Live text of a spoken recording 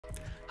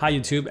Hi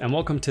YouTube, and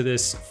welcome to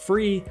this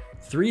free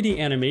 3D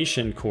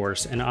animation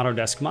course in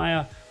Autodesk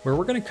Maya, where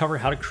we're going to cover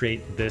how to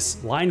create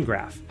this line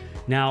graph.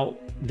 Now,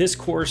 this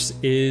course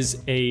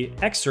is an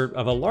excerpt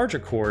of a larger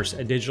course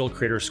at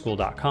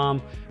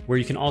digitalcreatorschool.com, where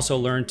you can also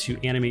learn to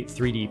animate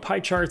 3D pie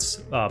charts,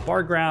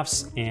 bar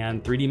graphs,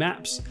 and 3D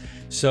maps.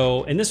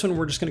 So in this one,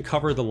 we're just going to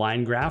cover the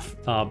line graph.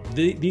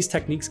 These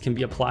techniques can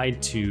be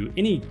applied to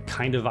any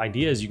kind of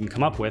ideas you can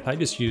come up with. I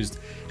just used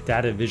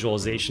data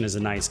visualization as a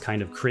nice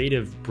kind of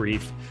creative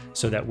brief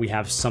so that we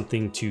have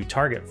something to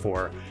target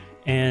for.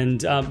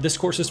 And this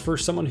course is for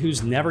someone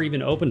who's never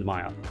even opened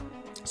Maya.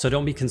 So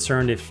don't be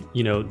concerned if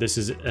this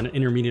is an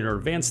intermediate or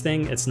advanced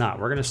thing. It's not.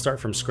 We're going to start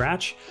from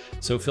scratch.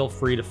 So feel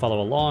free to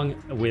follow along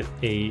with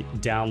a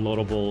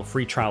downloadable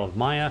free trial of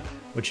Maya,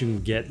 which you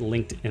can get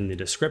linked in the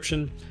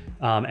description.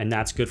 And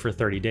that's good for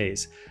 30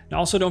 days. Now,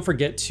 also don't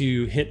forget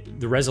to hit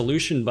the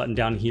resolution button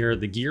down here,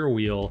 the gear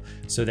wheel,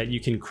 so that you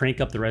can crank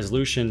up the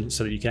resolution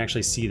so that you can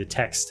actually see the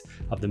text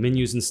of the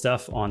menus and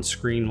stuff on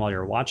screen while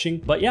you're watching.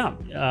 But yeah,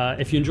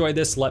 if you enjoyed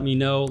this, let me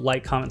know,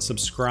 like, comment,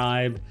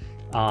 subscribe.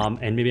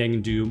 And maybe I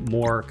can do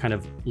more kind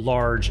of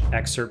large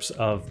excerpts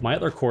of my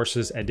other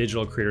courses at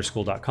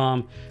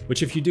digitalcreatorschool.com,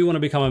 which if you do want to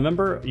become a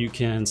member, you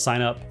can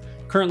sign up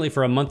currently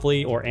for a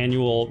monthly or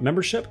annual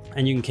membership,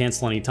 and you can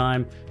cancel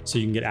anytime, so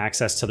you can get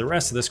access to the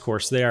rest of this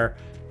course there.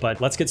 But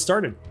let's get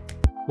started.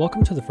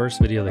 Welcome to the first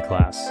video of the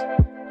class.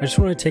 I just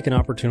want to take an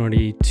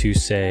opportunity to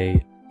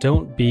say,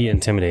 don't be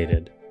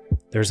intimidated.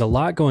 There's a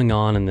lot going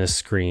on in this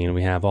screen.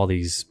 We have all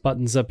these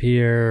buttons up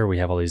here. We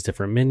have all these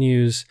different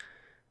menus.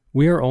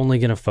 We are only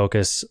going to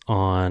focus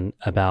on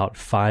about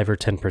 5 or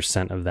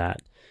 10% of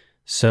that.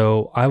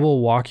 So I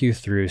will walk you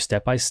through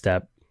step by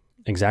step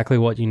exactly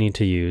what you need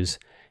to use.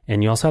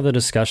 And you also have the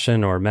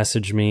discussion or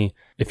message me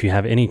if you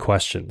have any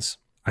questions.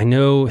 I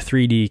know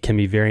 3D can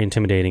be very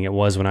intimidating. It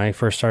was when I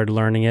first started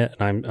learning it,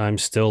 and I'm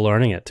still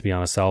learning it, to be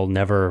honest. I'll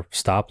never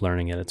stop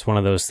learning it. It's one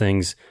of those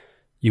things,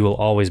 you will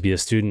always be a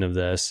student of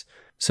this.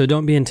 So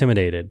don't be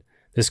intimidated.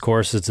 This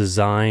course is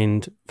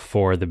designed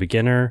for the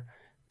beginner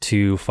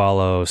to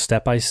follow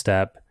step by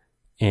step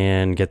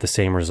and get the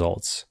same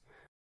results.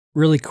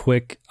 Really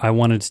quick, I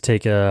wanted to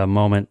take a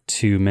moment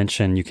to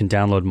mention you can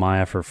download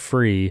Maya for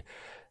free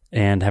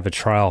and have a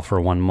trial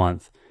for 1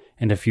 month.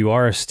 And if you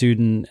are a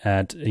student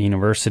at a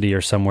university or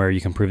somewhere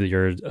you can prove that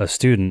you're a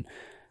student,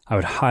 I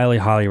would highly,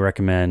 highly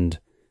recommend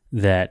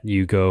that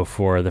you go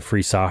for the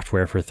free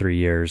software for 3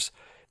 years.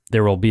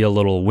 There will be a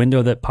little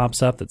window that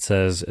pops up that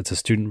says it's a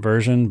student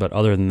version, but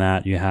other than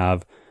that, you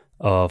have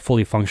a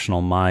fully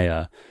functional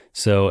Maya.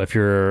 So if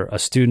you're a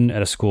student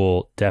at a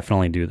school,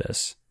 definitely do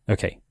this.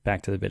 Okay,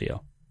 back to the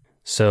video.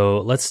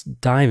 So let's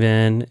dive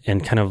in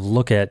and kind of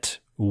look at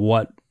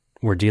what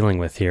we're dealing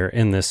with here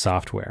in this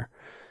software.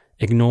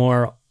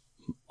 Ignore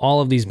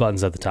all of these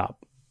buttons at the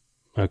top,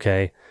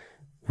 okay?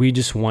 We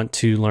just want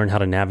to learn how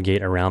to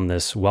navigate around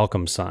this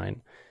welcome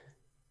sign.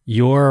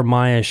 Your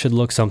Maya should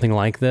look something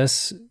like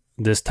this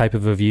type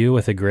of a view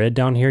with a grid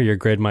down here. Your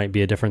grid might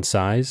be a different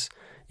size,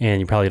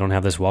 and you probably don't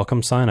have this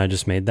welcome sign. I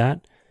just made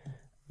that.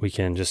 We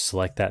can just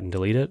select that and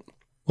delete it.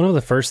 One of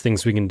the first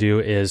things we can do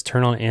is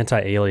turn on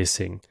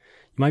anti-aliasing.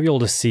 You might be able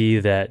to see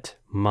that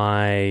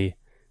my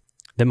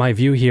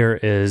view here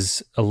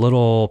is a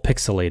little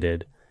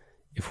pixelated.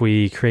 If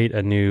we create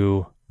a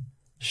new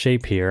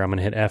shape here, I'm going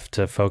to hit F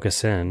to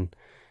focus in.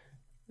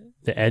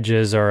 The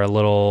edges are a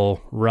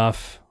little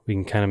rough. We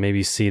can kind of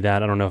maybe see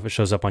that. I don't know if it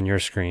shows up on your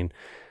screen,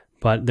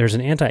 but there's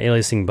an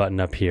anti-aliasing button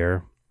up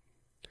here.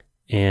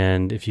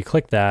 And if you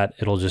click that,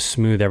 it'll just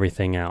smooth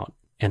everything out.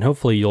 And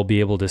hopefully you'll be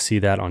able to see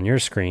that on your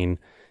screen,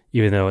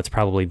 even though it's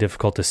probably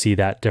difficult to see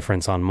that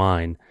difference on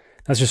mine.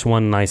 That's just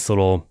one nice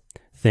little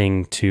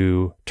thing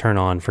to turn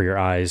on for your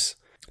eyes.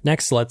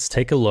 Next, let's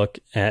take a look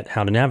at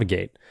how to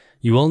navigate.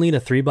 You will need a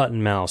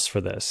 3-button mouse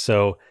for this.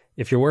 So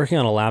if you're working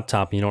on a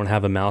laptop and you don't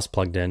have a mouse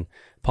plugged in,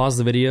 pause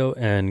the video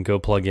and go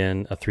plug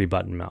in a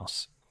 3-button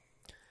mouse.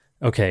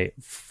 Okay,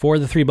 for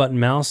the 3-button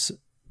mouse,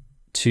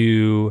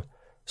 to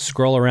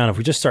scroll around, if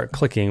we just start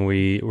clicking,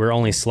 we're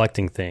only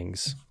selecting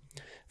things.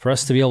 For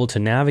us to be able to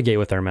navigate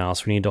with our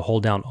mouse, we need to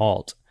hold down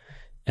Alt.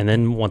 And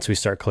then once we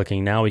start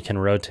clicking, now we can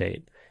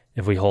rotate.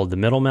 If we hold the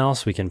middle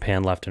mouse, we can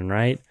pan left and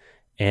right,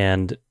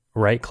 and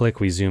right click,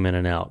 we zoom in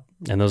and out.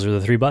 And those are the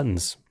 3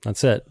 buttons.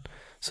 That's it.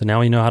 So now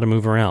we know how to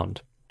move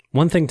around.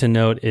 One thing to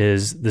note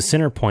is the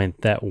center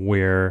point that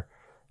we're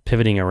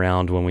pivoting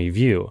around when we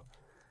view.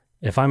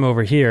 If I'm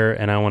over here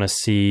and I want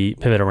to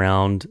pivot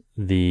around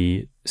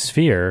the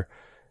sphere,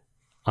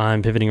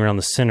 I'm pivoting around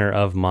the center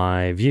of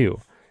my view.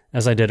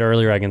 As I did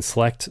earlier, I can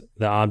select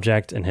the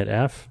object and hit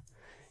F.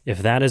 If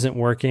that isn't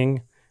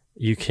working,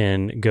 you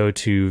can go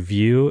to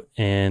View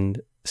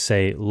and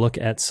say Look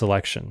at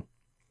Selection.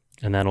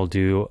 And that'll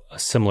do a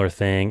similar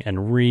thing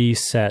and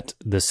reset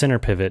the center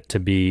pivot to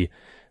be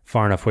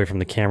far enough away from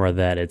the camera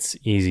that it's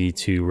easy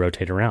to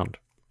rotate around.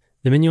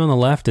 The menu on the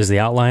left is the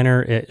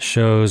outliner. It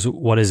shows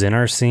what is in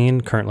our scene.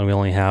 Currently, we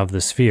only have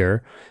the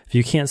sphere. If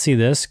you can't see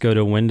this, go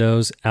to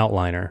Windows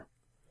Outliner.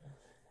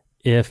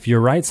 If your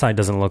right side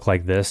doesn't look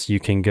like this, you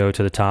can go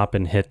to the top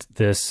and hit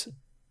this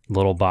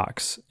little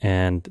box,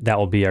 and that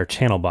will be our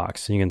channel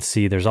box. And you can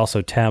see there's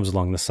also tabs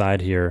along the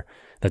side here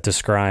that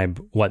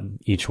describe what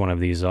each one of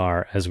these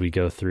are as we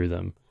go through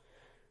them.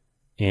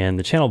 And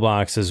the channel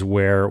box is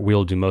where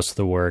we'll do most of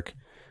the work.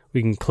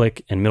 We can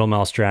click and middle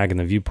mouse drag in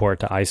the viewport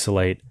to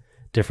isolate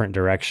different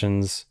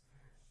directions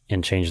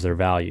and change their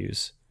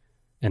values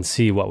and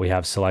see what we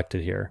have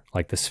selected here,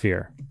 like the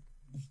sphere.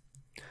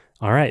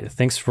 All right,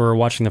 thanks for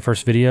watching the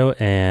first video,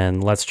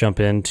 and let's jump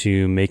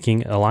into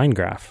making a line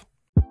graph.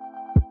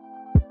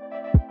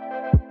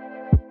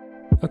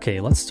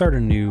 Okay, let's start a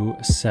new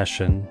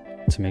session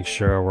to make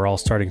sure we're all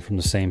starting from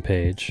the same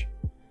page.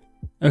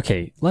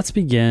 Okay, let's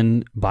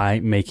begin by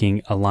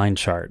making a line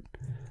chart.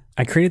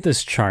 I created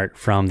this chart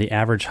from the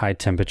average high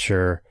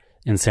temperature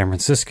in San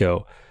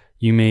Francisco.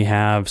 You may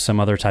have some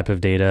other type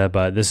of data,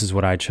 but this is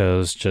what I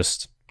chose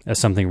just as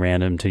something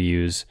random to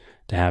use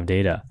to have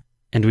data.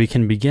 And we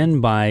can begin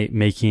by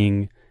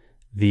making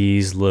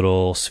these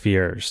little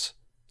spheres.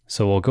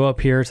 So we'll go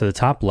up here to the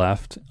top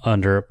left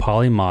under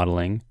Poly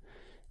Modeling,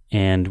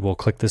 and we'll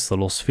click this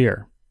little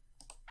sphere.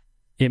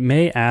 It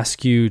may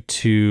ask you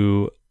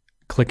to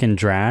click and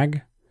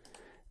drag,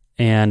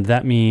 and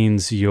that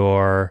means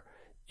your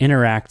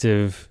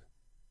interactive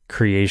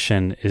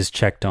creation is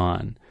checked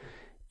on.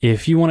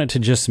 If you want it to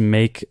just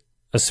make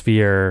a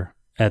sphere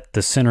at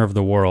the center of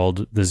the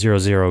world, the 0,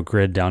 0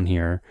 grid down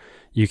here,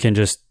 you can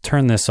just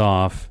turn this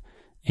off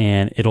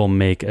and it'll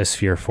make a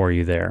sphere for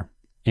you there.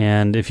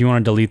 And if you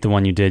want to delete the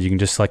one you did, you can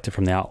just select it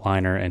from the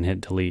outliner and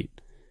hit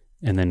delete,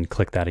 and then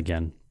click that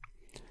again.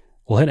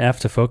 We'll hit F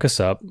to focus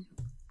up,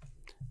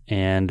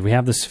 and we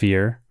have the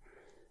sphere.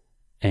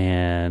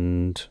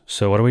 And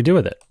so what do we do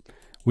with it?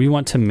 We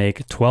want to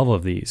make 12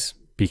 of these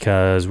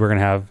because we're going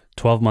to have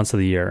 12 months of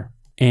the year.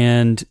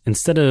 And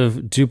instead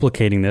of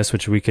duplicating this,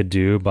 which we could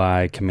do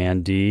by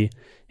Command D,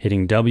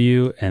 hitting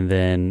W, and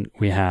then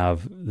we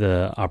have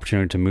the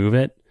opportunity to move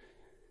it,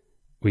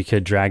 we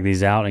could drag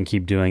these out and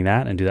keep doing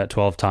that and do that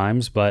 12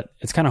 times. But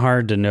it's kind of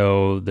hard to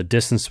know the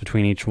distance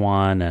between each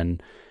one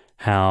and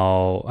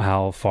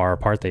how far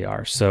apart they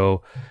are.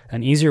 So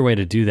an easier way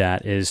to do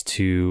that is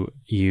to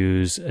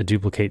use a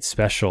duplicate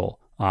special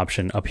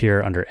option up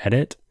here under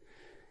Edit.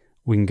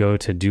 We can go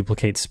to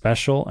Duplicate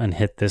Special and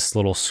hit this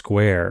little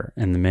square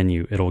in the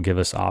menu. It'll give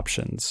us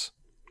options.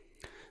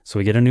 So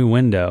we get a new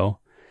window,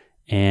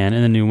 and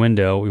in the new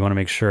window, we want to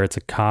make sure it's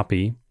a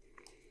copy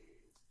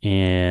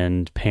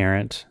and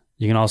parent.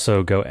 You can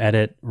also go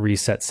Edit,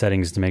 Reset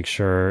Settings to make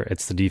sure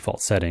it's the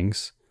default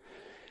settings.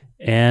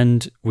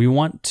 And we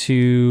want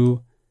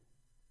to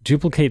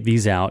duplicate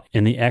these out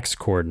in the X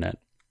coordinate.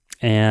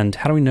 And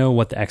how do we know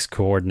what the X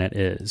coordinate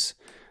is?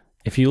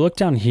 If you look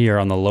down here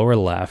on the lower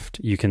left,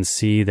 you can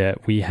see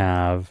that we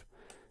have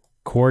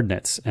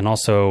coordinates, and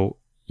also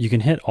you can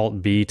hit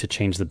Alt B to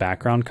change the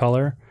background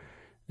color.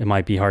 It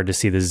might be hard to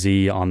see the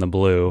Z on the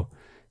blue,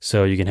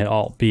 so you can hit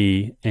Alt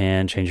B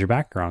and change your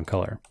background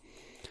color.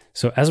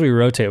 So as we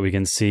rotate, we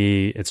can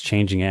see it's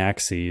changing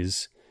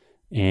axes,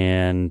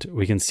 and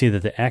we can see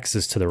that the X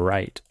is to the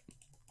right.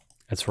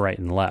 It's right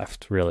and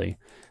left, really.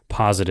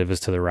 Positive is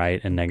to the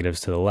right and negative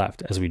is to the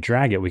left. As we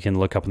drag it, we can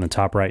look up in the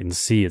top right and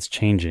see it's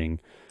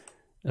changing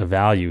a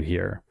value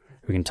here.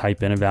 We can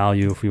type in a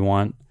value if we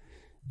want,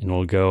 and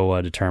we'll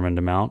go determined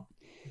amount.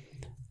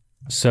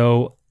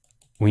 So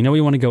we know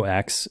we want to go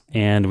X,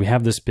 and we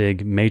have this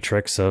big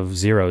matrix of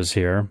zeros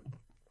here.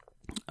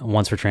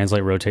 Once for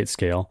translate, rotate,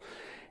 scale.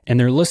 And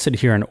they're listed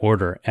here in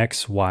order,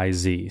 X, Y,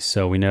 Z.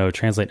 So we know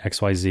translate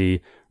X, Y,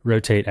 Z,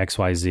 rotate X,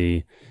 Y,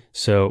 Z.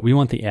 So we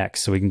want the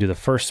X, so we can do the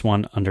first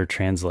one under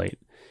translate.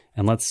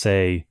 And let's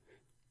say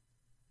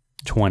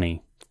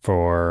 20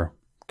 for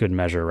good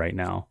measure right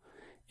now.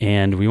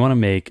 And we want to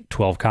make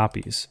 12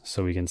 copies,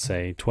 so we can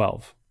say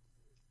 12.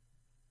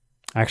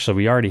 Actually,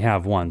 we already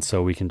have one,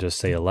 so we can just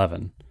say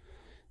 11.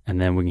 And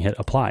then we can hit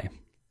apply.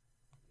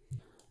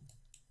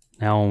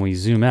 Now when we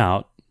zoom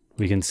out,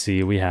 we can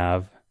see we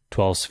have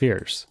 12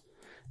 spheres.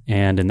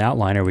 And in the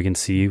outliner, we can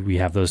see we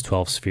have those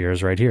 12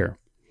 spheres right here.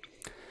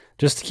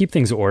 Just to keep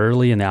things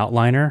orderly in the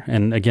outliner,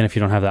 and again, if you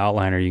don't have the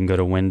outliner, you can go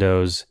to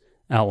Windows,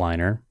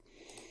 Outliner.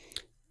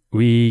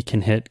 We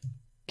can hit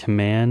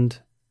Command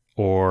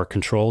or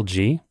Control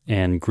G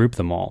and group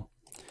them all.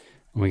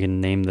 We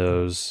can name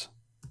those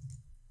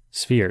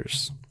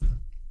spheres.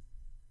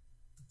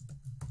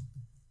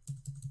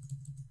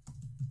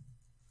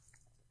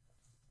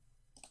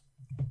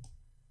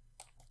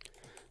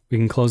 We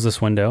can close this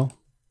window.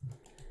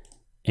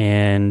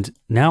 And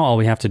now all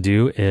we have to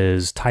do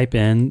is type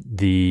in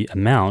the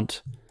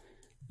amount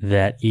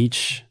that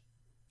each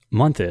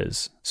month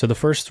is. So the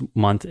first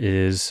month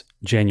is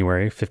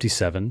January,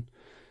 57.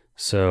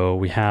 So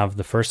we have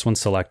the first one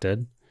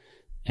selected,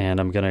 and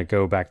I'm going to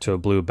go back to a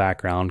blue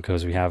background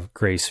because we have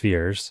gray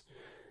spheres.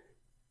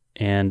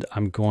 And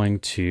I'm going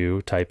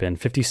to type in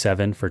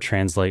 57 for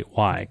translate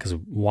Y, because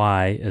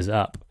Y is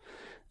up.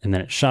 And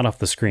then it shot off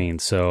the screen.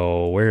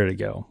 So where did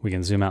it go? We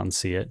can zoom out and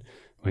see it.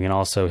 We can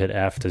also hit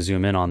F to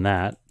zoom in on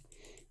that,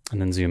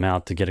 and then zoom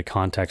out to get a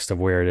context of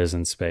where it is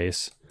in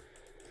space.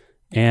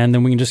 And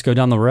then we can just go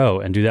down the row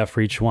and do that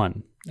for each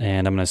one.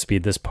 And I'm going to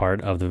speed this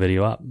part of the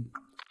video up.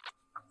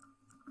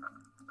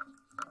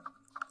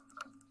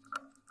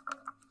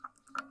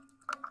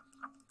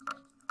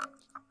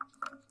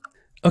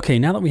 Okay,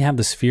 now that we have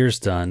the spheres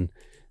done,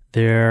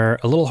 they're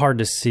a little hard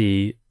to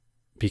see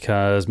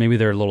because maybe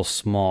they're a little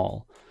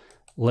small.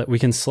 We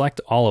can select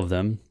all of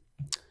them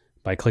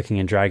by clicking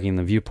and dragging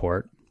the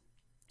viewport,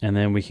 and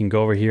then we can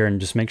go over here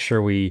and just make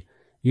sure we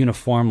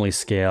uniformly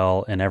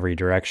scale in every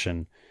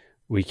direction.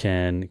 We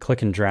can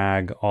click and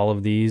drag all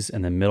of these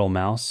and then middle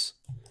mouse.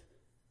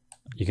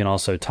 You can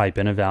also type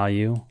in a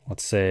value,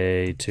 let's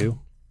say 2.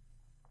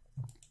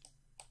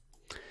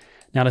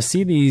 Now to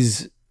see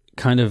these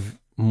kind of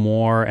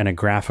more in a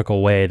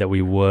graphical way that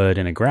we would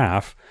in a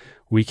graph,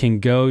 we can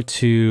go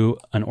to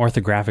an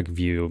orthographic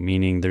view,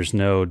 meaning there's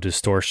no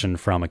distortion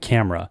from a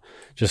camera,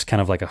 just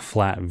kind of like a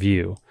flat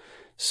view.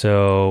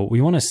 So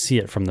we want to see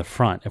it from the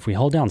front. If we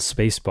hold down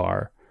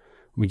spacebar,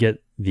 we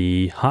get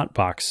the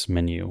hotbox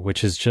menu,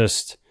 which is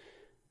just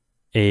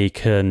a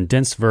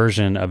condensed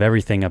version of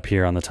everything up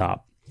here on the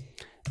top.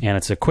 And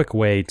it's a quick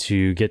way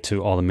to get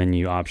to all the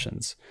menu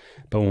options.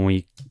 But when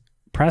we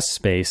press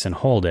space and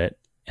hold it,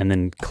 and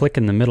then click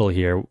in the middle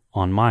here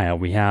on Maya,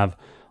 we have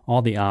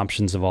all the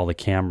options of all the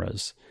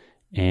cameras,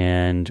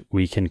 and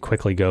we can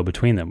quickly go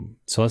between them.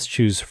 So let's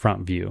choose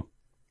front view,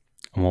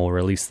 and we'll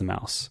release the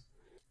mouse.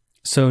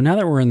 So now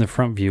that we're in the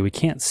front view, we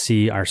can't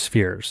see our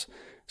spheres.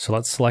 So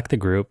let's select the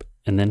group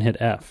and then hit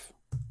F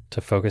to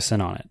focus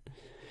in on it.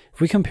 If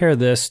we compare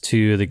this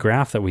to the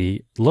graph that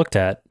we looked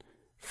at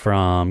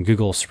from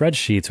Google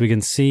Spreadsheets, we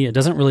can see it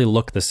doesn't really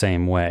look the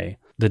same way.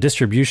 The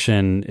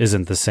distribution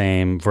isn't the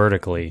same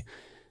vertically,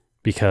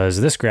 because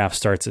this graph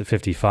starts at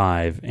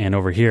 55 and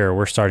over here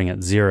we're starting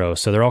at 0.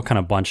 So they're all kind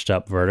of bunched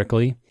up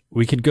vertically.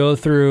 We could go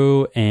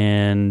through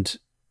and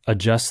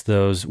adjust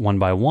those one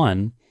by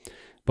one.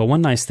 But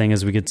one nice thing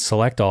is we could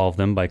select all of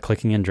them by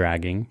clicking and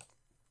dragging.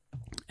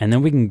 And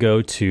then we can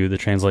go to the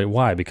Translate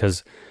Y,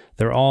 because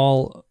they're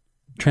all,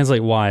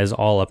 Translate Y is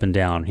all up and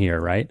down here,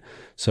 right?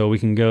 So we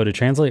can go to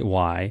Translate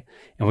Y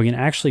and we can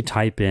actually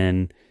type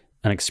in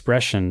an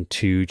expression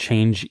to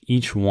change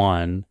each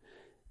one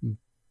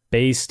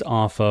based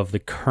off of the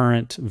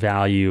current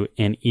value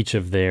in each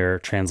of their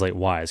Translate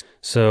Ys.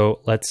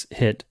 So let's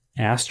hit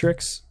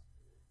asterisk.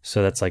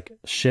 So that's like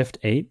Shift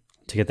 8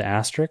 to get the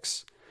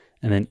asterisk,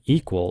 and then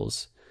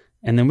equals.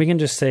 And then we can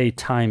just say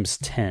times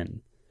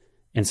 10.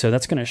 And so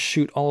that's going to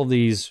shoot all of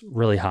these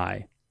really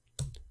high.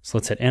 So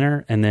let's hit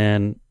enter, and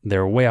then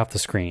they're way off the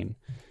screen.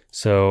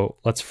 So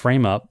let's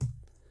frame up,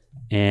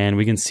 and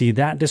we can see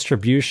that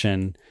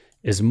distribution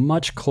is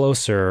much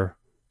closer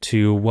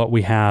to what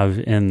we have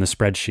in the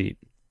spreadsheet.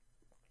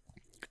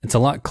 It's a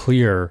lot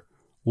clearer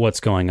what's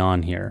going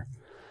on here.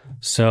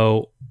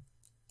 So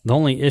the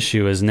only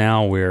issue is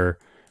now we're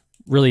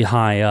really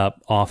high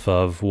up off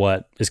of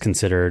what is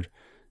considered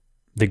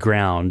the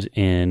ground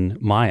in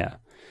Maya.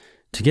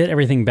 To get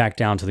everything back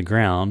down to the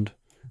ground,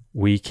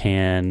 we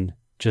can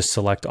just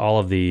select all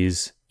of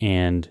these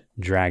and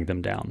drag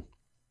them down.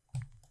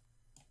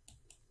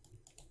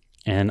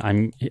 And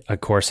I'm,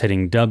 of course,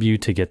 hitting W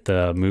to get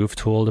the move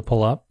tool to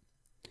pull up.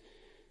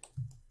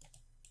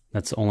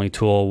 That's the only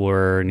tool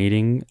we're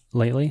needing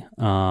lately,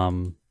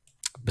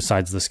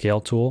 besides the scale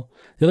tool.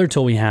 The other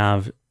tool we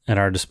have at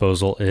our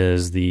disposal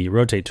is the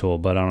rotate tool,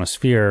 but on a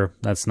sphere,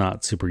 that's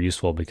not super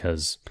useful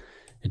because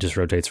it just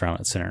rotates around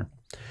its center.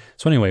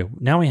 So anyway,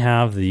 now we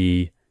have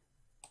the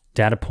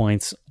data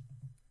points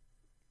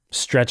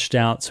stretched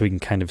out so we can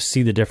kind of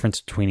see the difference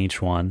between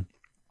each one.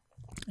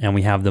 And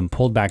we have them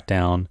pulled back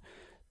down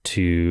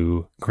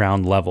to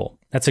ground level.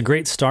 That's a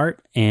great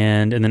start.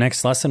 And in the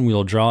next lesson, we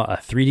will draw a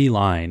 3D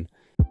line.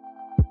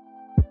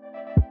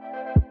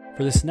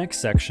 For this next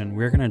section,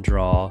 we're going to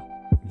draw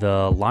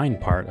the line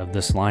part of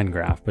this line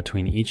graph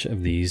between each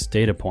of these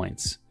data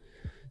points.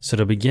 So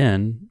to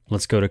begin,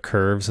 let's go to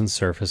Curves and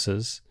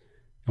Surfaces,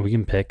 and we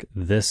can pick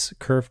this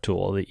curve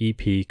tool, the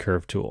EP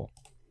curve tool.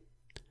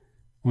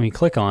 When we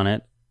click on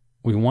it,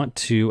 we want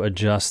to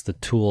adjust the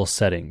tool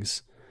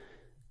settings.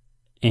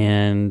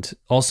 And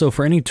also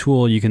for any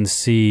tool, you can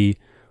see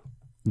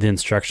the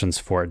instructions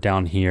for it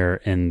down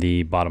here in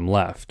the bottom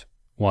left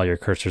while your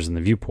cursor's in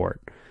the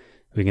viewport.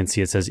 We can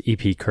see it says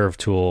EP curve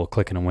tool,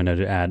 click in a window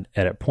to add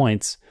edit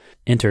points,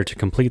 enter to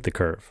complete the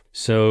curve.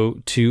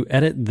 So to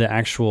edit the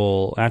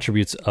actual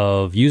attributes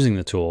of using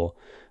the tool,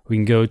 we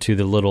can go to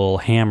the little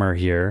hammer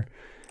here,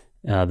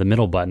 the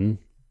middle button,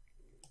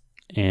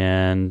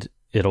 and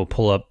it'll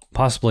pull up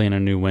possibly in a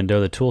new window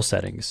the tool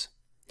settings.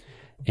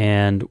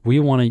 And we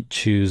want to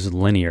choose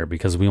linear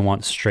because we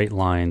want straight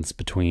lines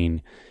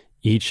between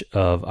each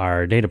of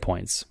our data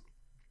points.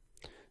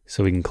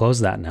 So we can close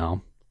that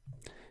now.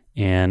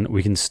 And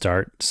we can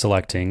start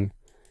selecting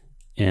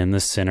in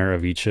the center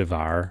of each of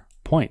our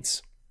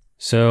points.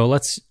 So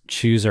let's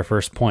choose our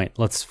first point.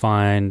 Let's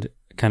find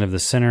kind of the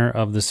center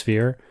of the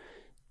sphere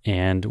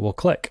and we'll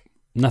click.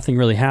 Nothing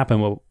really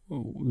happened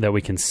that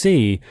we can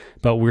see,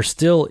 but we're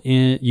still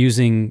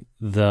using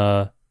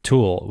the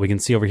tool. We can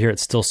see over here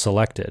it's still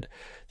selected.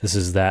 This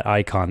is that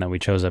icon that we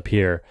chose up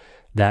here.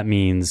 that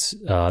means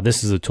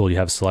this is the tool you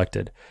have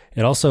selected.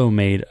 It also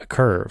made a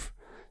curve.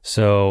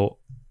 So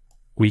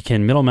we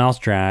can middle mouse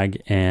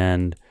drag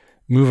and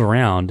move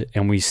around,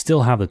 and we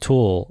still have the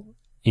tool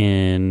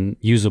in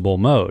usable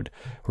mode.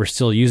 We're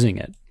still using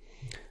it.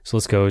 So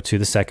let's go to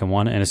the second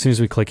one, and as soon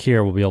as we click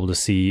here, we'll be able to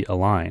see a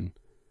line.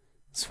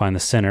 Let's find the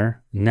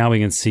center. Now we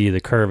can see the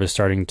curve is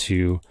starting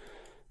to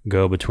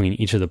go between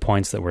each of the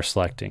points that we're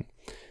selecting.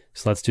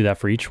 So let's do that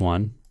for each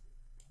one.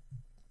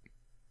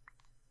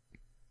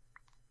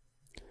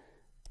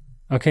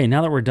 Okay,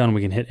 now that we're done,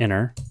 we can hit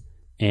enter,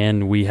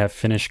 and we have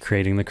finished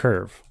creating the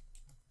curve.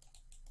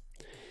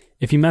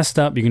 If you messed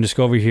up, you can just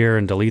go over here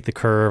and delete the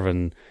curve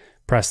and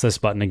press this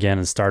button again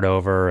and start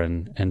over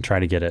and try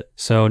to get it.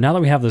 So now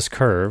that we have this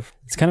curve,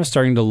 it's kind of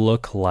starting to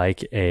look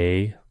like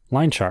a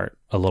line chart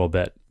a little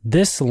bit.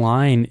 This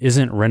line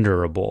isn't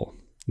renderable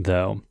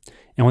though.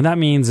 And what that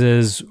means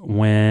is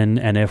when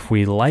and if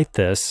we light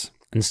this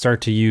and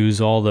start to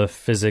use all the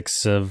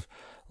physics of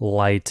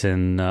light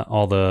and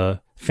all the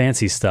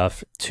fancy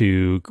stuff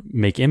to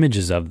make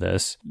images of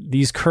this,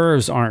 these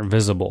curves aren't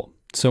visible.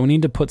 So we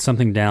need to put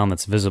something down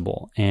that's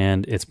visible,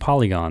 and it's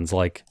polygons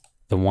like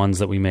the ones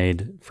that we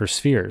made for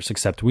spheres,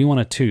 except we want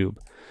a tube.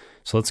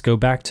 So let's go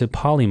back to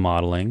poly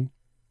modeling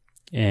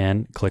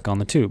and click on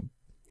the tube.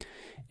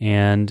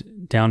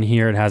 And down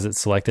here it has it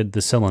selected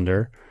the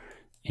cylinder,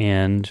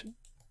 and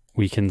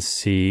we can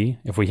see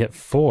if we hit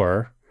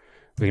 4,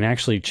 we can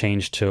actually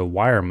change to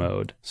wire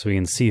mode so we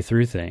can see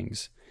through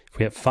things. If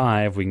we hit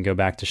 5, we can go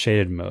back to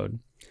shaded mode.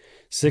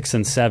 6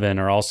 and 7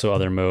 are also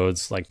other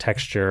modes like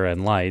texture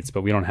and lights,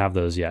 but we don't have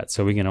those yet.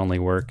 So we can only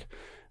work,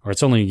 or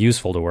it's only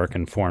useful to work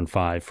in 4 and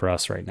 5 for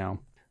us right now.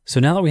 So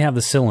now that we have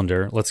the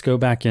cylinder, let's go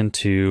back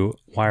into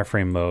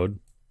wireframe mode.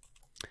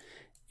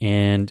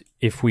 And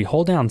if we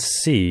hold down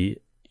C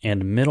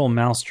and middle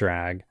mouse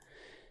drag,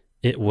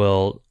 it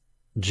will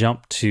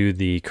jump to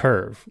the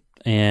curve.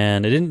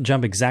 And it didn't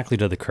jump exactly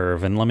to the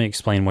curve. And let me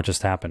explain what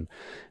just happened.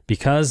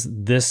 Because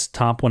this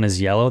top one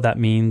is yellow, that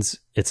means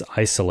it's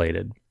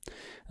isolated,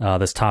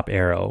 this top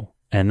arrow.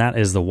 And that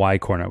is the Y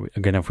coordinate.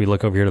 Again, if we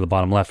look over here to the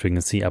bottom left, we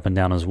can see up and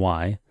down as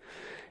Y.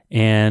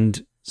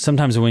 And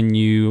sometimes when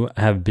you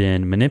have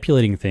been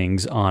manipulating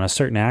things on a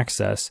certain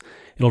axis,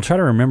 it'll try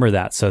to remember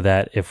that so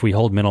that if we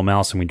hold middle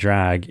mouse and we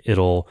drag,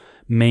 it'll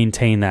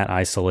maintain that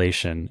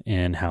isolation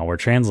in how we're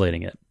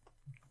translating it.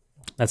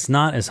 That's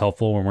not as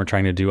helpful when we're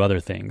trying to do other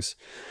things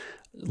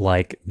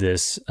like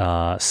this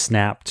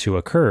snap to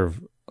a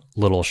curve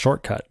little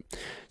shortcut.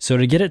 So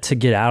to get it to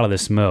get out of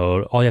this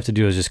mode, all you have to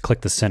do is just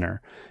click the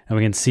center. And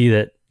we can see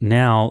that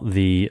now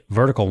the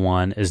vertical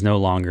one is no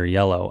longer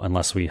yellow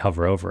unless we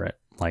hover over it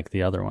like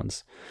the other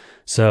ones.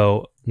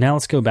 So now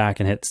let's go back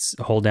and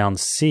hold down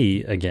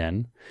C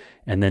again,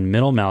 and then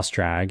middle mouse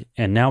drag.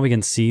 And now we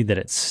can see that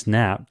it's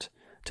snapped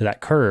to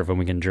that curve, and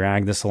we can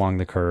drag this along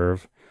the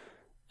curve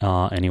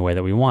any way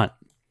that we want.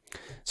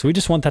 So we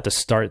just want that to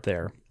start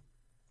there.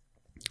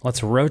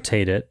 Let's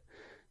rotate it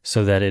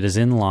so that it is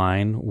in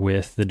line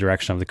with the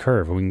direction of the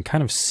curve. And we can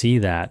kind of see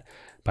that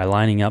by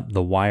lining up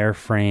the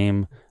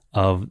wireframe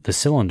of the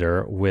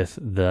cylinder with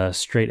the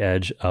straight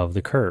edge of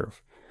the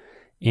curve.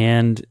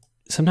 And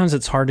sometimes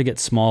it's hard to get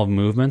small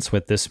movements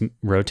with this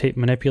rotate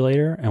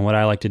manipulator. And what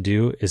I like to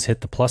do is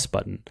hit the plus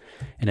button,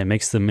 and it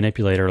makes the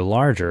manipulator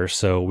larger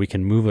so we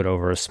can move it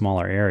over a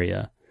smaller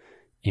area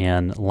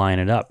and line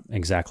it up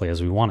exactly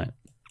as we want it.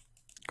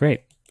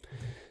 Great.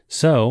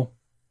 So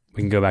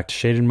we can go back to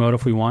shaded mode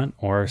if we want,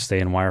 or stay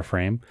in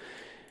wireframe.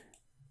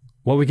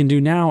 What we can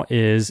do now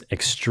is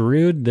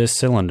extrude this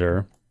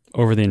cylinder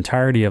over the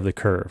entirety of the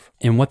curve.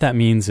 And what that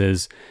means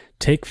is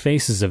take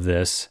faces of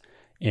this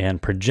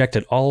and project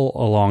it all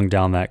along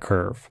down that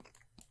curve.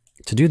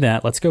 To do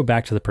that, let's go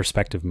back to the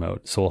perspective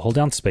mode. So we'll hold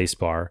down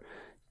spacebar,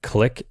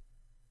 click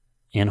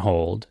and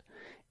hold,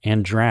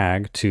 and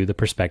drag to the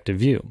perspective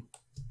view.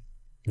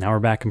 Now we're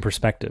back in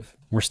perspective.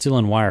 We're still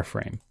in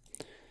wireframe.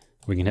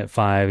 We can hit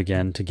 5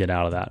 again to get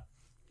out of that.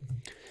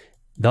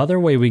 The other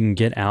way we can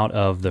get out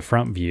of the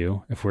front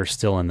view, if we're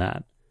still in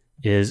that,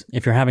 is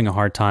if you're having a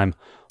hard time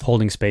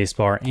holding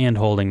spacebar and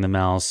holding the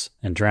mouse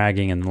and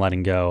dragging and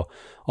letting go,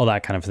 all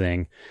that kind of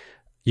thing,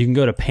 you can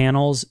go to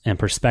panels and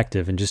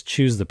perspective and just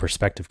choose the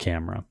perspective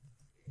camera.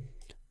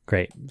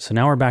 Great. So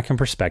now we're back in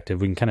perspective.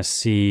 We can kind of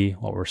see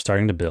what we're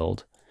starting to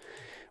build.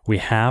 We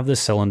have the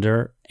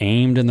cylinder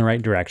aimed in the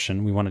right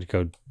direction. We want it to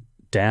go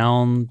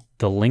down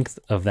the length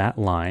of that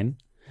line.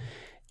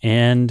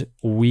 And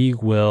we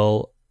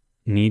will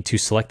need to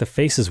select the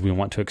faces we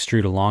want to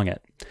extrude along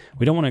it.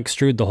 We don't want to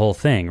extrude the whole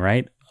thing,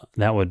 right?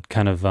 That would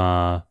kind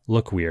of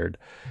look weird.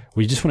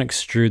 We just want to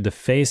extrude the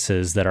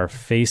faces that are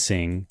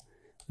facing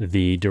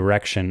the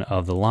direction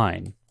of the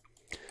line.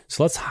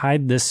 So let's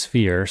hide this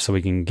sphere so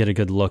we can get a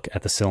good look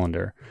at the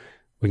cylinder.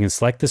 We can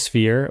select the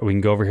sphere. We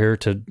can go over here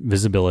to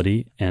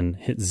visibility and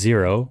hit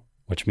 0,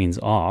 which means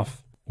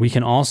off. We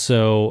can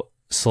also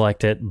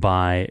select it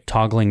by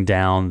toggling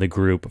down the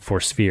group for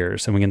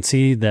spheres. And we can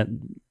see that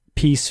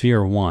P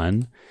sphere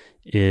 1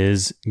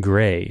 is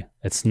gray.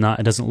 It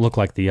doesn't look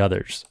like the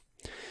others.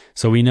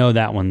 So we know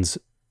that one's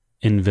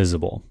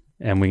invisible.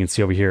 And we can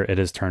see over here, it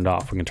is turned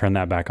off. We can turn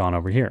that back on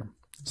over here.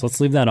 So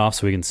let's leave that off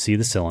so we can see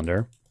the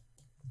cylinder.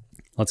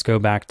 Let's go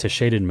back to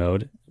shaded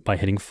mode by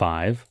hitting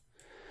 5.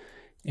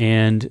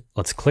 And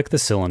let's click the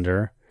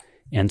cylinder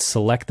and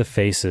select the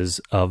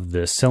faces of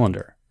this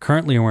cylinder.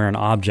 Currently we're in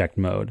object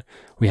mode.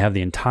 We have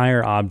the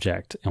entire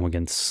object and we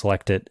can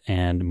select it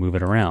and move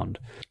it around.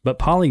 But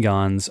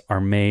polygons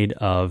are made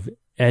of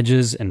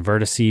edges and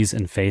vertices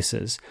and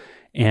faces.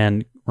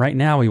 And right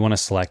now we want to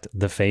select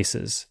the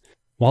faces.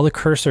 While the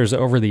cursor is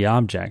over the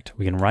object,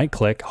 we can right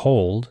click,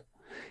 hold,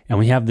 and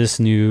we have this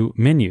new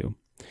menu.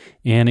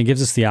 And it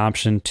gives us the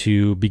option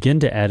to begin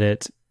to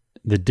edit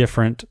the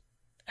different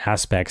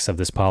aspects of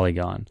this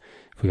polygon.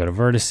 If we go to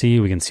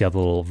vertice, we can see all the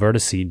little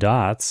vertice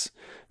dots.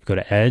 If we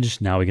go to edge,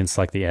 now we can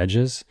select the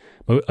edges.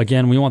 But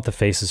again, we want the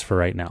faces for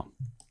right now.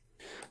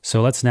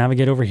 So let's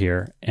navigate over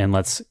here and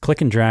let's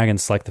click and drag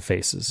and select the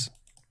faces.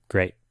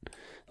 Great. The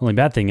only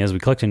bad thing is we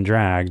clicked and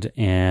dragged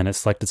and it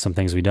selected some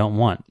things we don't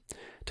want.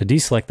 To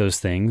deselect those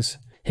things,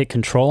 hit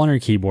Control on your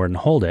keyboard and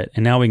hold it.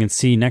 And now we can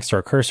see next to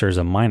our cursor is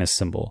a minus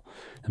symbol.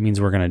 That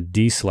means we're going to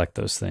deselect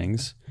those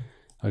things.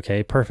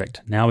 Okay,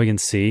 perfect. Now we can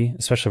see,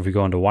 especially if we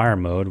go into wire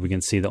mode, we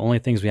can see the only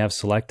things we have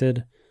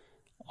selected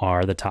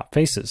are the top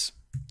faces.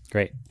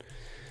 Great.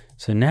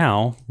 So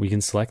now we can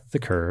select the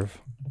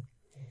curve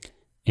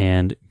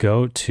and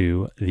go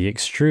to the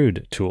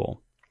extrude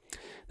tool.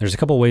 There's a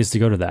couple ways to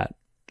go to that.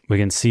 We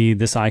can see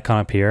this icon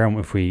up here, and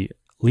if we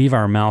leave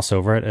our mouse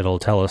over it, it'll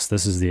tell us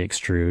this is the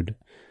extrude,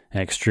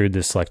 and extrude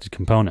this selected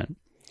component.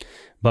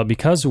 But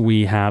because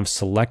we have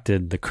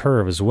selected the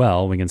curve as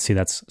well, we can see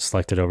that's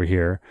selected over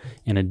here.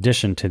 In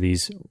addition to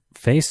these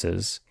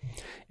faces,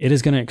 it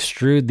is going to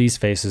extrude these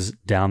faces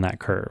down that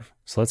curve.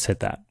 So let's hit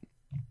that.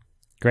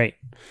 Great.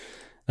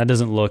 That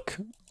doesn't look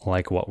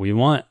like what we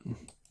want.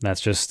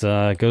 That's just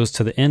goes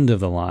to the end of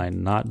the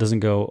line,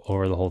 doesn't go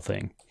over the whole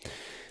thing.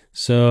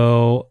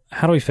 So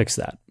how do we fix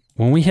that?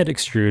 When we hit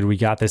extrude, we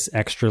got this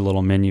extra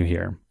little menu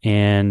here,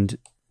 and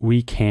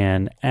we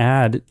can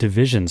add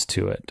divisions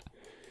to it.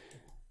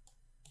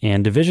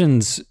 And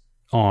divisions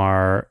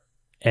are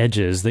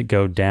edges that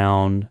go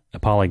down a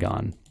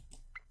polygon.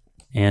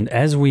 And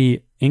as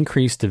we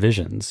increase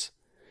divisions,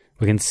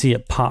 we can see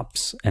it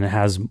pops and it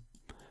has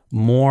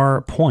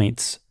more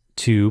points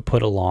to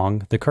put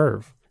along the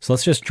curve. So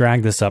let's just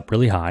drag this up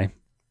really high.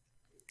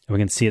 And we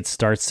can see it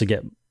starts to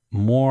get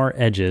more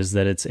edges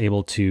that it's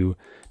able to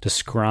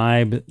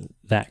describe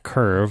that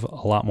curve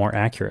a lot more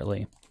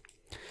accurately.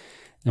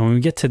 And when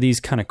we get to these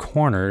kind of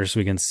corners,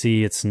 we can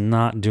see it's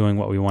not doing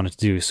what we want it to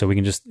do. So we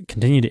can just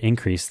continue to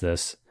increase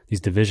these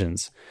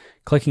divisions.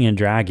 Clicking and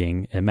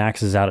dragging, it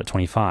maxes out at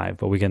 25,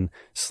 but we can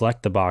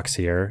select the box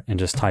here and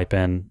just type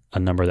in a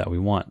number that we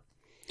want.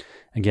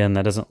 Again,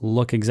 that doesn't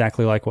look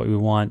exactly like what we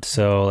want.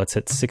 So let's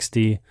hit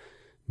 60,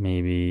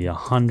 maybe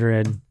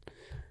 100.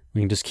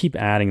 We can just keep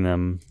adding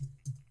them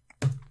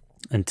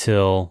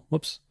until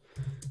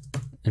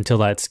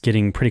that's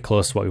getting pretty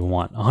close to what we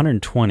want.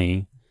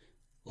 120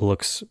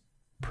 looks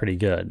pretty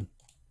good.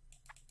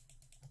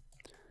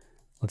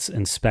 Let's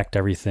inspect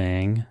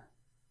everything.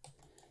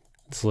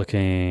 It's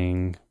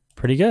looking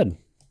pretty good.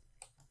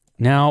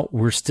 Now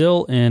we're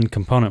still in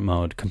component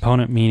mode.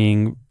 Component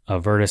meaning a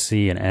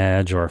vertice, an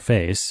edge, or a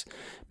face,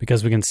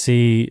 because we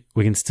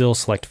can still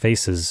select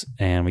faces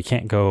and we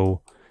can't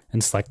go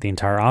and select the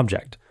entire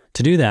object.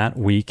 To do that,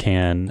 we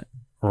can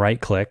right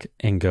click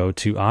and go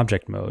to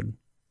object mode.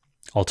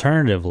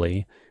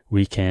 Alternatively,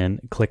 we can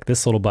click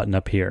this little button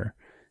up here.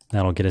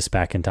 That'll get us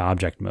back into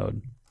object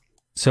mode.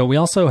 So we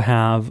also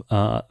have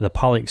the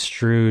poly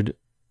extrude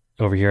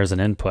over here as an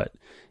input,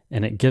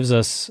 and it gives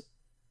us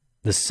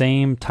the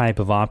same type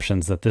of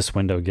options that this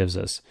window gives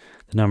us.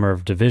 The number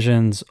of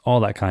divisions, all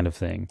that kind of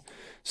thing.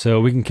 So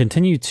we can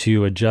continue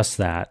to adjust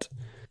that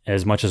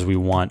as much as we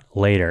want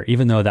later,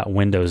 even though that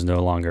window is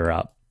no longer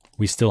up.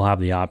 We still have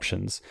the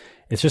options.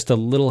 It's just a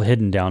little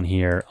hidden down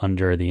here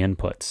under the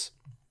inputs.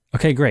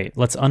 Okay, great.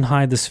 Let's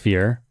unhide the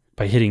sphere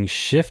by hitting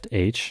Shift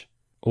H,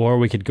 or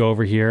we could go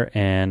over here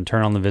and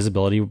turn on the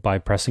visibility by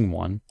pressing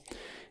 1.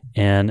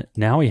 And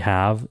now we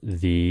have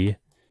the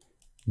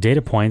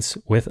data points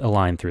with a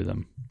line through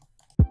them.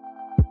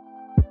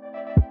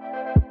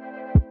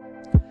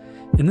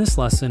 In this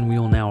lesson, we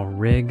will now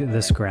rig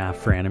this graph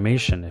for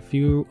animation. If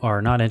you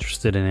are not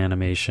interested in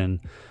animation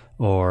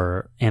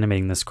or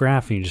animating this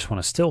graph and you just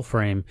want a still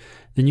frame,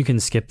 then you can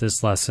skip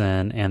this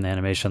lesson and the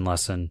animation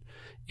lesson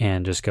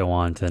and just go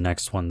on to the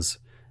next ones.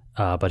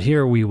 But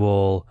here we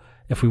will,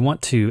 if we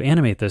want to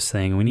animate this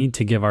thing, we need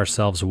to give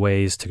ourselves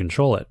ways to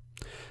control it.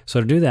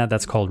 So to do that,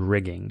 that's called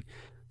rigging.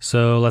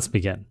 So let's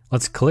begin.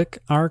 Let's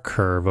click our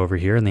curve over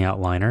here in the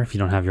outliner. If you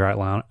don't have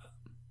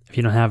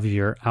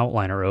your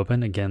outliner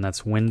open, again,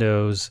 that's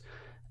Windows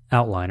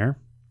Outliner.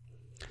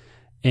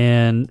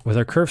 And with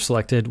our curve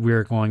selected,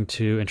 we're going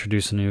to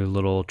introduce a new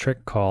little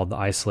trick called the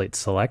Isolate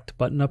Select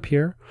button up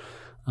here.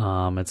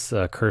 It's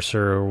a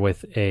cursor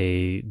with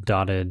a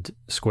dotted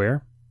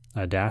square,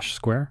 a dash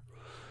square.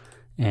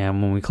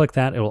 And when we click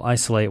that, it will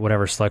isolate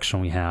whatever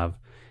selection we have.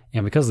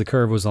 And because the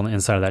curve was on the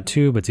inside of that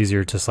tube, it's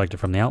easier to select it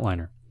from the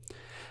outliner.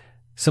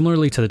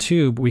 Similarly to the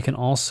tube, we can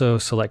also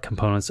select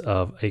components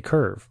of a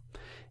curve.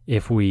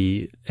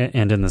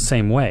 And in the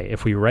same way,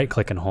 if we right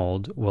click and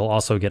hold, we'll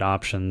also get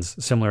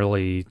options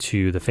similarly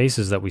to the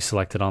faces that we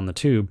selected on the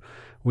tube.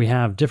 We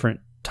have different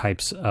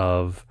types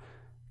of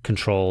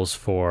controls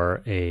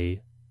for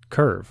a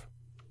curve.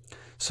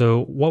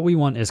 So what we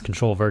want is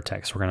control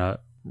vertex. We're going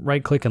to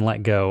right click and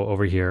let go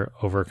over here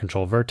over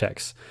control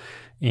vertex.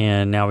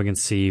 And now we can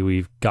see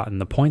we've gotten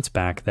the points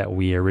back that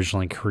we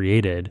originally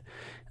created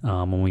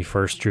when we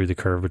first drew the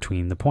curve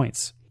between the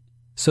points.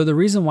 So the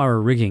reason why we're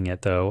rigging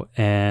it though,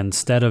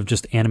 instead of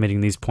just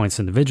animating these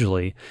points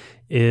individually,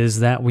 is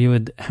that we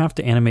would have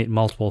to animate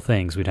multiple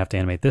things. We'd have to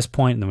animate this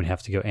point, and then we'd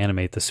have to go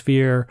animate the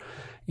sphere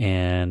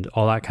and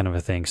all that kind of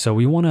a thing. So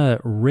we want to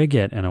rig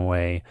it in a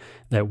way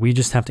that we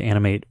just have to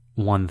animate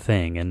one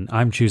thing, and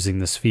I'm choosing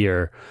the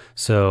sphere.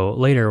 So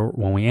later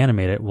when we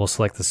animate it, we'll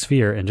select the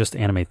sphere and just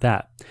animate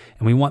that.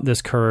 And we want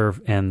this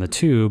curve and the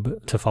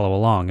tube to follow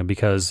along. And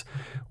because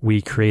we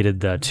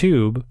created the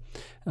tube,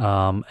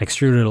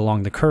 extruded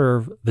along the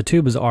curve, the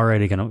tube is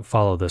already going to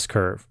follow this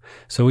curve.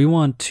 So we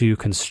want to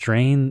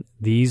constrain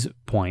these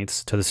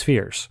points to the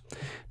spheres.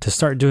 To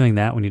start doing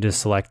that, we need to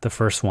select the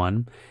first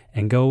one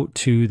and go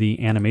to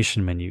the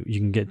animation menu. You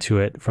can get to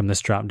it from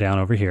this drop down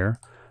over here,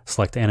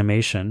 select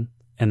animation,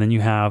 and then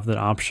you have the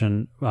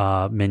option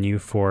menu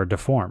for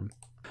deform.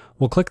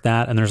 We'll click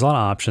that, and there's a lot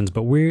of options,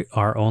 but we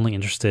are only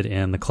interested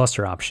in the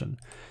cluster option.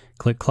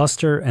 Click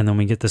cluster, and then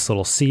we get this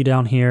little C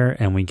down here,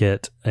 and we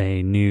get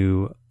a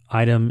new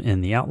item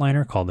in the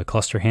outliner called the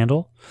cluster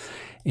handle.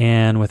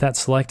 And with that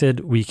selected,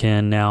 we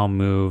can now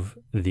move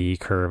the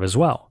curve as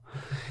well.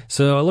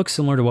 So it looks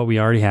similar to what we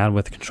already had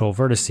with control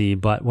vertice,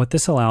 but what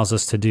this allows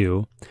us to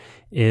do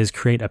is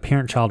create a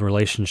parent-child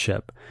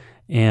relationship.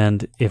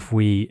 And if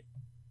we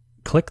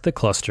click the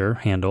cluster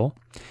handle,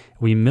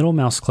 we middle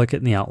mouse click it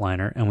in the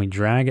outliner, and we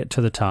drag it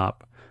to the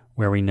top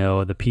where we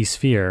know the P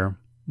sphere,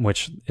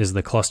 which is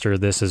the cluster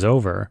this is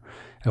over.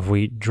 If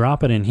we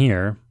drop it in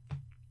here,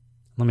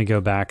 let me go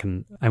back,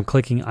 and I'm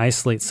clicking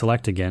isolate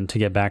select again to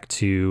get back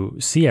to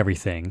see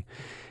everything.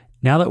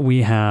 Now that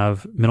we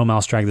have middle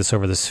mouse drag this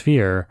over the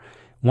sphere,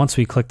 once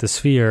we click the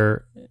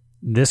sphere,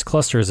 this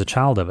cluster is a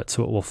child of it,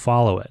 so it will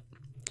follow it.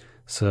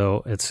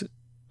 So it's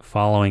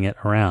following it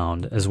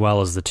around, as well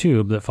as the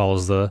tube that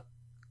follows the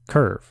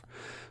curve.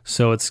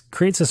 So it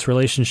creates this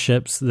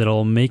relationships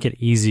that'll make it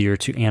easier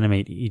to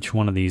animate each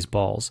one of these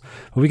balls.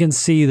 But we can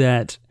see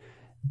that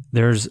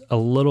there's a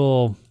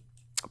little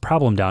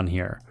problem down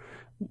here.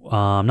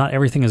 Not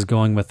everything is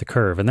going with the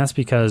curve, and that's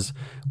because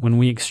when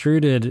we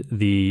extruded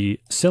the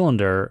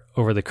cylinder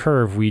over the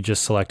curve, we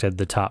just selected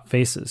the top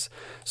faces.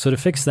 So to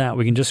fix that,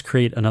 we can just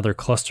create another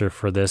cluster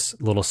for this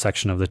little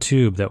section of the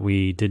tube that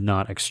we did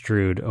not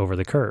extrude over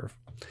the curve.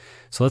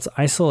 So let's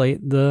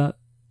isolate the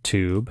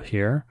tube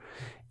here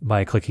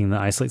by clicking the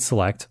isolate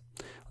select.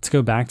 Let's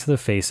go back to the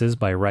faces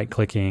by right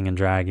clicking and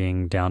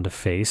dragging down to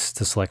face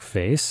to select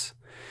face.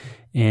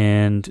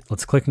 And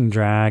let's click and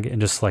drag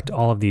and just select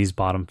all of these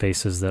bottom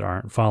faces that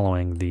aren't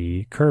following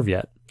the curve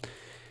yet.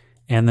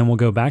 And then we'll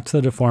go back to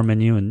the deform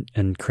menu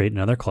and create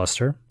another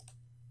cluster.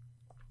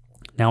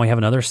 Now we have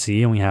another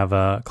C, and we have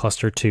a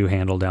cluster 2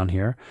 handle down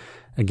here.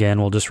 Again,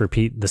 we'll just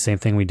repeat the same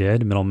thing we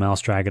did, middle mouse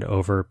drag it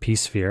over P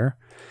sphere.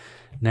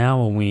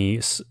 Now when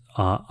we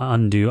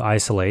undo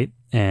isolate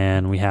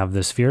and we have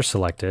the sphere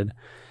selected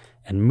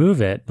and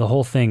move it, the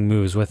whole thing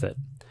moves with it.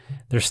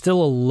 There's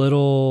still a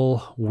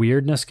little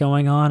weirdness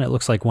going on. It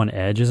looks like one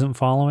edge isn't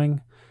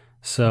following.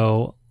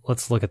 So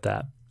let's look at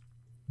that.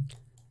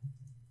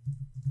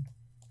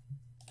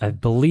 I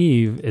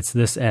believe it's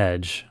this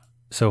edge.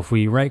 So if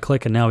we right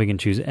click and now we can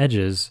choose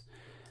edges,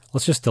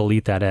 let's just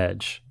delete that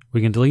edge.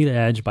 We can delete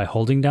edge by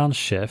holding down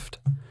shift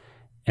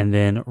and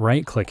then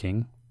right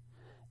clicking,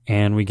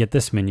 and we get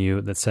this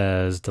menu that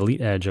says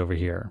delete edge over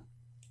here.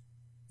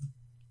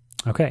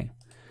 Okay,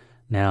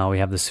 now we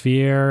have the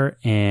sphere,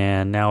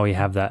 and now we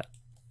have that.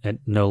 It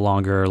no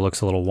longer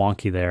looks a little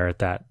wonky there at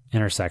that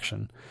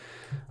intersection.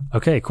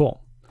 Okay,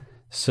 cool.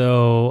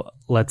 So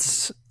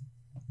let's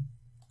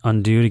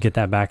undo to get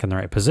that back in the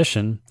right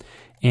position.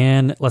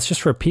 And let's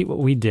just repeat what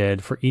we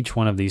did for each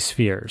one of these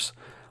spheres.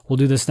 We'll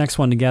do this next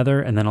one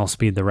together, and then I'll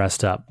speed the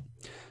rest up.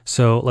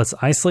 So let's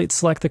isolate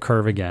select the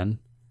curve again.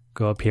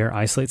 Go up here,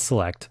 isolate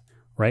select,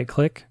 right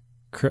click,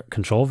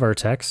 control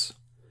vertex.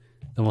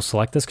 Then we'll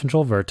select this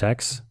control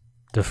vertex,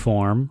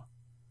 deform,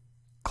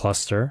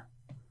 cluster.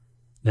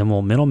 Then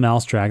we'll middle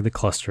mouse drag the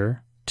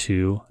cluster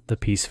to the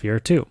P sphere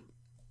 2.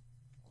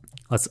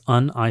 Let's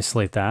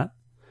unisolate that,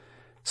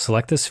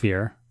 select the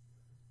sphere,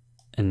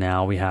 and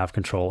now we have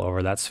control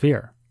over that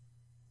sphere.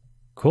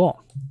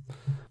 Cool.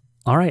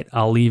 All right,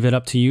 I'll leave it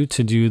up to you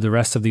to do the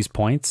rest of these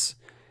points.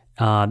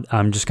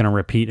 I'm just going to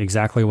repeat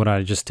exactly what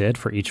I just did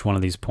for each one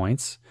of these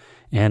points,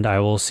 and I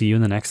will see you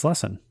in the next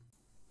lesson.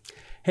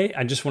 Hey,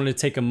 I just wanted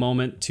to take a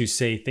moment to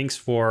say thanks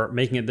for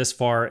making it this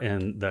far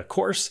in the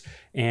course.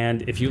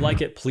 And if you like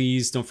it,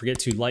 please don't forget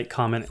to like,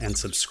 comment, and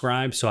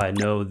subscribe so I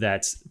know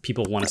that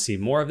people want to see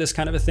more of this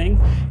kind of a thing.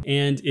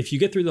 And if you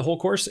get through the whole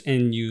course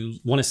and you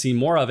want to see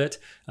more of it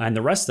and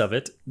the rest of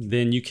it,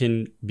 then you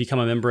can become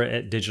a member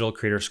at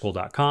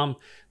digitalcreatorschool.com.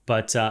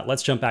 But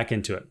let's jump back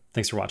into it.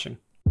 Thanks for watching.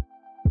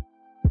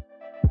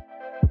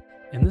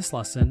 In this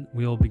lesson,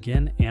 we will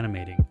begin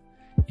animating.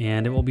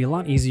 And it will be a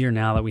lot easier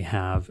now that we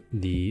have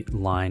the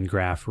line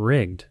graph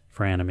rigged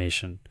for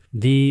animation.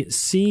 The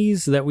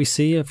C's that we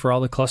see for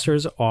all the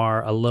clusters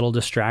are a little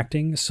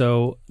distracting,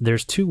 so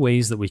there's two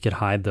ways that we could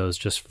hide those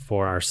just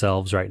for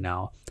ourselves right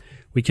now.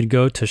 We could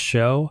go to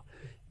Show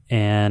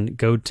and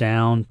go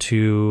down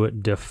to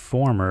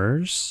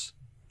Deformers.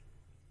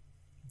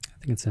 I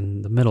think it's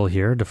in the middle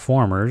here,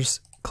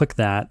 Deformers. Click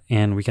that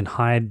and we can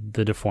hide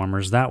the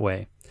deformers that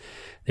way.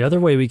 The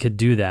other way we could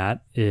do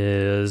that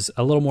is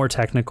a little more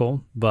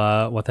technical,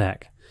 but what the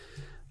heck.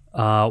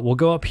 We'll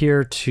go up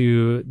here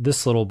to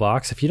this little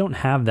box. If you don't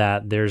have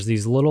that, there's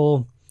these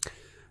little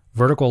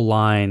vertical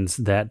lines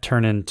that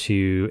turn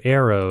into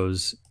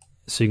arrows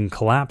so you can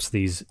collapse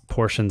these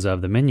portions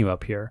of the menu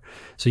up here.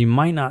 So you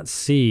might not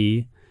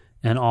see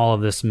in all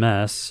of this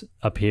mess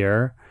up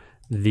here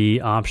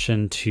the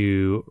option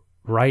to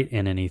write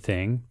in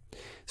anything.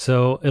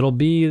 So it'll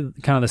be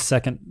kind of the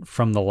second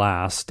from the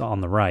last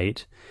on the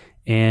right.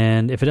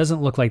 And if it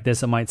doesn't look like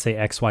this, it might say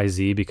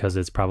XYZ because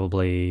it's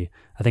probably,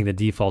 I think the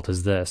default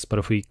is this. But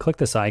if we click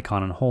this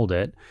icon and hold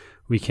it,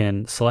 we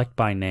can select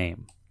by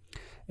name.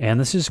 And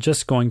this is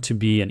just going to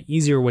be an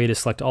easier way to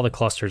select all the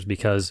clusters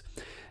because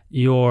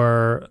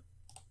your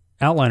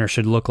outliner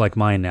should look like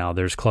mine now.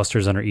 There's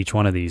clusters under each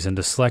one of these. And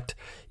to select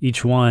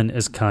each one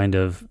is kind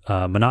of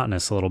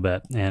monotonous a little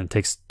bit and it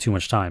takes too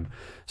much time.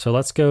 So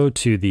let's go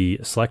to the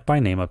select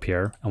by name up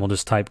here and we'll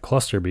just type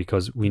cluster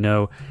because we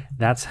know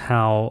that's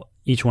how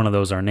each one of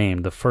those are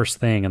named. The first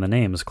thing in the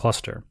name is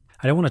cluster.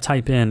 I don't want to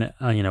type in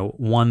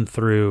 1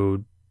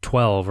 through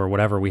 12 or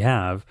whatever we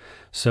have,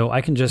 so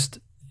I can just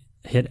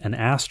hit an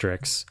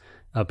asterisk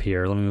up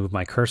here. Let me move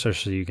my cursor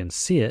so you can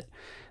see it.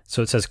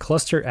 So it says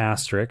cluster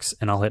asterisk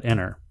and I'll hit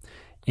enter.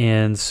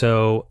 And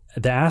so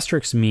the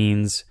asterisk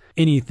means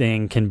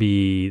anything can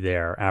be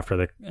there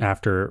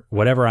after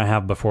whatever I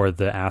have before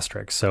the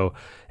asterisk. So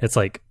it's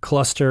like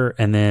cluster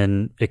and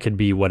then it could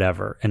be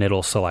whatever and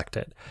it'll select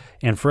it.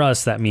 And for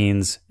us, that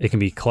means it can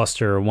be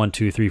cluster 1,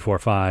 2, 3, 4,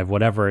 5,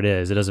 whatever it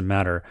is. It doesn't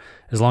matter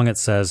as long as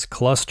it says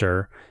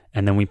cluster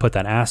and then we put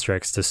that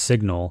asterisk to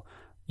signal,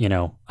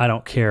 I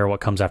don't care what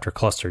comes after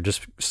cluster.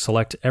 Just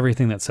select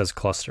everything that says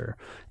cluster.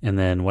 And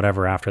then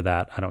whatever after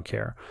that, I don't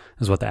care,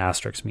 is what the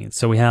asterisk means.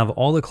 So we have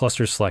all the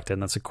clusters selected,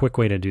 and that's a quick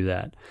way to do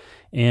that.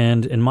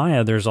 And in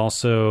Maya, there's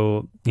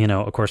also,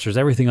 of course, there's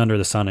everything under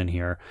the sun in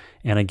here.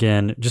 And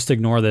again, just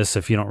ignore this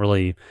if you don't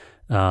really,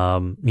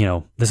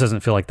 this doesn't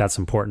feel like that's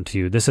important to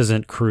you. This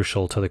isn't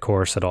crucial to the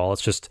course at all.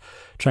 It's just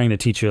trying to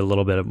teach you a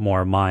little bit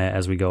more Maya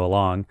as we go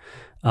along.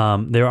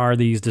 There are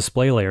these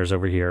display layers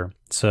over here.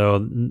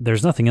 So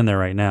there's nothing in there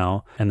right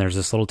now. And there's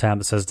this little tab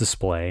that says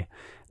display.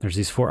 There's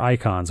these 4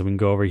 icons, and we can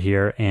go over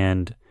here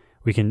and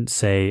we can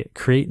say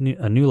create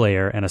a new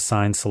layer and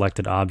assign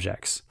selected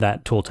objects.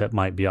 That tooltip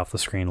might be off the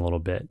screen a little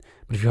bit,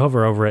 but if you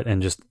hover over it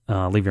and just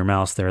leave your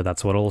mouse there,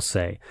 that's what it'll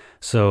say.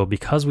 So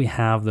because we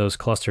have those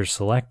clusters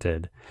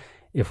selected,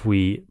 if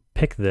we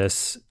pick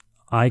this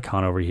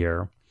icon over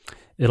here,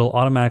 it'll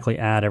automatically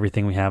add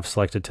everything we have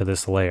selected to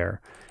this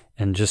layer.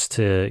 And just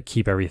to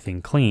keep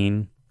everything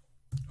clean,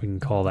 we can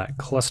call that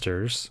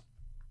clusters.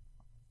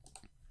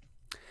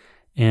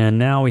 And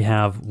now we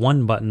have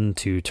one button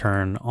to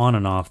turn on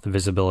and off the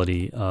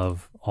visibility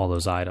of all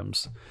those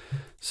items.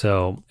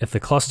 So if the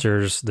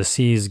clusters, the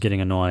C is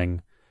getting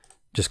annoying,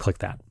 just click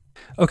that.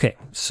 Okay,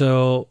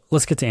 so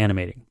let's get to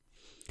animating.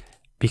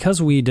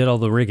 Because we did all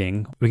the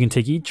rigging, we can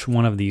take each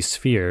one of these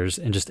spheres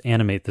and just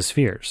animate the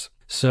spheres.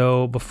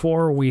 So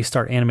before we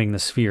start animating the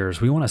spheres,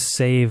 we want to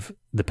save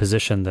the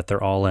position that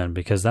they're all in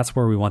because that's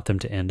where we want them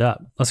to end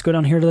up. Let's go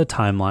down here to the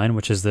timeline,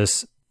 which is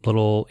this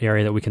little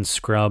area that we can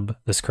scrub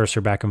this cursor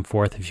back and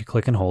forth if you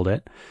click and hold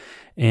it.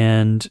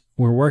 And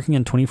we're working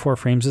in 24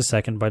 frames a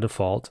second by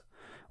default,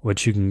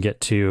 which you can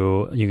get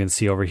to, you can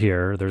see over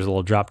here, there's a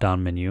little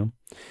drop-down menu.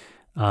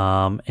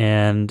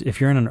 And if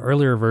you're in an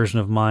earlier version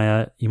of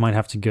Maya, you might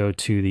have to go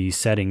to the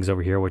settings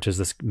over here, which is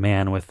this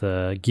man with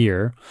the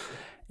gear,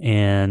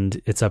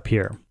 and it's up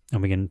here,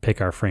 and we can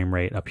pick our frame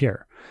rate up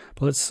here.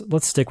 But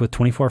let's stick with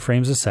 24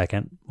 frames a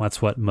second.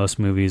 That's what most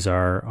movies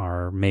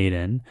are made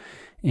in.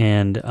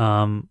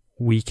 And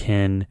we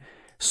can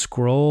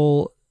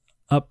scroll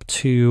up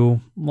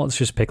to, well, let's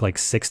just pick like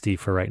 60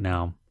 for right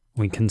now.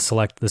 We can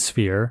select the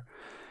sphere,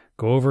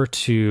 go over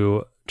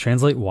to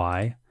Translate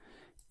Y,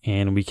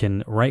 and we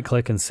can right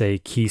click and say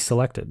Key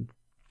Selected.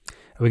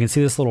 We can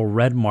see this little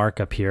red mark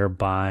up here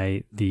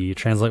by the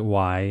Translate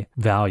Y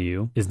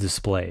value is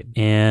displayed.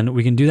 And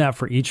we can do that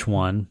for each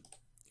one.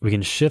 We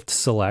can Shift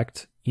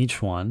Select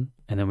each one,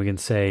 and then we can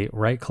say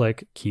right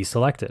click Key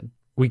Selected.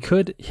 We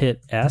could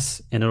hit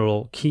S and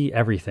it'll key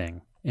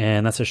everything.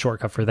 and that's a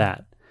shortcut for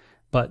that.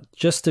 But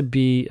just to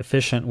be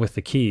efficient with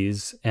the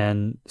keys,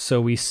 and so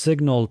we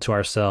signal to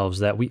ourselves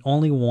that we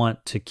only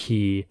want to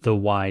key the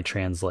Y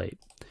translate.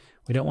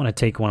 We don't want to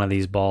take one of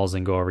these balls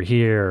and go over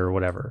here or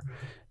whatever.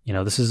 You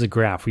know, this is a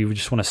graph. We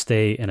just want to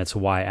stay in its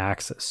Y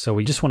axis. So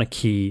we just want to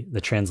key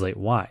the translate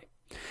Y.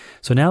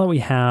 So now that we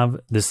have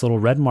this little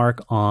red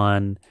mark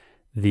on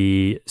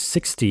the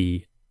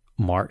 60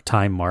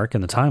 time mark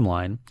in the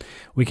timeline,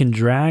 we can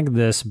drag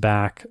this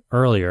back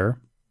earlier,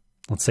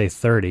 let's say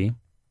 30,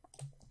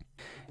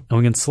 and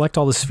we can select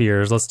all the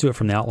spheres. Let's do it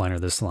from the outliner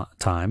this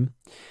time,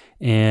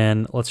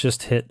 and let's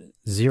just hit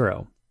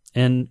 0.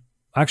 And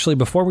actually,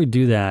 before we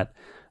do that,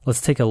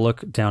 let's take a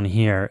look down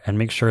here and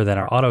make sure that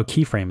our auto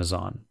keyframe is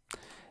on.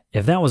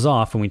 If that was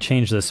off and we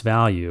change this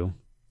value,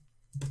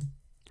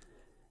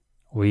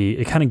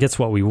 it kind of gets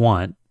what we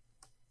want,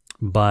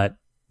 but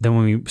then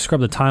when we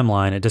scrub the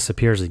timeline, it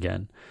disappears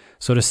again.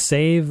 So to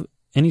save,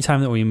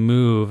 anytime that we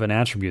move an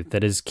attribute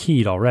that is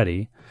keyed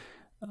already,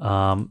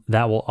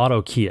 that will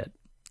auto key it.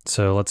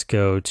 So let's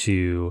go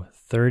to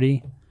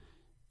 30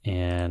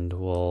 and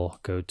we'll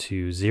go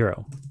to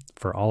 0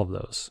 for all of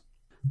those.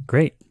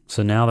 Great.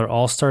 So now they're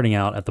all starting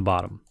out at the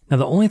bottom. Now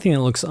the only thing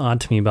that looks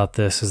odd to me about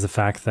this is the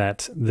fact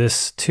that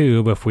this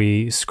tube, if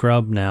we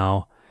scrub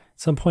now,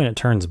 at some point it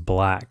turns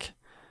black.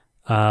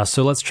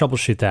 So let's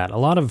troubleshoot that. A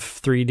lot of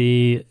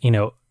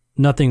 3D,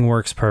 nothing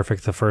works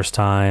perfect the first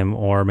time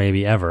or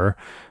maybe ever.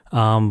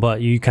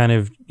 But you kind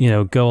of,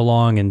 go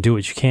along and do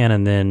what you can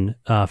and then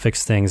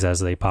fix things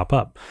as they pop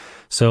up.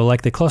 So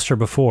like the cluster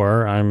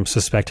before, I'm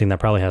suspecting that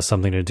probably has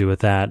something to do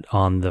with that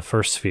on the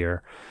first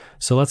sphere.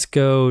 So let's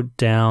go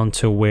down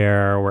to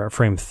where we're at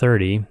frame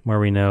 30, where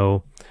we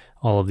know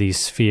all of these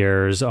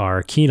spheres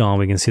are keyed on.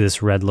 We can see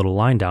this red little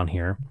line down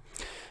here.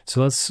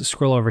 So let's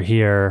scroll over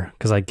here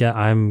because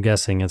I'm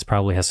guessing it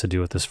probably has to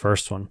do with this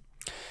first one.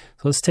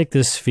 So let's take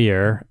this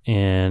sphere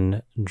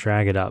and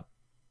drag it up.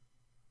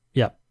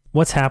 Yep.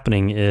 What's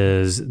happening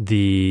is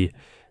the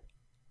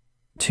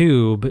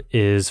tube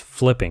is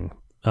flipping.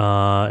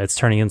 It's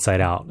turning inside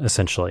out,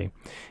 essentially.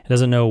 It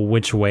doesn't know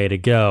which way to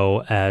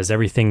go as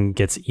everything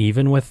gets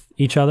even with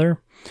each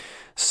other.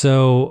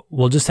 So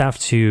we'll just have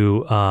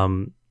to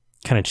kind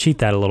of cheat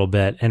that a little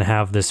bit and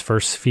have this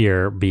first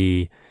sphere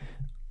be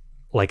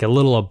like a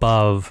little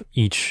above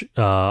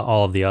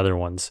all of the other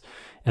ones.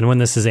 And when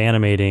this is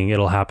animating,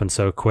 it'll happen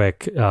so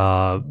quick, you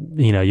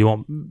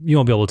won't be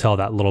able to tell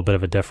that little bit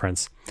of a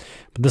difference.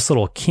 But this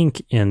little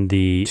kink in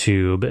the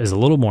tube is a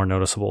little more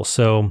noticeable.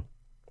 So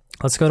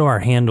let's go to our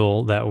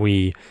handle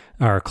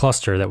our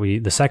cluster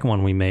the second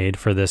one we made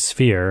for this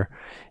sphere.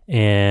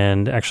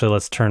 And actually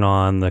let's turn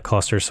on the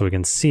cluster so we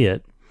can see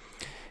it,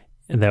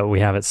 that we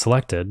have it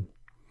selected.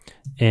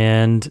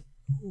 And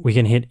we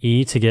can hit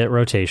E to get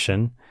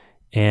rotation.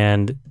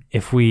 And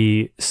if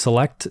we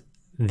select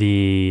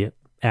the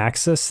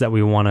axis that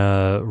we want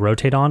to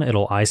rotate on,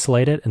 it'll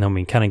isolate it, and then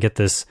we kind of get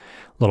this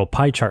little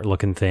pie chart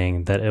looking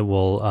thing that it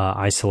will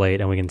isolate,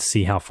 and we can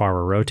see how far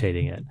we're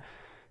rotating it.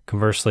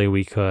 Conversely,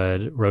 we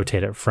could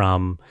rotate it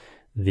from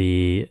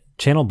the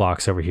channel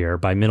box over here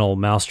by middle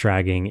mouse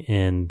dragging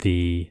in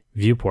the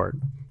viewport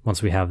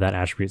once we have that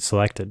attribute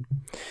selected.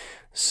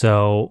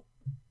 So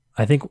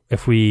I think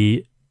if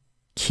we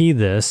key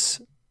this,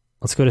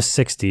 let's go to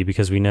 60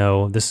 because we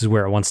know this is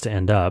where it wants to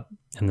end up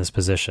in this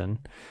position.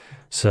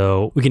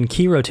 So we can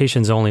key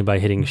rotations only by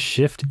hitting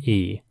Shift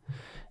E,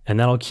 and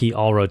that'll key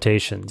all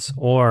rotations.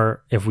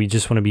 Or if we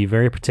just want to be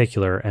very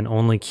particular and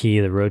only key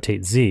the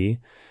rotate Z,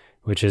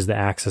 which is the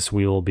axis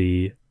we will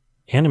be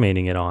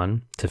animating it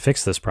on to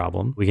fix this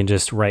problem, we can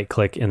just right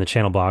click in the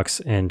channel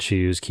box and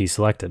choose key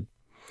selected.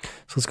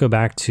 So let's go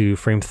back to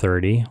frame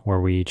 30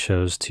 where we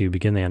chose to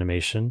begin the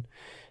animation,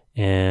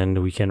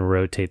 and we can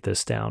rotate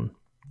this down.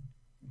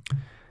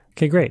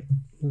 Okay, great.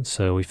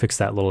 So we fixed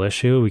that little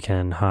issue. We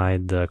can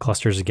hide the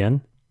clusters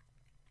again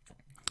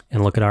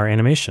and look at our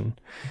animation.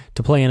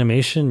 To play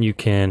animation, you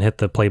can hit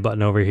the play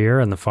button over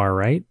here on the far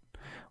right,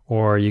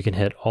 or you can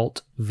hit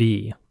Alt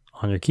V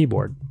on your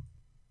keyboard.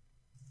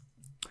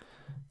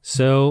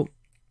 So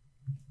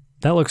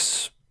that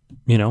looks,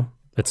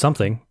 it's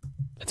something.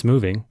 It's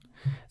moving.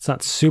 It's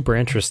not super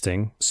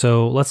interesting.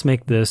 So let's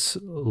make this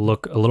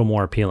look a little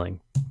more appealing.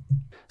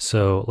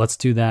 So let's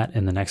do that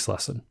in the next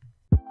lesson.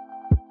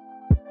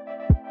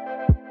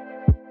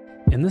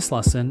 In this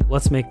lesson,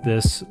 let's make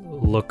this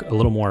look a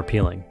little more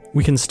appealing.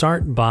 We can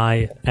start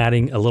by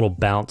adding a little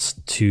bounce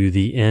to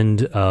the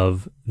end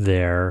of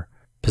their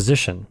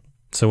position.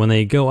 So when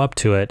they go up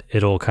to it,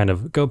 it'll kind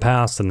of go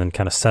past and then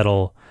kind of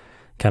settle,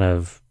 kind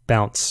of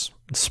bounce,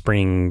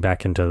 spring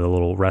back into the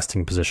little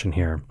resting position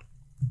here.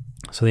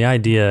 So the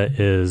idea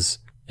is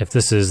if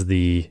this is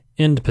the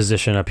end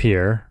position up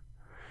here,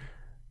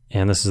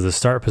 and this is the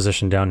start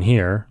position down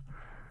here,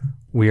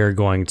 we are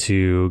going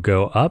to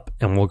go up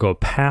and we'll go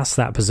past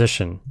that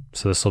position.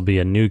 So this will be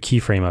a new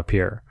keyframe up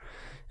here.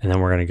 And then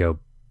we're going to go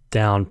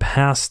down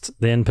past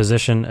the end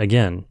position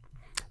again,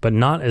 but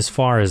not as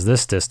far as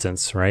this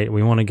distance, right?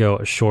 We want to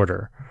go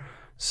shorter.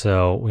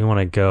 So we want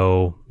to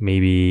go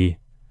maybe,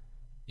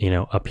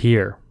 up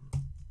here.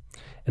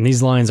 And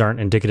these lines aren't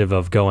indicative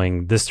of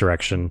going this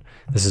direction.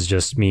 This is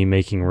just me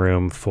making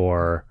room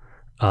for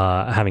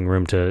having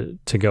room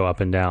to go up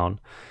and down.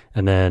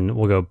 And then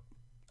we'll go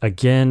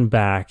again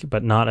back,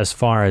 but not as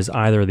far as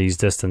either of these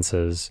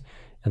distances,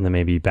 and then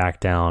maybe back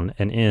down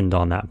and end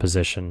on that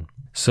position.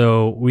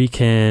 So we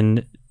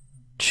can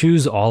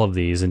choose all of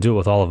these and do it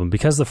with all of them.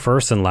 Because the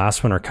first and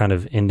last one are kind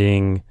of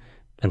ending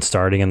and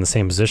starting in the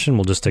same position,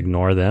 we'll just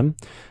ignore them.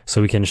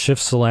 So we can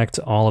shift select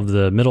all of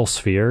the middle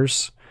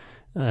spheres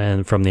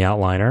and from the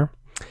outliner,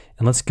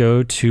 and let's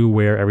go to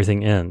where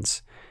everything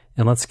ends.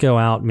 And let's go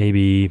out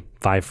maybe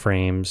 5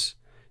 frames,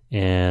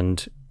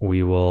 and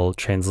we will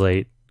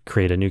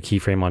create a new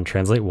keyframe on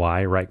translate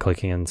Y, right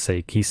clicking and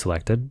say key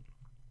selected.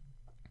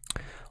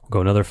 We'll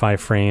go another 5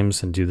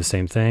 frames and do the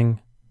same thing.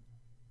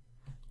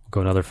 We'll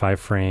go another 5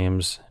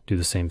 frames, do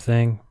the same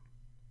thing.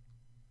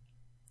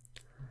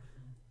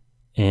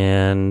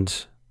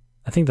 And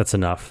I think that's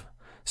enough.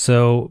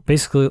 So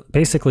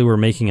basically we're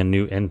making a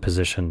new end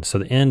position. So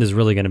the end is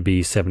really going to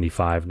be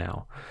 75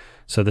 now.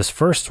 So this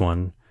first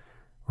one,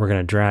 we're going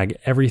to drag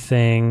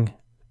everything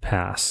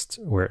past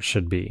where it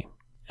should be.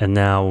 And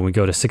now when we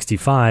go to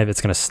 65, it's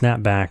going to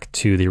snap back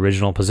to the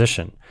original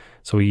position.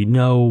 So we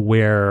know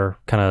where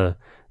kind of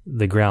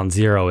the ground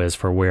zero is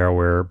for where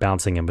we're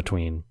bouncing in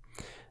between,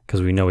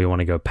 because we know we want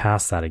to go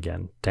past that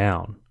again,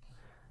 down.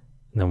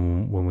 And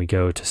then when we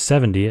go to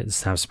 70, it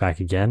snaps back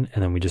again,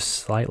 and then we just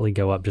slightly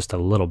go up just a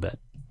little bit.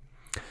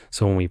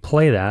 So when we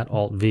play that,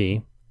 Alt-V,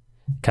 it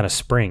kind of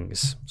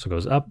springs. So it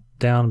goes up,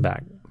 down,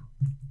 back,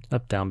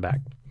 up, down, back.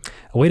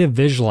 A way to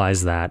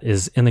visualize that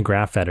is in the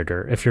graph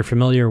editor. If you're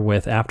familiar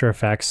with After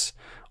Effects,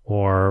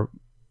 or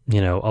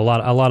a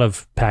lot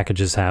of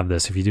packages have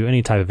this. If you do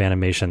any type of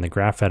animation, the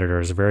graph editor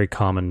is a very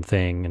common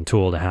thing and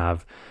tool to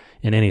have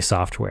in any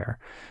software.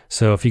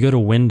 So if you go to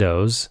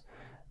Windows,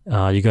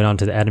 you go down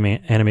to the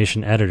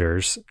animation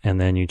editors,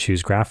 and then you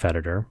choose graph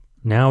editor.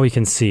 Now we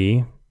can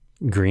see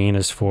green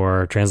is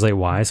for translate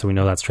Y, so we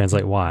know that's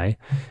translate Y.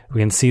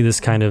 We can see this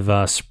kind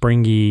of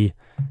springy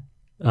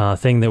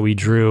thing that we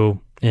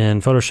drew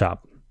in Photoshop.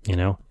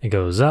 It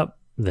goes up,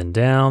 then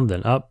down,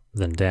 then up,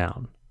 then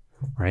down,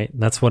 right?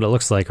 That's what it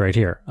looks like right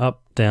here.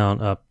 Up,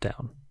 down,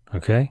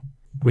 okay?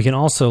 We can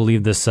also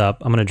leave this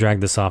up. I'm gonna drag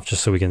this off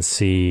just so we can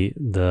see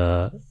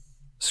the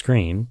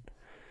screen.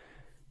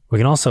 We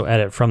can also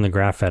edit from the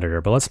graph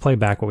editor, but let's play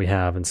back what we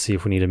have and see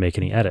if we need to make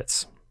any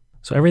edits.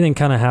 So everything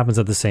kind of happens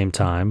at the same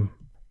time.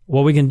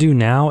 What we can do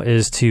now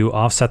is to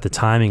offset the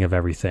timing of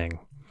everything,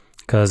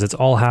 because it's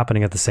all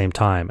happening at the same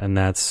time, and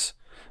that's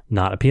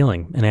not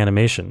appealing in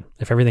animation.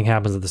 If everything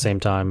happens at the same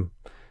time,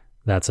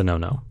 that's a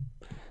no-no.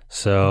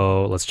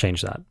 So let's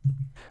change that.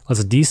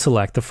 Let's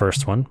deselect the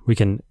first one. We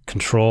can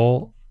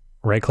control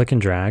right click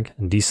and drag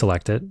and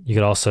deselect it. You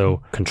could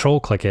also control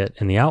click it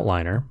in the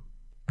outliner.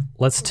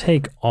 Let's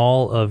take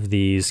all of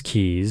these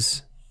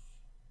keys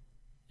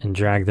and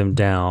drag them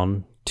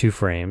down 2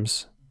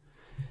 frames.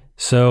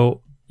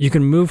 So you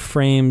can move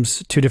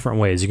frames 2 different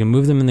ways. You can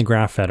move them in the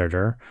graph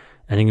editor,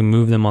 and you can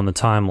move them on the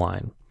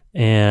timeline.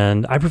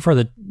 And I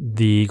prefer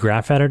the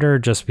graph editor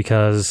just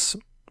because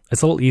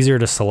it's a little easier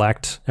to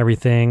select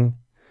everything.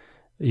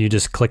 You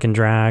just click and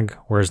drag,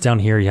 whereas down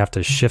here you have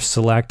to shift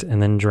select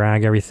and then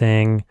drag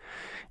everything,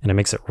 and it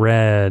makes it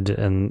red,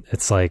 and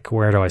it's like,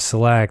 where do I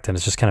select? And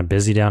it's just kind of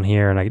busy down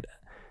here, and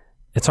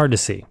it's hard to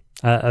see.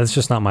 It's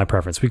just not my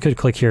preference. We could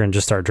click here and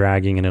just start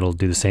dragging, and it'll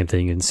do the same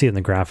thing. You can see it in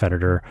the graph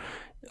editor,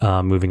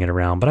 moving it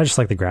around, but I just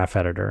like the graph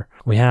editor.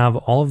 We have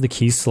all of the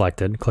keys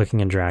selected,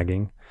 clicking and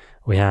dragging.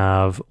 We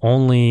have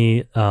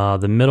only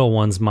the middle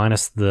ones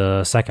minus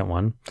the second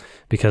one,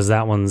 because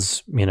that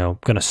one's going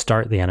to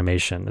start the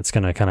animation. It's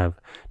going to kind of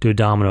do a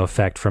domino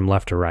effect from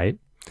left to right.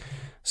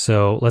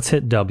 So let's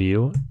hit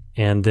W,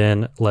 and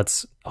then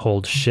let's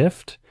hold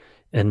Shift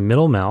and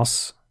middle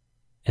mouse,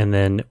 and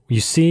then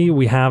you see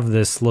we have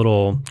this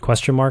little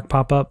question mark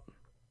pop up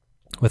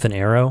with an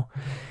arrow.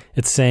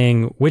 It's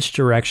saying, which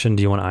direction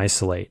do you want to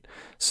isolate?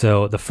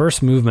 So the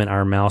first movement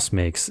our mouse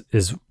makes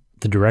is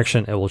the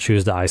direction it will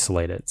choose to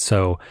isolate it.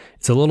 So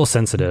it's a little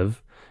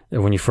sensitive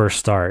when you first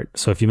start.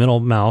 So if you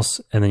middle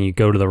mouse and then you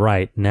go to the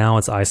right, now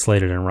it's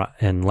isolated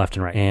in left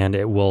and right, and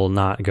it will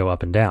not go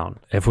up and down.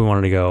 If we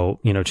wanted to go,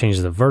 change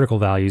the vertical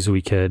values,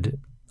 we could,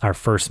 our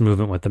first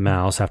movement with the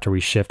mouse after we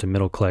shift and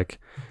middle click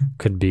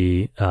could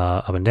be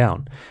up and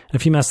down. And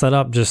if you mess that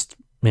up, just,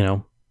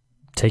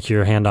 take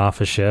your hand off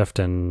of shift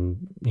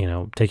and,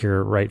 take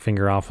your right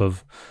finger off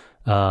of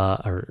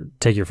or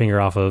take your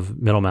finger off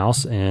of middle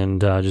mouse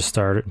and just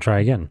start it and try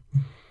again.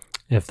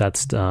 If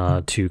that's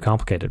too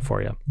complicated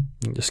for you,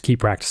 just keep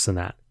practicing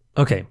that.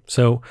 Okay,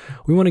 so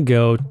we want to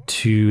go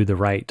to the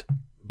right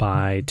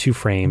by 2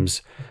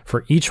 frames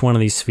for each one of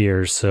these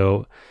spheres.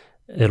 So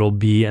it'll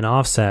be an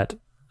offset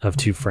of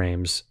 2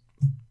 frames.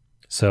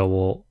 So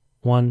we'll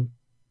 1,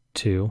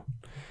 2,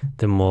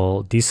 then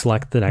we'll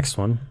deselect the next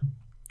one.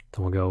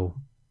 Then we'll go,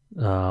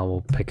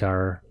 we'll pick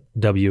our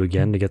W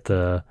again to get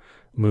the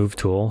move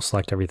tool,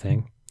 select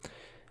everything.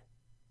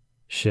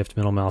 Shift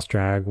middle mouse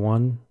drag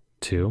 1,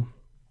 2.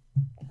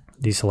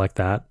 Deselect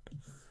that,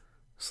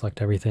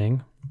 select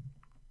everything,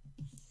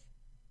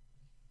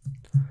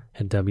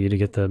 Hit W to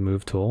get the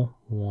move tool.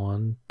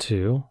 1,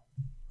 2.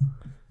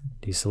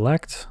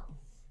 Deselect.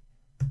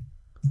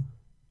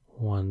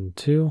 1,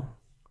 2.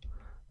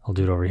 I'll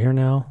do it over here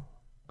now.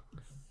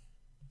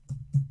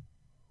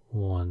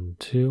 1,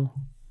 2.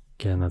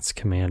 Again, that's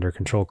Command or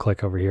Control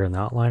click over here in the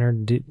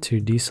outliner to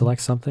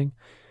deselect something.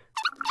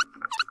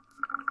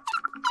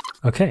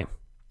 Okay,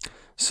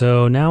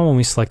 so now when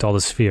we select all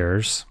the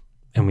spheres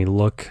and we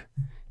look,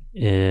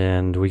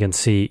 and we can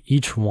see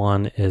each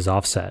one is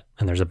offset,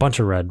 and there's a bunch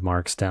of red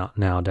marks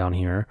down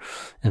here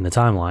in the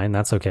timeline.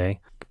 That's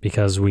okay,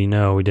 because we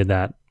know we did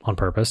that on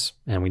purpose,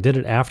 and we did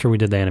it after we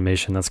did the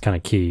animation. That's kind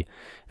of key.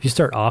 If you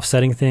start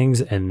offsetting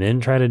things and then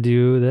try to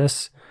do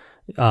this,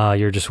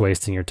 you're just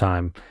wasting your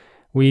time.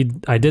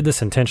 I did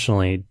this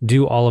intentionally,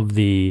 do all of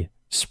the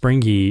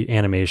springy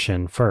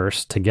animation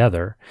first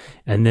together,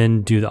 and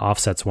then do the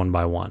offsets one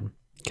by one.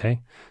 Okay,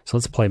 so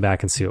let's play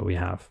back and see what we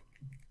have.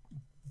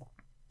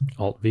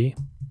 Alt-V.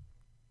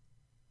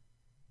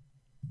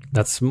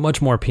 That's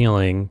much more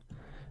appealing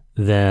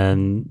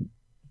than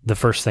the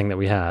first thing that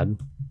we had,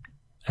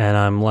 and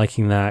I'm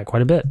liking that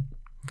quite a bit.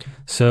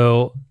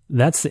 So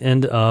that's the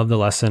end of the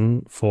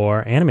lesson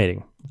for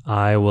animating.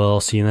 I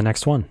will see you in the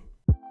next one.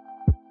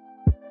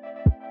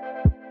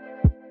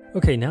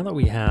 Okay, now that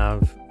we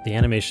have the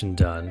animation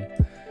done,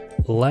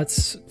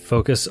 let's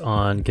focus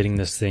on getting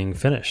this thing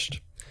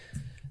finished.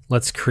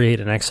 Let's create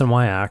an X and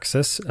Y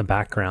axis, a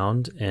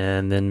background,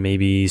 and then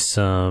maybe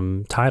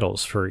some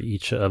titles for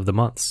each of the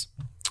months.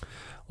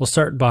 We'll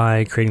start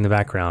by creating the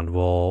background.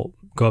 We'll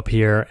go up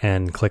here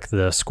and click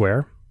the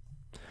square.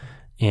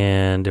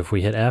 And if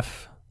we hit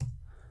F,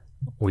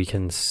 we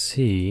can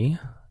see,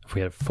 if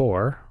we hit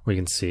 4, we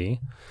can see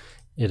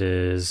it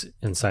is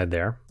inside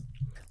there.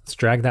 Let's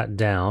drag that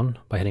down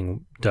by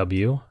hitting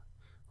W.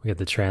 We get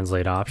the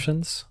translate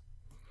options.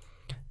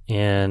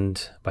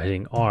 And by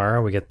hitting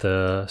R, we get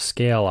the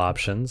scale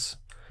options.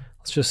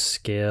 Let's just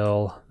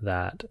scale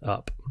that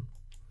up.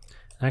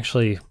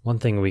 Actually, one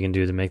thing we can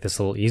do to make this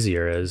a little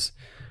easier is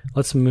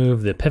let's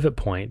move the pivot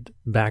point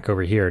back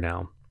over here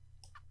now.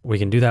 We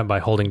can do that by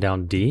holding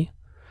down D.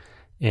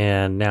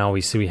 And now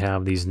we see we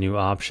have these new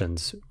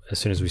options as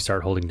soon as we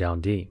start holding down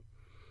D.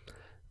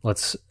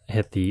 Let's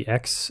hit the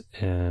X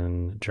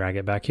and drag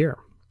it back here.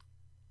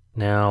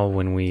 Now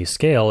when we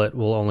scale it,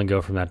 we'll only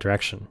go from that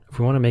direction. If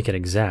we want to make it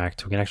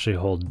exact, we can actually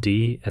hold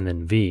D and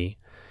then V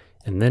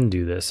and then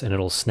do this, and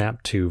it'll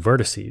snap to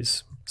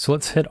vertices. So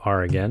let's hit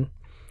R again.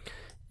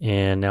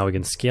 And now we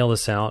can scale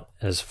this out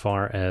as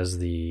far as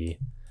the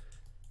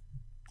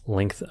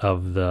length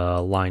of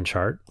the line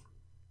chart.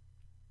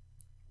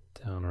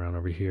 Down around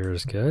over here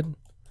is good.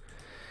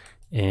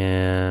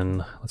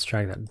 And let's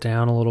drag that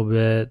down a little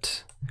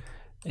bit.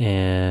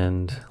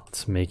 And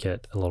let's make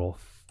it a little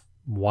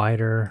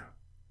wider.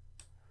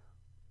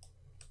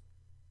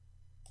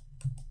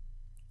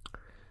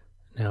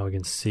 Now we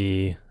can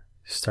see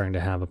starting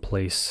to have a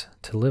place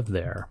to live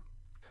there.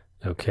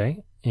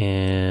 Okay,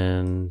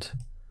 and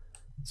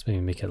let's maybe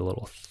make it a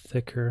little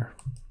thicker.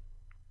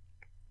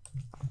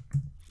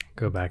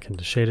 Go back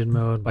into shaded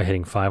mode by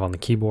hitting 5 on the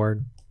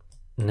keyboard.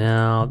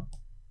 Now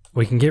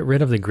we can get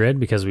rid of the grid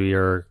because we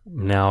are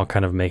now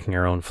kind of making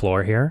our own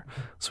floor here.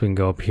 So we can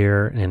go up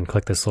here and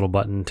click this little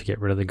button to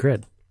get rid of the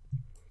grid.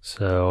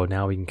 So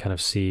now we can kind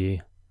of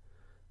see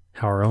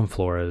how our own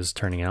floor is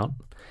turning out.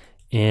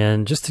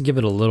 And just to give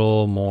it a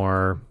little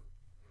more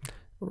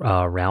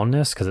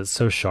roundness, because it's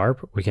so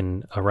sharp, we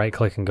can right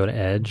click and go to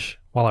edge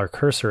while our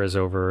cursor is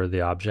over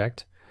the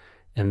object.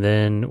 And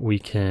then we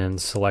can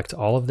select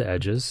all of the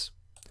edges.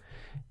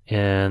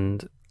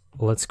 And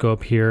let's go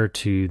up here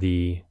to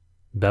the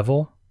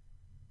bevel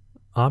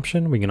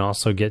option. We can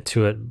also get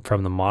to it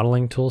from the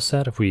modeling tool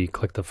set if we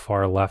click the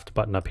far left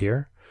button up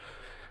here.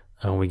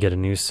 And we get a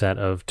new set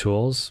of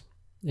tools.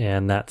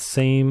 And that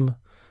same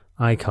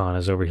icon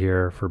is over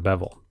here for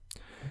bevel.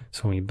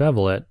 So when we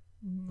bevel it,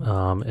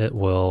 it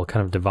will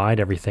kind of divide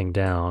everything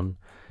down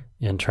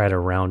and try to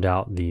round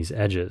out these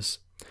edges.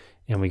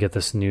 And we get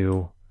this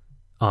new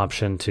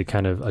option to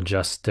kind of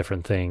adjust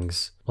different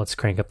things. Let's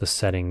crank up the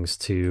settings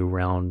to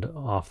round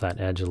off that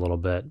edge a little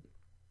bit.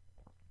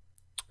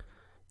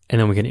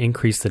 And then we can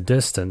increase the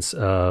distance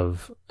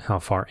of how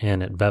far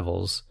in it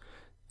bevels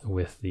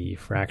with the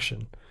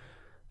fraction.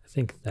 I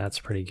think that's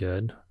pretty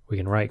good. We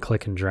can right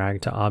click and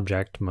drag to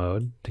object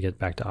mode to get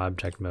back to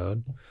object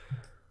mode.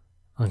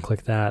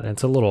 Unclick that, and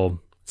it's a little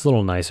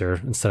nicer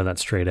instead of that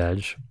straight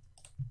edge.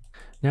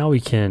 Now we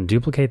can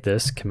duplicate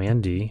this,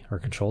 Command D or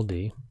Control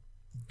D,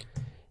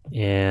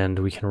 and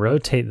we can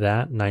rotate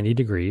that 90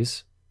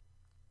 degrees.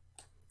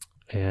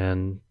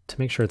 And to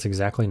make sure it's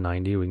exactly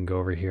 90, we can go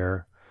over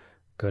here,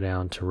 go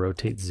down to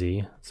rotate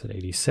Z. It's at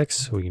 86,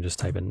 so we can just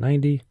type in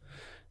 90.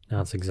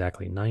 Now it's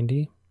exactly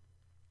 90.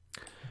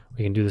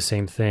 We can do the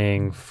same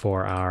thing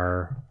for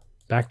our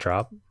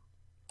backdrop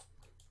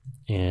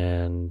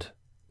and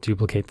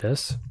duplicate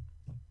this,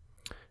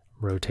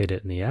 rotate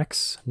it in the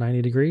X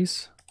 90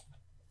 degrees.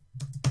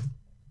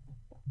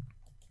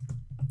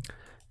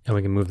 And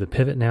we can move the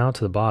pivot now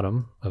to the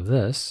bottom of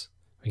this.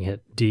 We can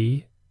hit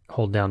D,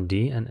 hold down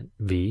D and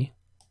V,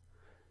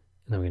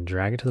 and then we can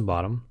drag it to the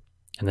bottom.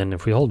 And then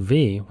if we hold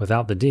V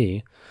without the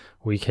D,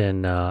 we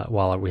can,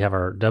 while we have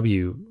our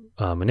W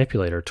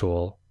manipulator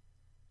tool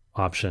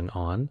option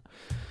on,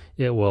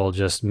 it will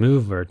just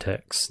move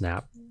vertex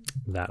snap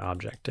that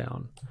object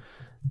down.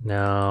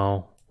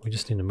 Now we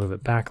just need to move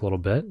it back a little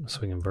bit so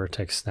we can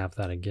vertex snap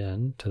that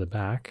again to the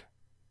back.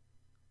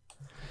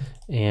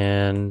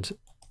 And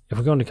if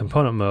we go into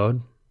component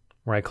mode,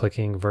 right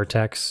clicking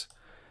vertex,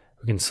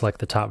 we can select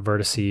the top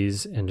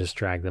vertices and just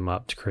drag them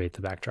up to create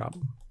the backdrop.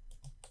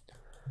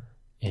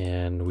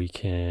 And we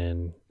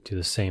can do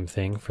the same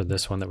thing for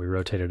this one that we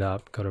rotated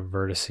up, go to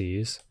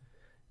vertices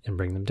and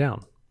bring them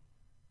down.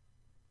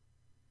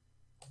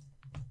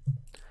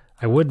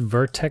 I would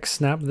vertex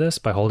snap this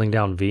by holding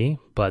down V,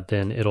 but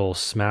then it'll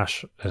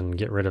smash and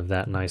get rid of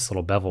that nice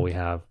little bevel we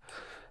have.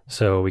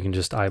 So we can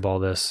just eyeball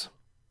this,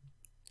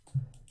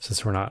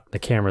 since the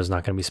camera's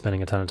not going to be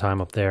spending a ton of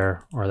time up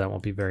there, or that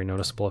won't be very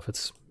noticeable if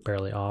it's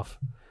barely off.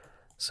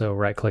 So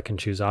right click and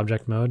choose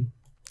object mode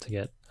to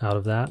get out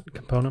of that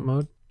component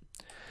mode.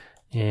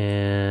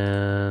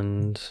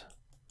 And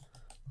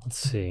let's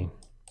see,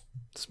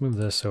 let's move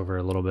this over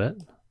a little bit.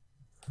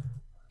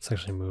 Let's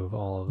actually move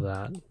all of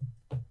that.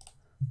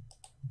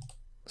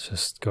 Let's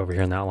just go over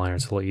here in the outliner.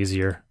 It's a little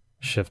easier.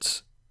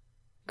 Shift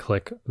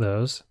click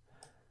those.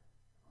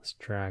 Let's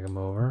drag them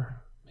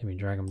over. Maybe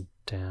drag them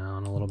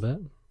down a little bit.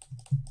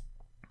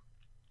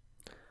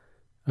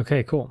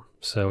 Okay, cool.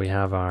 So we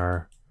have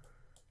our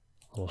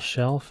little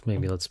shelf.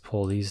 Maybe let's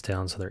pull these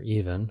down so they're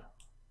even.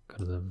 Go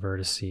to the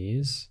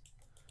vertices.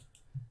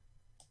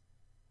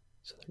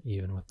 So they're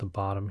even with the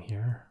bottom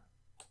here.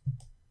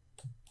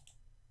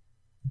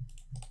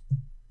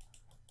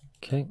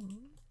 Okay.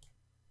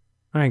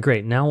 All right,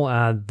 great. Now we'll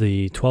add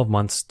the 12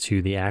 months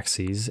to the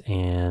axes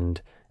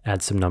and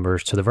add some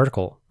numbers to the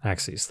vertical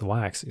axes, the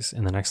y-axis,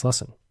 in the next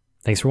lesson.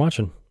 Thanks for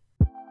watching.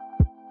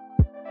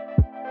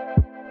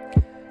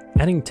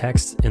 Adding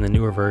text in the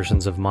newer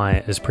versions of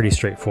Maya is pretty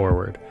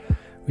straightforward.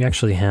 We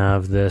actually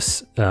have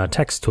this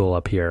text tool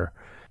up here.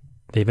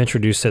 They've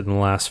introduced it in the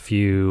last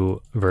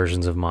few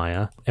versions of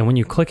Maya. And when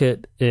you click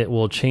it, it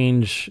will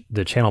change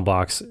the channel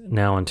box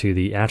now into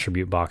the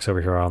attribute box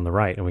over here on the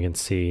right. And we can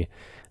see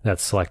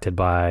that's selected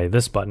by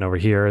this button over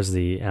here as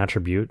the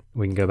attribute.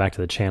 We can go back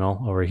to the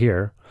channel over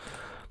here.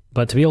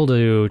 But to be able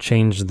to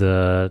change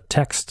the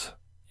text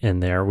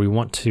in there, we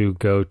want to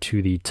go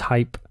to the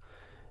type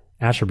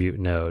attribute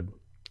node.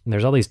 And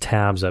there's all these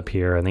tabs up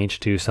here, and they each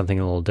do something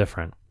a little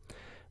different.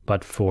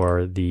 But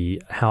for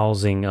the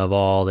housing of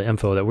all the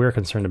info that we're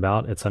concerned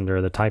about, it's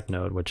under the type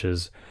node, which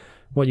is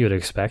what you would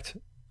expect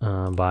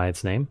by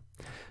its name.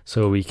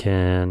 So we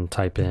can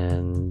type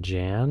in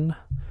Jan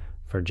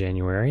for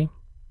January,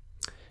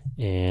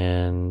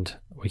 and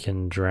we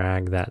can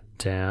drag that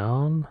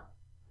down.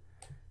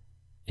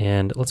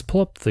 And let's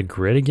pull up the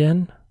grid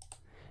again,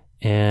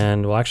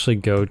 and we'll actually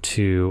go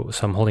to,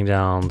 so I'm holding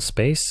down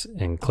space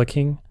and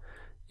clicking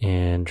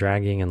and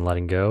dragging and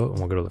letting go, and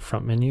we'll go to the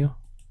front menu.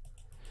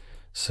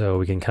 So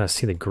we can kind of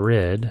see the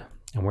grid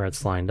and where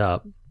it's lined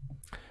up.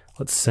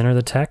 Let's center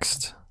the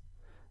text,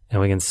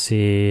 and we can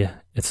see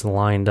it's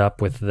lined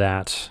up with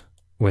that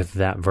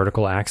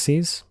vertical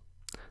axis.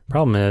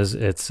 Problem is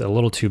it's a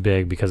little too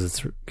big because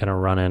it's gonna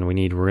run in. We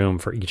need room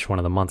for each one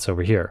of the months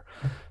over here.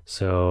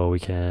 So we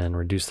can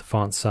reduce the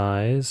font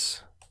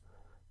size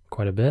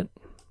quite a bit.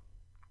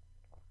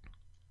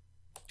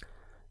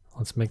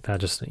 Let's make that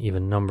just an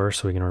even number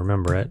so we can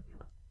remember it.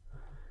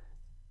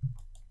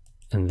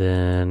 And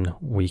then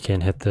we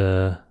can hit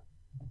the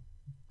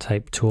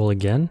type tool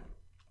again.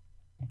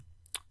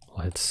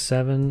 We'll hit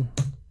 7.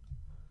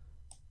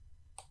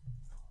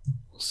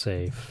 We'll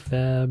say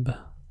Feb.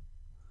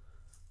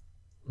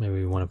 Maybe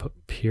we want to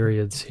put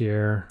periods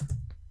here.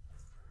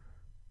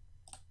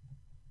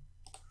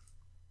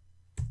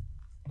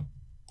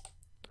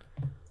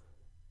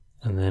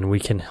 And then we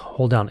can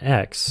hold down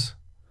X,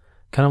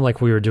 kind of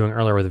like we were doing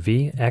earlier with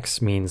V.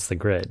 X means the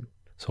grid,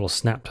 so it'll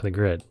snap to the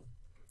grid.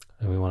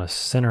 And we want to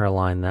center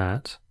align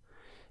that.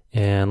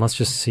 And let's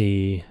just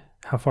see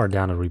how far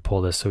down did we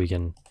pull this so we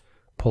can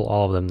pull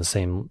all of them the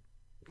same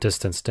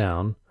distance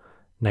down.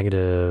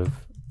 Negative,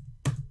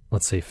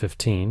 let's say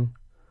 15.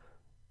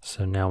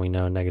 So now we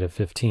know negative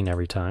 15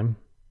 every time.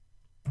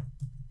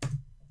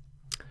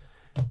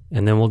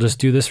 And then we'll just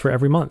do this for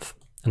every month.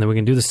 And then we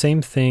can do the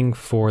same thing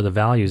for the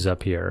values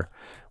up here.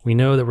 We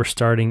know that we're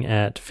starting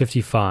at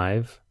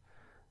 55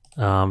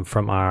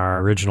 from our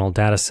original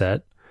data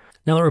set.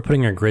 Now that we're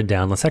putting our grid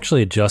down, let's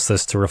actually adjust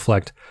this to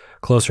reflect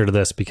closer to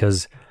this,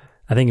 because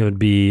I think it would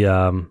be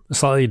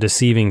slightly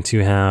deceiving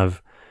to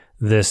have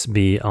this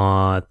be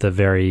at the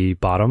very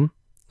bottom,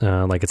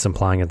 like it's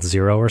implying it's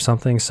 0 or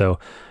something. So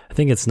I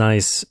think it's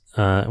nice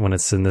when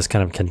it's in this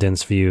kind of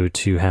condensed view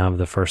to have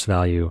the first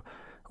value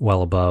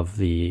well above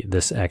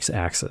this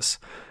x-axis.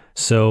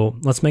 So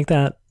let's make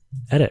that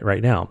edit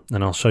right now,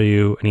 and I'll show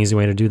you an easy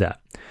way to do that.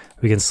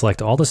 We can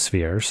select all the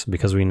spheres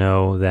because we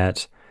know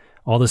that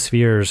all the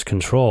spheres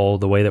control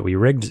the way that we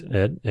rigged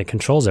it. It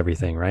controls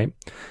everything, right?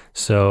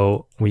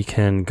 So we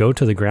can go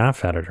to the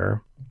graph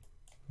editor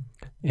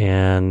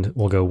And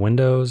we'll go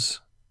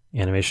Windows,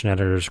 Animation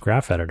Editor's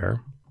Graph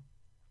Editor.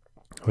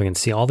 We can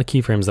see all the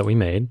keyframes that we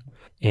made.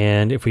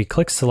 And if we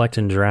click select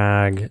and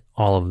drag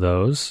all of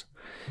those,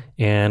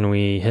 and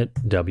we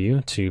hit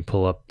W to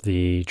pull up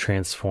the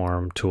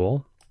transform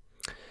tool,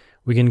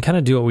 we can kind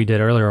of do what we did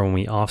earlier when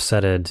we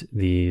offsetted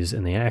these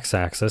in the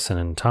x-axis and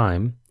in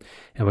time,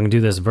 and we can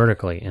do this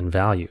vertically in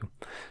value.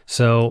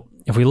 So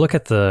if we look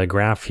at the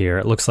graph here,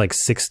 it looks like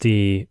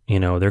 60,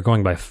 they're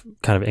going by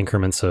kind of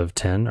increments of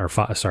 10 or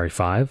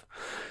 5.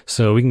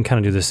 So we can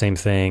kind of do the same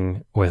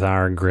thing with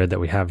our grid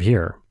that we have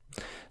here.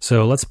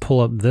 So let's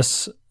pull up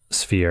this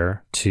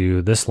sphere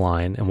to this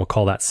line and we'll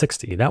call that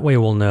 60. That way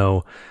we'll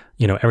know,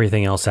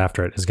 everything else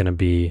after it is going to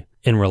be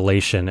in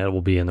relation. It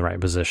will be in the right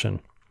position.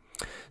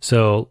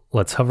 So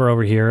let's hover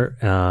over here,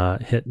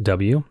 hit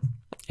W,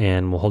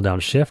 and we'll hold down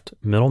Shift,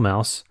 middle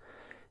mouse,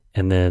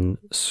 and then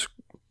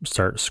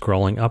start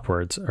scrolling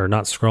upwards, or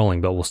not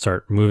scrolling, but we'll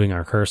start moving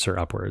our cursor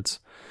upwards.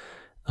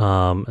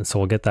 And so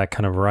we'll get that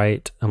kind of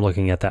right. I'm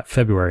looking at that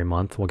February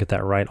month. We'll get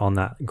that right on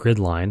that grid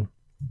line.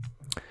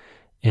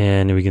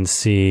 And we can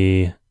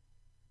see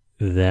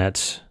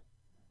that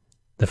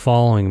the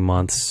following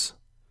months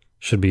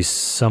should be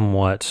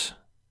somewhat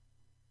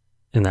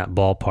in that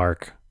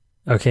ballpark.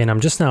 Okay, and I'm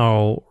just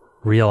now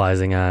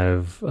realizing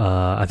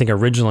I think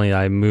originally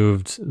I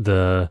moved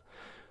the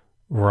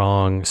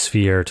wrong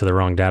sphere to the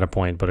wrong data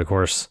point, but of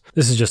course,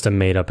 this is just a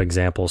made up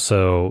example,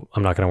 so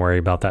I'm not going to worry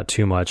about that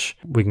too much.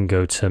 We can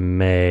go to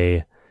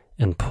May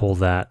and pull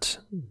that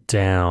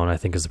down, I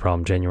think is the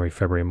problem. January,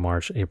 February,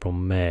 March, April,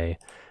 May.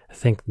 I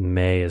think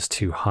May is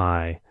too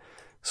high.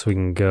 So we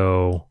can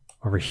go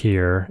over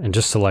here and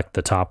just select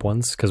the top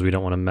ones because we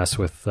don't want to mess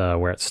with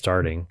where it's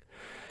starting.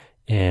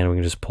 And we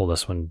can just pull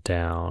this one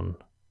down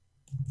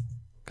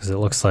because it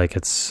looks like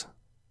it's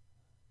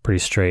pretty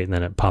straight and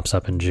then it pops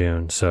up in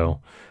June. So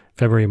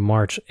February,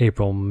 March,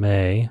 April,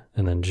 May,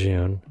 and then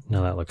June.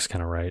 Now that looks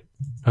kind of right.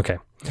 Okay.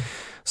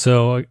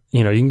 So,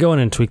 you can go in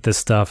and tweak this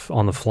stuff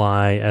on the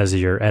fly as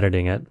you're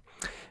editing it.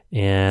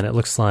 And it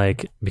looks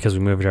like because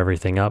we moved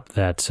everything up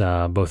that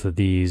both of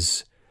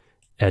these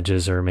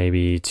edges are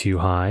maybe too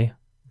high.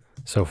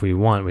 So if we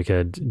want, we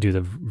could do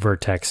the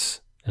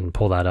vertex and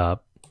pull that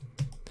up.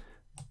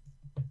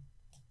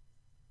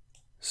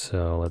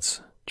 So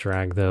let's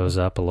drag those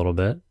up a little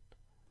bit.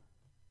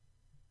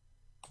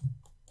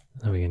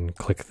 Then we can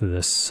click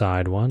this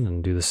side one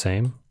and do the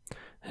same.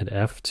 Hit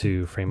F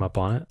to frame up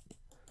on it.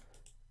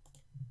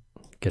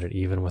 Get it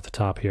even with the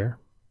top here.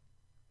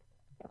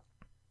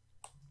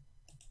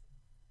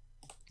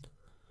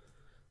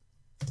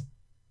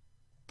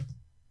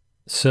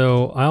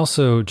 So I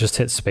also just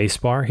hit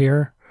spacebar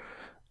here,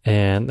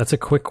 and that's a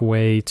quick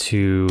way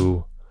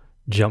to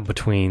jump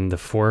between the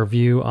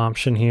 4-view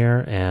option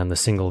here and the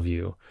single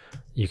view.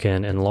 You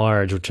can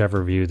enlarge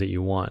whichever view that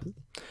you want.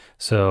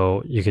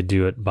 So you could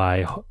do it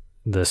by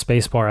the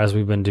spacebar as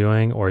we've been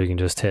doing, or you can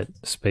just hit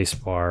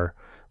spacebar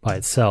by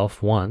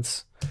itself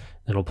once.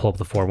 It'll pull up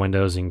the 4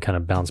 windows and you can kind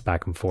of bounce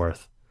back and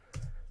forth.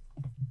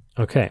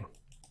 Okay,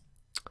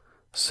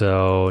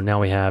 so now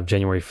we have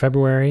January,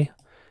 February,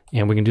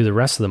 and we can do the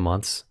rest of the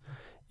months.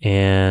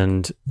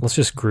 And let's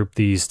just group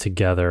these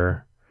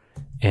together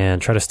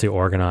and try to stay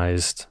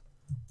organized.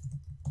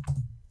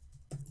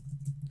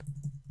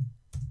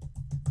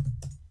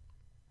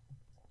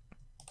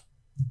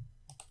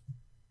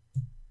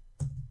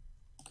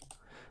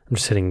 I'm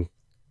just hitting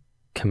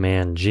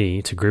Command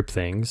G to group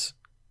things.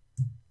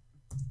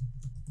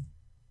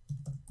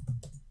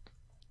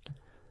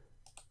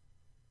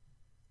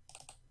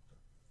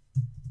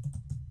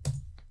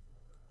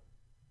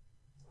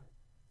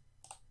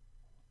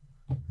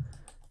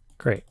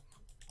 Great.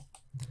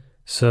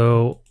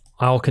 So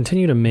I'll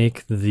continue to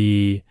make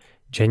the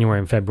January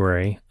and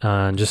February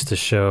just to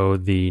show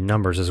the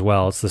numbers as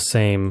well. It's the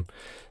same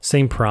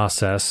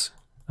process.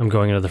 I'm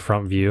going into the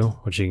front view,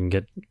 which you can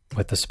get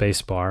with the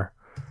space bar.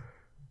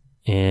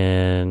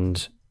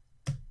 And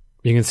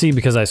you can see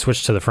because I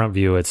switched to the front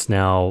view, it's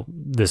now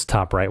this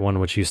top right one,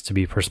 which used to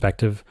be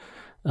perspective,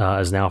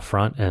 is now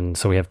front. And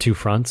so we have 2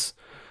 fronts.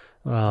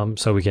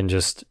 So we can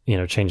just,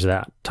 change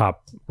that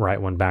top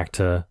right one back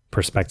to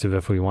perspective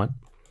if we want.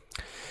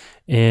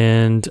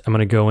 And I'm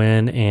going to go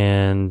in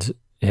and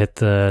hit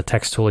the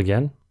text tool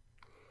again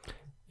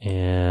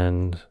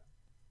and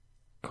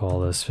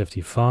call this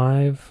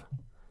 55,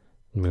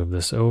 move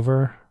this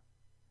over,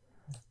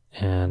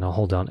 and I'll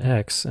hold down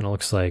X, and it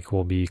looks like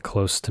we'll be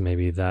close to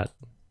maybe that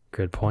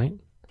grid point,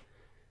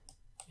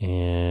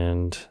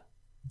 and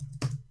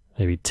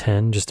maybe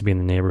 10 just to be in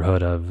the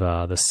neighborhood of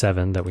the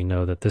 7 that we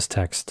know that this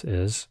text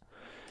is.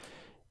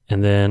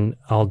 And then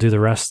I'll do the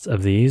rest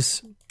of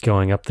these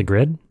going up the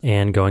grid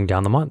and going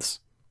down the months.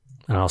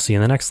 And I'll see you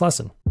in the next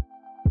lesson.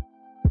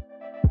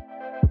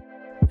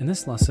 In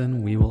this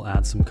lesson, we will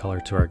add some color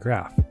to our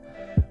graph.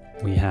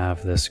 We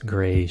have this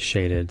gray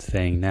shaded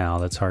thing now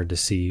that's hard to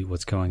see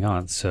what's going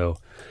on. So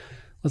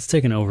let's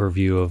take an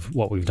overview of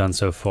what we've done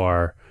so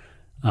far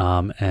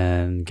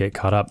and get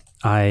caught up.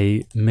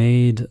 I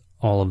made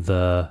all of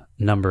the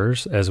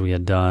numbers as we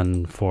had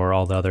done for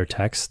all the other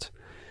text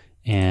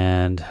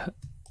And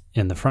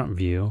in the front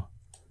view,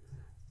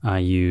 I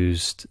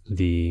used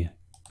the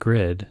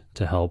grid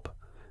to help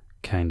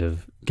kind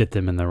of get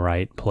them in the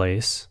right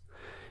place.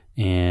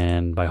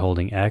 And by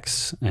holding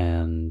X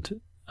and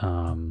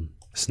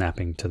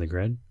snapping to the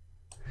grid.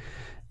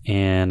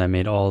 And I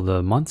made all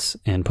the months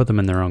and put them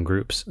in their own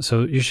groups.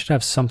 So you should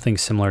have something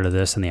similar to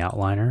this in the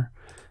outliner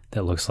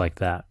that looks like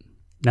that.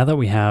 Now that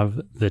we have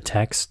the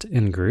text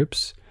in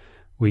groups,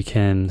 we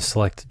can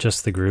select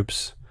just the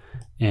groups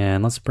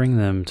and let's bring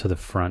them to the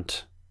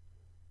front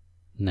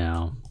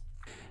now.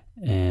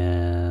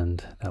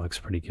 And that looks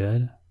pretty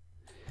good.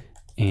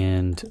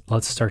 And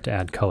let's start to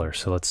add color.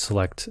 So let's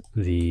select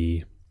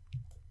the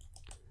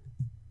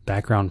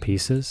background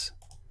pieces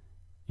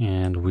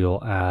and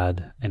we'll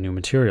add a new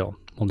material.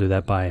 We'll do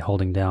that by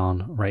holding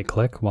down right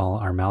click while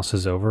our mouse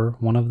is over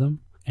one of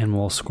them, and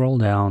we'll scroll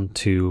down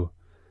to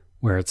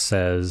where it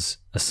says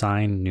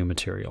assign new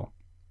material,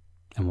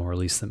 and we'll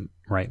release the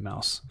right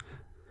mouse.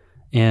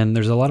 And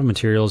there's a lot of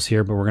materials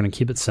here, but we're going to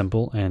keep it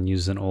simple and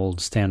use an old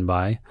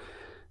standby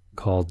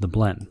called the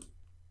blend.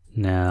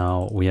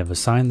 Now we have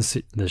assigned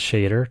the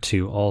shader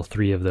to all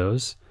three of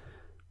those.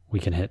 We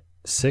can hit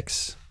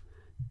 6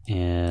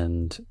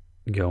 and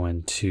go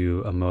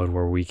into a mode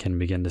where we can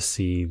begin to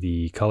see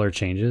the color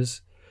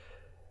changes.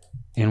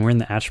 And we're in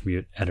the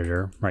attribute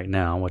editor right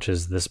now, which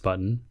is this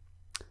button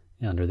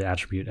under the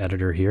attribute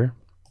editor here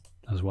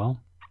as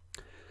well.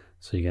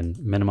 So you can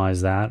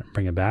minimize that and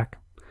bring it back.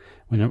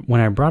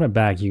 When I brought it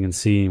back, you can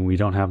see we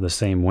don't have the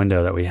same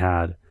window that we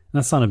had. And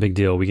that's not a big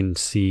deal. We can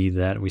see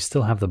that we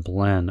still have the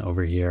blend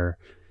over here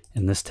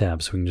in this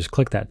tab. So we can just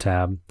click that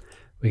tab.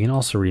 We can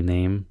also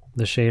rename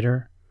the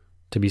shader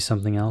to be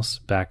something else,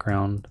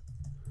 background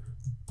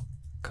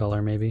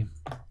color maybe.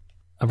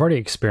 I've already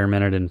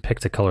experimented and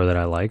picked a color that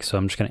I like, so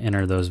I'm just going to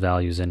enter those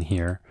values in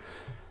here.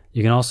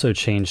 You can also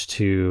change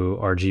to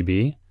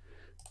RGB.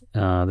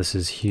 This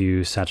is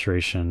hue,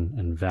 saturation,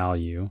 and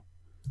value.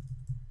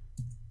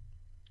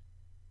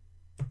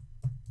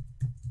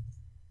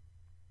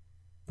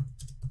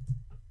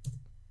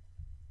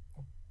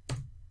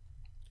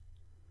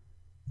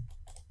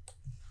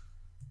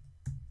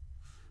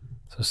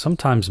 So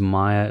sometimes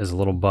Maya is a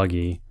little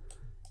buggy,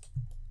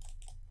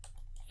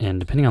 and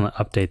depending on the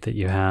update that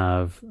you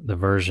have, the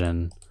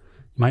version,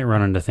 you might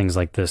run into things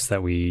like this,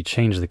 that we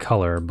change the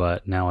color,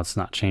 but now it's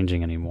not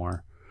changing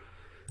anymore.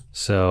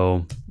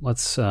 So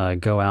let's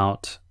go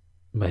out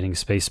by hitting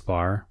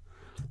spacebar.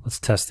 Let's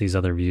test these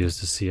other views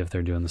to see if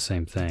they're doing the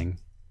same thing.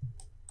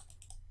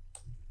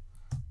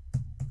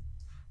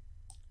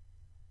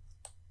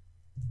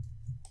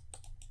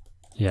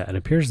 Yeah, it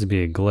appears to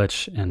be a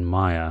glitch in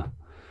Maya.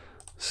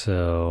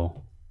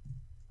 So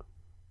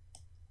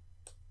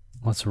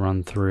let's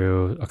run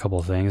through a couple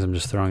of things. I'm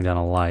just throwing down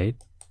a light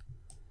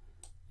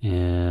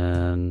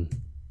and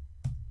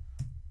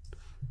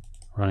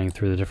running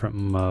through the different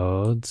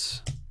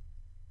modes.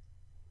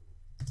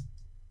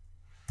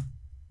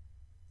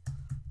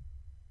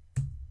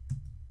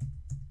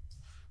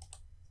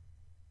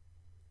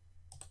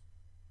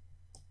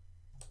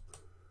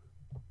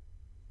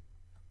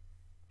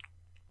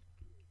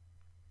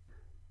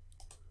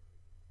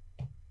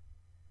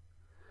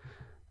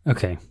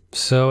 Okay,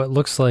 so it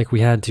looks like we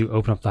had to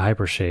open up the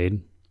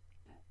hypershade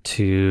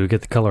to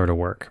get the color to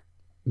work.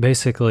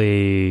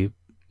 Basically,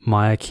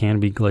 Maya can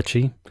be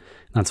glitchy.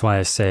 That's why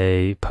I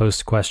say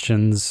post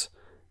questions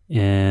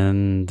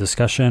in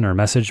discussion or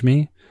message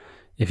me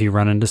if you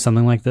run into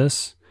something like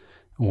this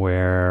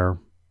where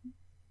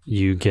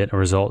you get a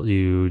result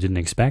you didn't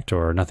expect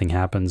or nothing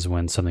happens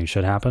when something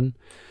should happen.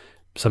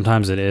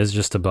 Sometimes it is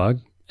just a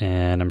bug,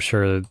 and I'm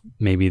sure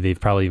maybe they've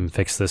probably even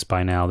fixed this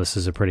by now. This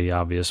is a pretty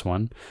obvious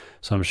one,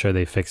 so I'm sure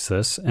they fixed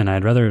this. And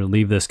I'd rather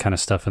leave this kind of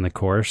stuff in the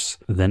course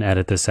than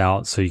edit this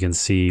out so you can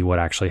see what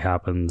actually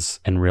happens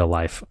in real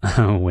life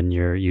when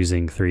you're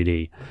using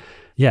 3D.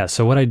 Yeah,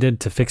 so what I did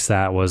to fix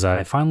that was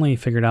I finally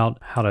figured out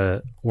how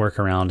to work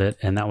around it,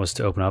 and that was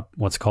to open up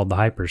what's called the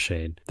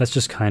hypershade. That's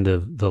just kind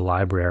of the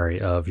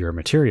library of your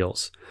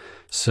materials.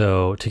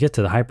 So to get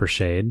to the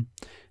hypershade,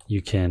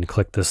 you can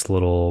click this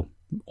little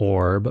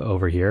orb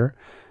over here,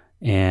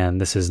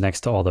 and this is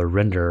next to all the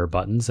render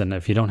buttons. And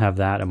if you don't have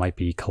that, it might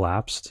be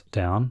collapsed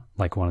down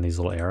like one of these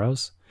little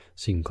arrows.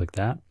 So you can click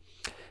that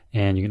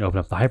and you can open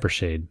up the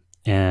hypershade,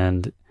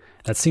 and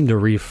that seemed to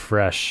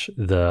refresh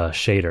the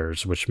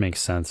shaders, which makes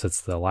sense.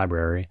 It's the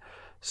library,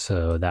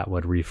 so that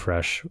would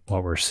refresh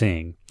what we're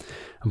seeing.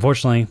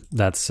 Unfortunately,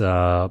 that's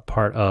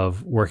part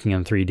of working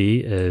in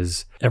 3D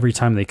is every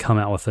time they come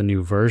out with a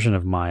new version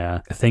of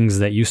Maya, things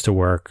that used to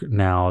work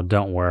now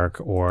don't work,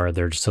 or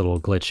they're just a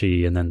little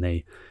glitchy, and then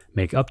they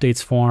make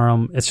updates for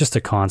them. It's just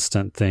a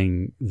constant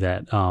thing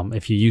that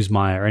if you use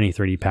Maya or any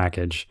 3D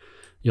package,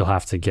 you'll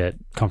have to get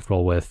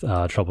comfortable with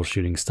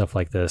troubleshooting stuff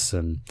like this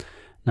and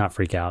not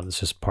freak out. It's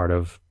just part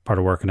of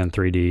working in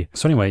 3D.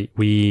 So anyway,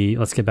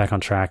 let's get back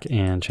on track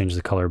and change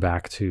the color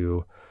back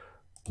to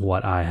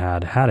what I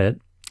had it.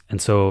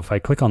 And so if I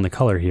click on the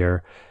color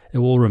here, it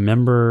will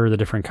remember the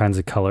different kinds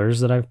of colors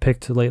that I've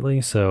picked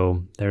lately.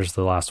 So there's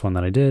the last one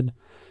that I did.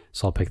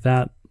 So I'll pick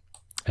that.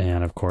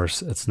 And of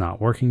course, it's not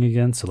working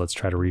again. So let's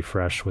try to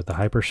refresh with the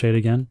hypershade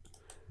again.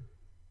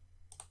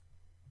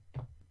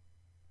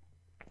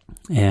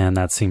 And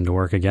that seemed to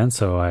work again.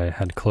 So I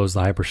had to close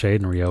the hypershade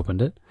and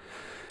reopened it.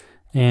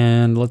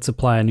 And let's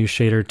apply a new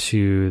shader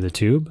to the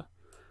tube.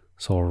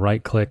 So we'll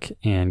right click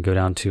and go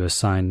down to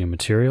assign new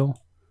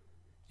material.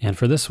 And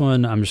for this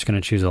one, I'm just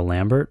going to choose a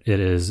Lambert. It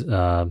is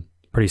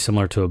pretty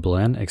similar to a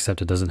blend,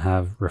 except it doesn't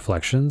have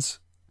reflections.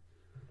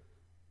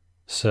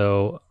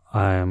 So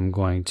I'm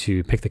going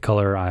to pick the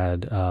color I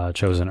had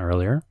chosen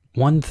earlier.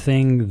 One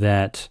thing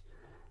that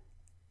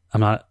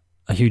I'm not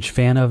a huge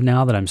fan of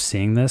now that I'm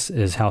seeing this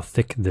is how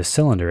thick this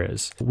cylinder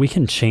is. We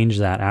can change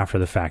that after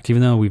the fact.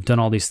 Even though we've done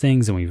all these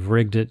things and we've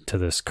rigged it to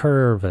this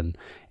curve and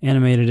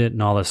animated it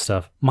and all this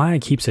stuff, Maya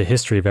keeps a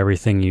history of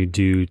everything you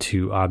do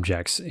to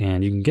objects,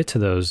 and you can get to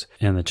those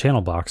in the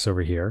channel box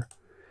over here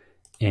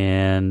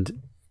and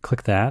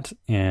click that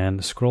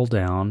and scroll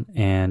down,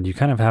 and you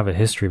kind of have a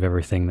history of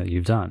everything that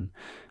you've done.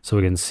 So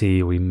we can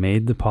see we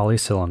made the poly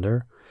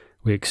cylinder,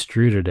 we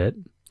extruded it,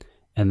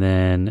 and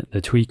then the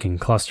tweak and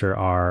cluster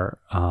are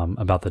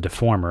about the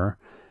deformer,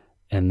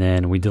 and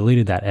then we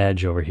deleted that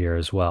edge over here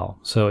as well.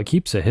 So it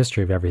keeps a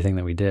history of everything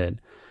that we did.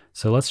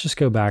 So let's just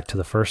go back to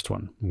the first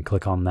one and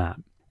click on that.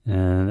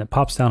 And it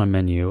pops down a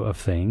menu of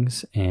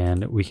things,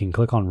 and we can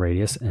click on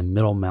radius and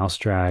middle mouse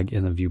drag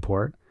in the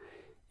viewport.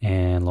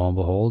 And lo and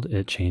behold,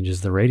 it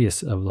changes the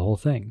radius of the whole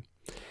thing.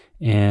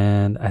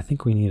 And I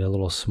think we need a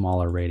little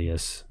smaller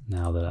radius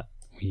now that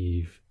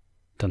we've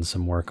done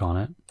some work on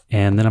it.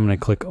 And then I'm going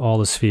to click all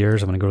the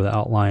spheres. I'm going to go to the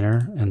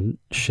outliner and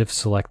shift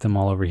select them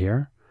all over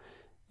here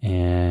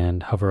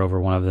and hover over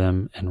one of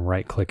them and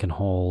right click and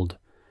hold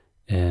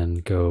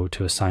and go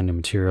to assign new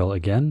material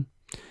again.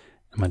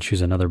 I'm going to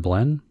choose another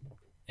blend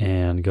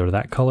and go to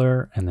that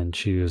color and then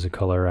choose a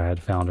color I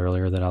had found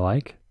earlier that I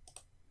like.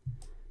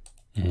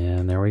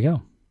 And there we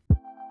go.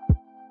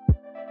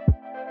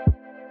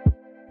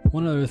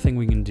 One other thing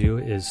we can do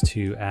is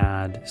to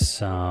add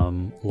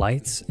some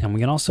lights, and we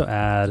can also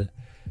add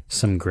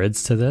some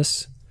grids to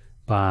this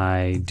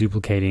by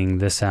duplicating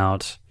this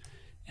out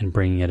and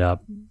bringing it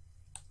up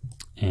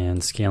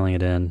and scaling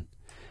it in. And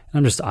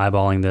I'm just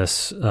eyeballing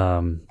this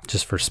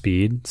just for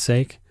speed's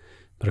sake,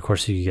 but of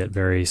course you can get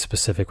very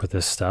specific with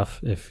this stuff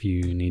if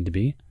you need to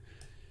be.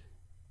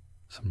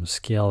 So I'm going to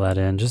scale that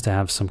in just to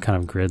have some kind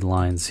of grid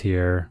lines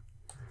here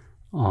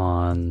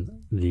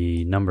on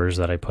the numbers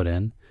that I put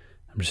in.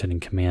 I'm just hitting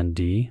Command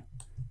D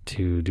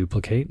to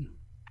duplicate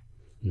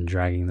and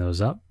dragging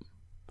those up.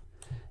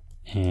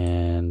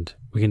 And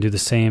we can do the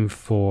same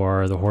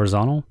for the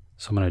horizontal.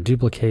 So I'm going to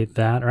duplicate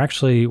that, or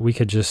actually we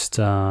could just,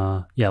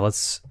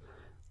 let's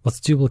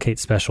duplicate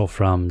special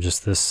from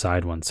just this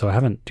side one. So I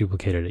haven't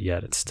duplicated it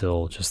yet. It's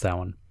still just that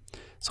one.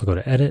 So I'll go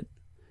to Edit,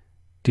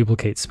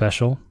 Duplicate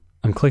Special.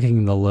 I'm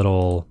clicking the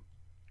little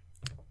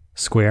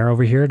square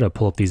over here to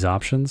pull up these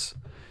options.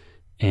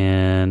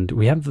 And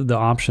we have the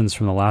options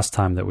from the last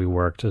time that we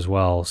worked as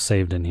well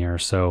saved in here.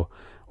 So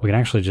we can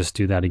actually just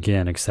do that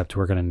again, except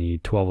we're going to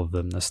need 12 of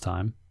them this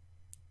time.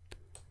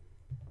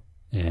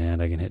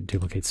 And I can hit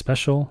Duplicate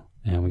Special,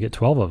 and we get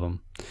 12 of them.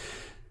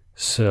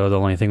 So the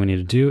only thing we need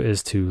to do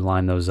is to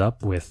line those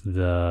up with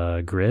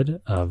the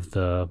grid of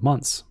the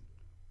months.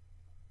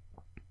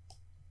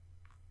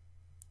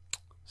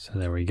 So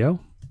there we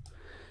go.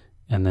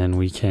 And then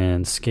we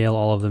can scale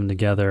all of them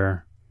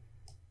together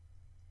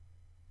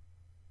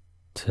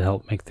to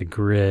help make the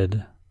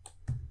grid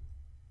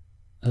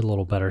a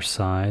little better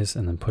size,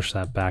 and then push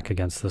that back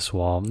against this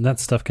wall. And that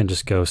stuff can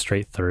just go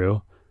straight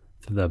through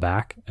the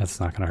back. It's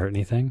not going to hurt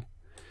anything.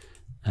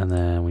 And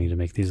then we need to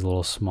make these a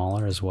little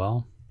smaller as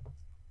well.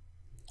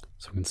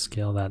 So we can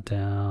scale that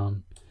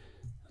down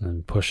and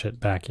then push it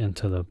back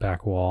into the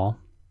back wall,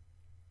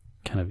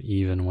 kind of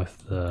even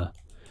with the,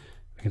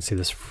 you can see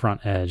this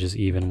front edge is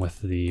even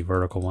with the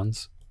vertical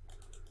ones.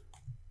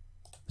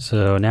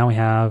 So now we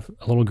have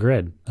a little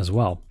grid as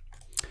well.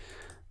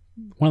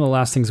 One of the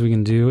last things we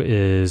can do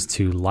is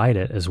to light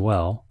it as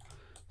well.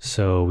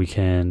 So we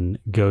can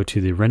go to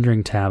the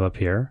rendering tab up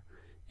here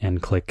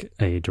and click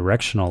a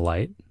directional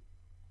light.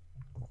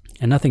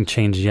 And nothing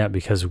changed yet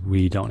because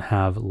we don't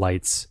have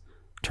lights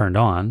turned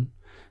on.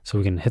 So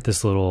we can hit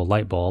this little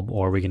light bulb,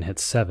 or we can hit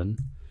 7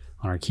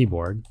 on our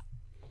keyboard.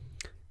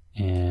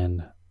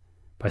 And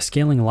by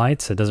scaling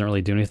lights, it doesn't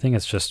really do anything.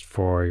 It's just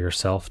for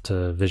yourself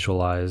to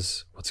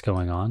visualize what's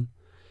going on.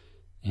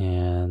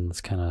 And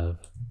let's kind of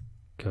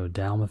go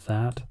down with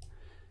that.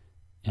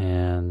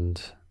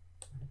 And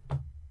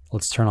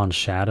let's turn on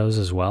shadows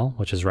as well,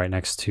 which is right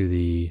next to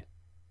the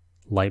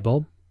light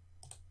bulb.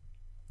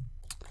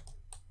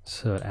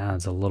 So it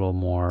adds a little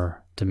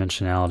more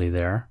dimensionality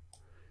there.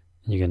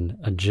 You can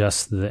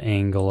adjust the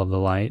angle of the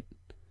light.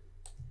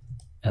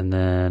 And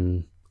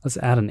then let's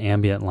add an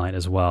ambient light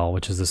as well,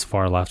 which is this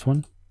far left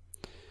one.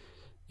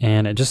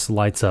 And it just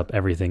lights up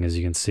everything, as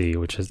you can see,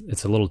 which is,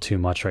 it's a little too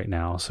much right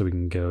now. So we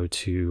can go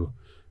to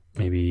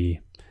maybe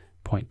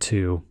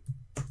 0.2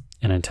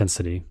 in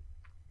intensity.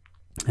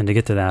 And to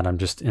get to that, I'm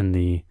just in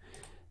the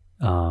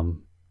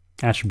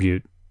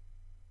attribute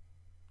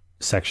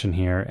section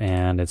here,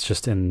 and it's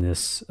just in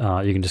this,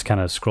 you can just kind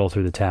of scroll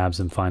through the tabs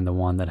and find the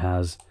one that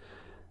has,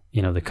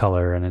 you know, the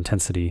color and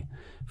intensity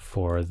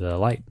for the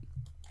light.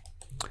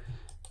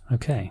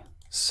 Okay,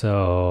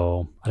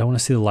 so I don't want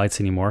to see the lights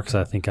anymore because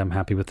I think I'm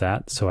happy with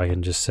that. So I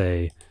can just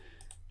say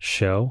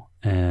show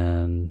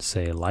and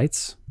say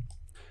lights.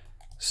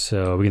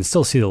 So we can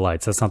still see the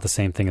lights. That's not the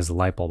same thing as the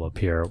light bulb up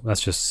here.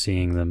 That's just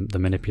seeing the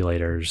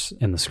manipulators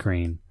in the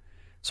screen.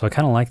 So I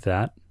kind of like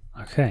that.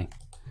 Okay,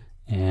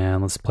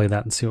 and let's play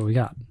that and see what we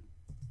got.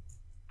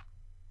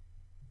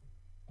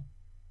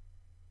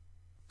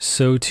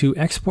 So to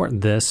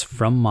export this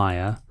from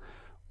Maya,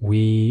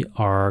 we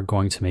are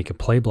going to make a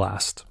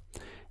Playblast.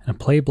 And a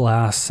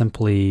Playblast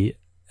simply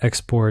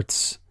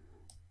exports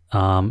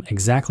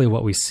exactly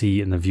what we see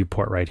in the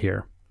viewport right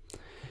here.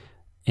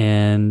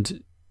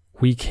 And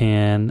we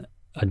can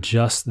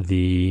adjust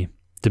the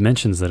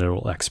dimensions that it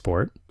will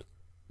export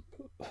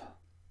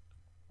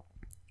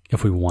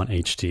if we want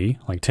HD,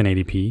 like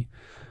 1080p.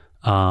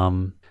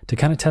 To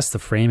kind of test the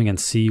framing and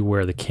see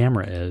where the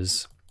camera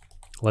is,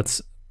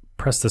 let's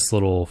press this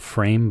little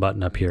frame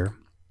button up here.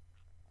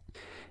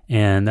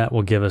 And that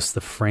will give us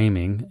the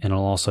framing, and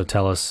it'll also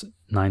tell us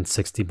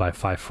 960 by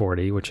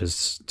 540, which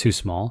is too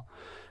small.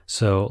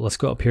 So let's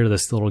go up here to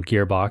this little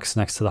gearbox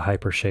next to the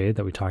hypershade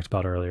that we talked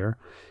about earlier.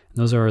 And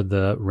those are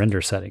the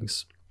render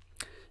settings.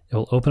 It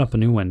will open up a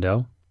new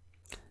window,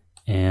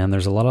 and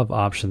there's a lot of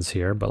options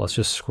here, but let's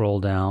just scroll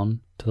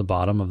down to the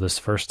bottom of this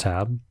first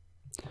tab,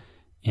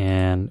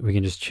 and we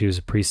can just choose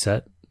a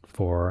preset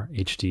for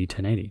HD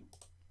 1080.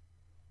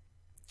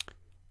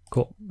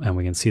 Cool, and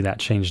we can see that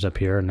changed up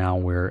here. Now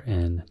we're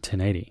in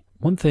 1080.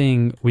 One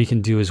thing we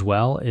can do as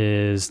well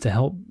is to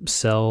help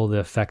sell the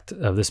effect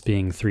of this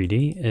being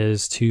 3D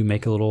is to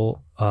make a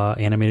little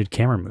animated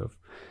camera move.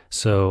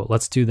 So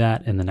let's do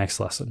that in the next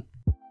lesson.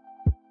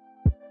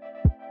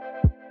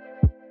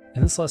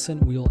 In this lesson,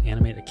 we will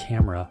animate a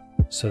camera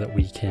so that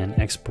we can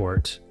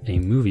export a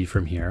movie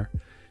from here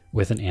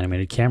with an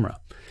animated camera.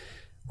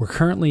 We're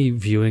currently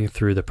viewing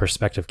through the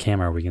perspective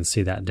camera. We can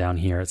see that down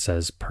here. It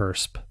says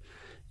persp.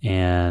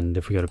 And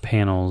if we go to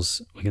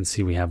panels, we can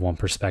see we have one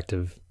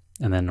perspective,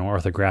 and then in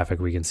orthographic,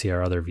 we can see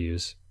our other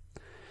views.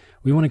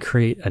 We want to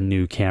create a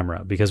new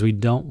camera because we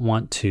don't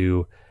want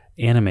to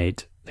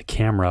animate the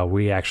camera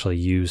we actually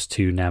use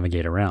to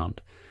navigate around.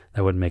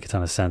 That wouldn't make a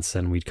ton of sense,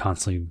 and we'd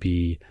constantly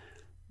be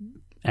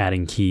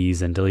adding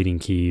keys and deleting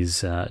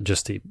keys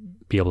just to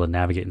be able to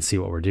navigate and see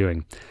what we're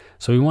doing.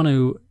 So we want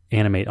to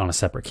animate on a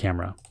separate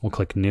camera. We'll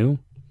click new,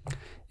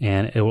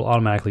 and it will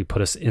automatically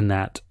put us in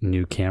that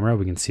new camera.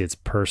 We can see it's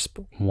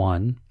persp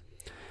 1.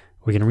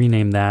 We can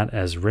rename that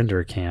as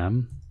render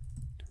cam,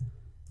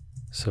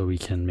 so we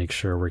can make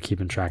sure we're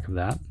keeping track of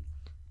that.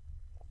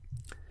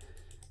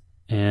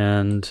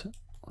 And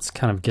let's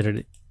kind of get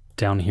it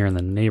down here in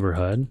the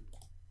neighborhood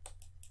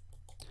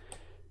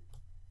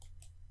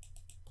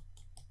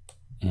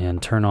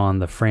and turn on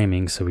the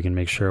framing so we can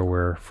make sure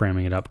we're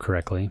framing it up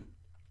correctly.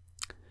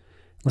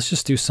 Let's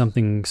just do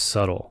something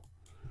subtle.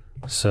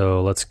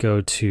 So let's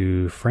go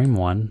to frame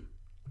 1,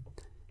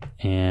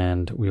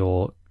 and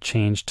we'll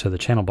change to the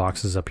channel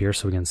boxes up here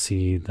so we can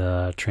see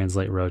the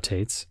translate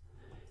rotates.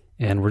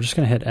 And we're just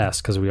going to hit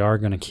S because we are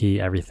going to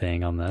key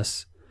everything on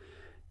this.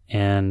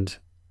 And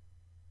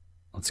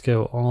let's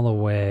go all the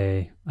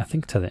way, I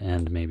think, to the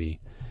end maybe.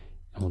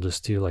 And we'll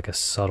just do like a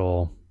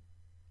subtle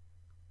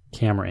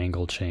camera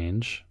angle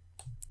change.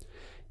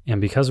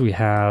 And because we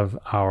have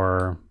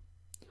our,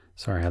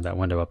 sorry, I had that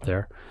window up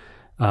there.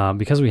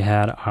 Because we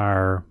had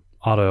our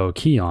auto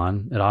key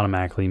on, it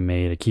automatically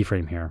made a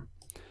keyframe here.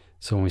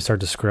 So when we start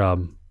to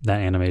scrub,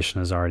 that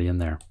animation is already in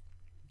there.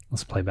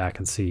 Let's play back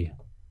and see.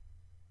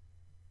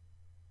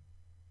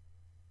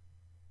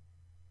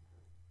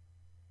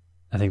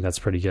 I think that's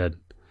pretty good.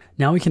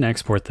 Now we can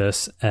export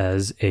this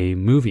as a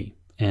movie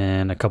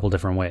in a couple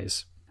different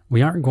ways.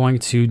 We aren't going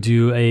to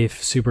do a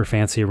super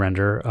fancy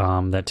render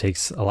that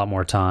takes a lot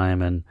more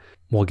time, and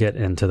we'll get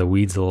into the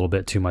weeds a little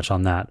bit too much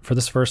on that. For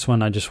this first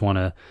one, I just want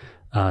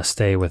to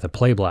stay with a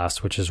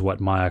Playblast, which is what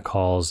Maya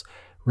calls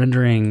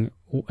rendering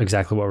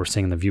exactly what we're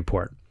seeing in the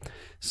viewport.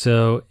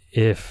 So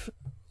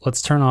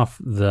let's turn off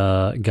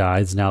the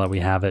guides now that we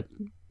have it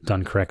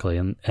done correctly.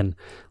 And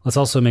let's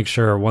also make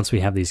sure once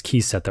we have these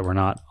keys set that we're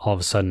not all of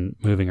a sudden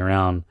moving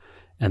around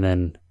and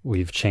then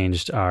we've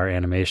changed our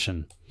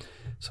animation.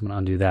 So I'm going to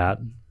undo that.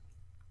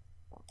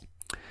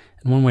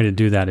 And one way to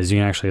do that is you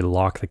can actually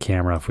lock the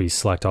camera. If we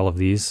select all of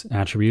these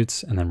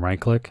attributes and then right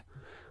click,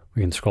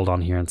 we can scroll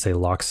down here and say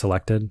lock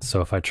selected.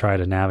 So if I try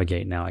to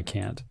navigate now, I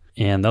can't.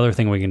 And the other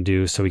thing we can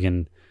do so we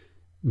can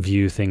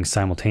view things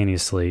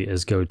simultaneously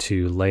is go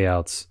to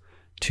layouts,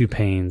 2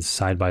 panes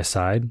side by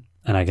side.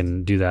 And I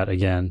can do that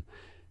again.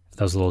 If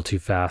that was a little too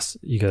fast,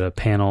 you go to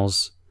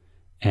panels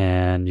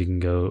and you can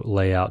go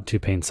layout, 2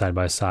 panes side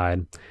by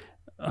side.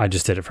 I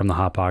just did it from the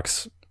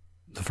hotbox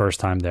the first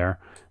time there,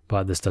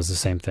 but this does the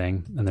same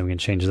thing. And then we can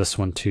change this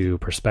one to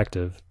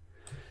perspective.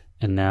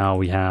 And now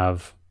we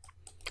have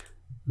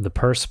the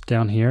persp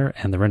down here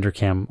and the render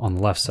cam on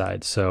the left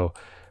side. So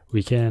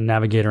we can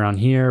navigate around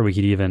here. We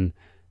could even,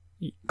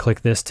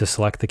 click this to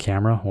select the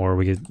camera, or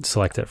we could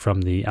select it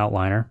from the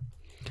outliner,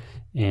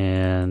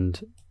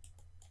 and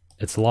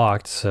it's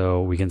locked,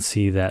 so we can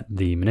see that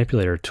the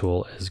manipulator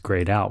tool is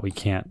grayed out. We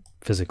can't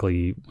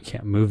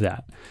move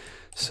that.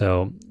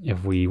 So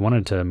if we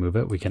wanted to move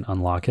it, we can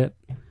unlock it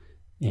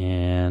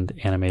and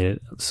animate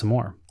it some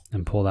more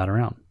and pull that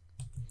around.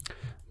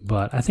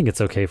 But I think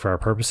it's okay for our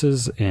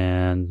purposes,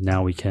 and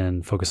now we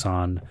can focus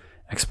on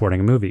exporting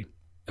a movie.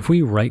 If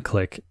we right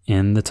click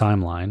in the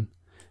timeline,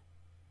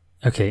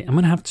 okay, I'm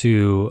gonna have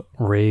to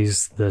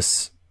raise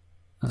this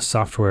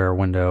software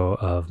window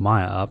of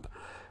Maya up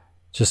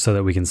just so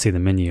that we can see the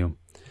menu.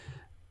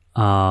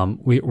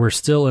 We're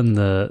still in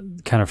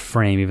the kind of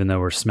frame, even though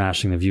we're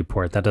smashing the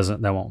viewport. That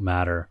won't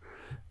matter.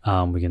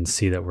 We can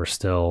see that we're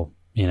still,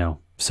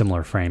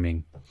 similar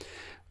framing.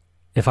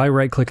 If I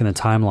right click in the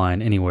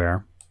timeline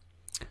anywhere,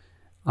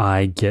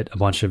 I get a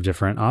bunch of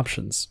different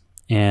options.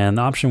 And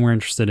the option we're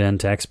interested in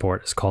to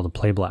export is called a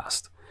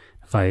Playblast.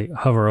 If I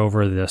hover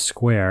over the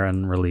square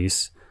and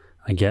release,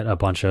 I get a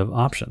bunch of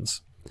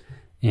options.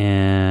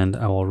 And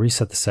I will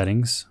reset the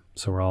settings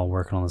so we're all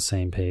working on the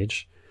same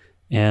page.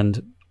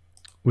 And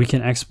we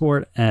can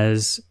export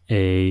as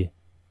and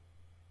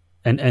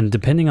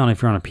depending on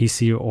if you're on a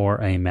PC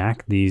or a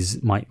Mac,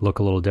 these might look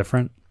a little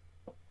different.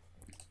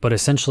 But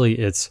essentially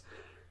it's,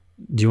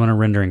 do you want to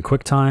render in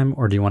QuickTime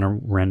or do you want to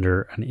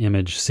render an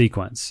image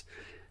sequence?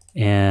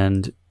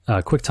 And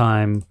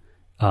QuickTime,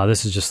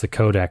 this is just the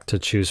codec to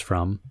choose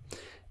from.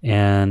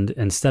 And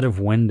instead of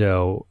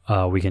window,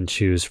 we can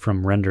choose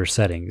from render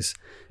settings,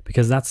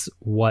 because that's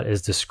what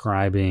is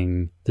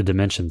describing the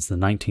dimensions, the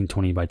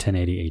 1920 by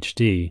 1080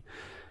 HD.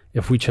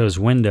 If we chose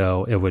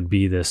window, it would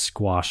be this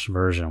squashed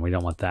version. We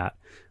don't want that.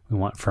 We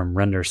want from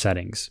render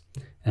settings.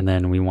 And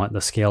then we want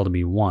the scale to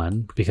be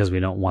 1 because we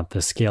don't want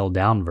the scaled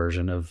down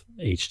version of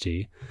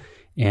HD.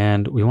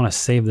 And we want to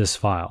save this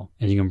file.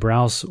 And you can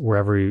browse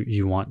wherever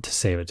you want to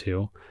save it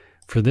to.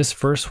 For this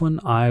first one,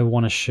 I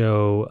want to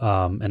show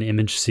an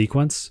image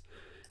sequence,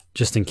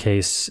 just in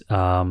case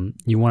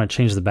you want to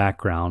change the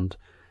background.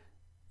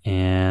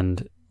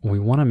 And we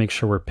want to make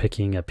sure we're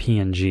picking a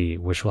PNG,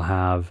 which will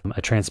have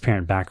a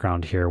transparent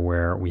background here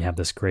where we have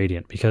this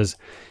gradient. Because,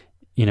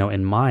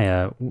 in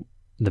Maya,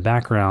 the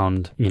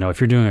background, if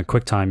you're doing a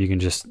QuickTime, you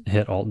can just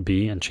hit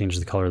Alt-B and change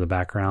the color of the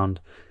background,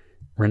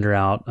 render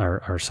out,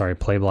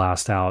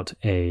 Playblast out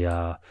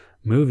a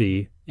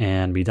movie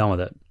and be done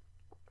with it.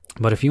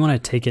 But if you want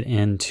to take it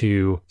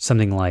into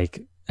something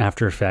like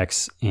After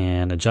Effects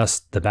and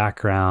adjust the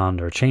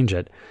background or change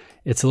it,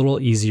 it's a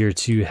little easier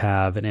to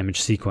have an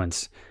image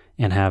sequence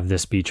and have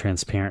this be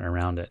transparent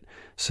around it.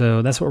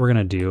 So that's what we're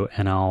going to do,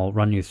 and I'll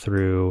run you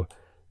through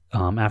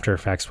After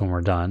Effects when we're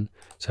done.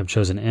 So I've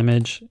chosen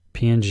image,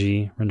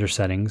 PNG, render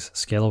settings,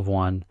 scale of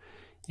 1,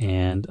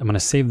 and I'm going to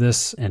save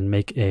this and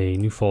make a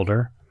new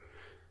folder.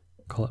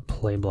 Call it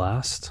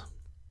Playblast.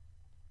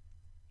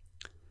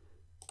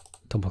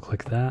 Double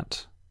click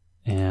that,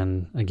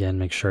 and again,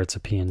 make sure it's a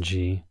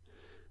PNG.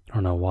 I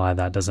don't know why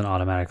that doesn't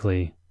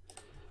automatically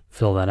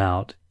fill that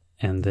out.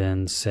 And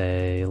then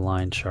say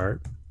line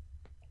chart.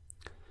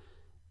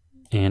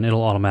 And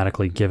it'll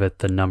automatically give it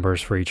the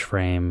numbers for each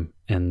frame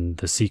in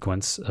the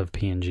sequence of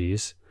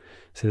PNGs.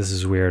 So this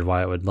is weird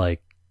why it would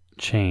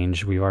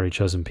change. We've already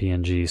chosen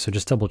PNG, so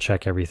just double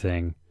check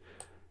everything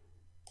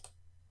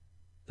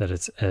that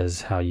it's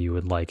as how you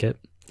would like it.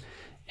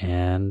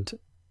 And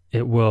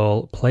it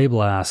will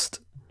Playblast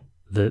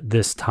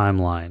this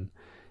timeline.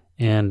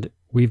 And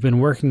we've been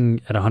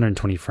working at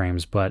 120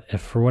 frames, but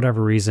if for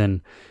whatever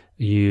reason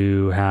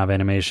you have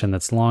animation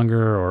that's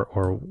longer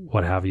or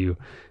what have you,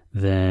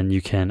 then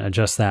you can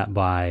adjust that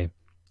by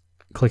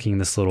clicking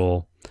this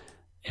little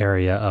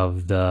area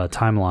of the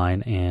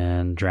timeline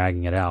and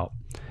dragging it out.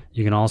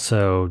 You can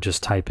also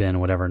just type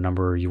in whatever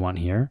number you want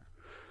here,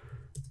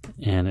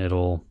 and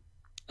it'll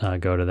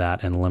go to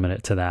that and limit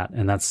it to that.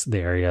 And that's the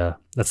area,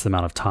 that's the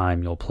amount of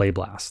time you'll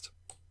Playblast.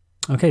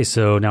 Okay,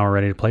 so now we're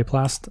ready to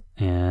Playblast,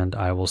 and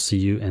I will see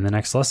you in the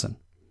next lesson.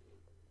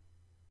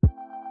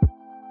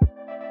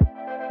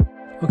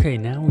 Okay,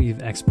 now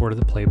we've exported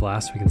the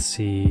Playblast. We can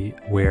see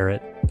where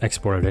it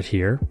exported it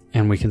here,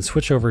 and we can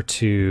switch over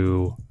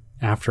to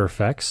After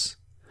Effects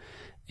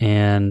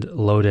and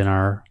load in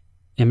our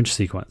image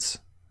sequence.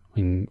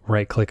 We can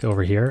right click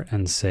over here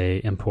and say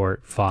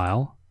import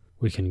file.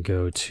 We can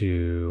go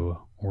to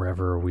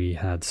wherever we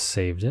had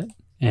saved it,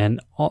 and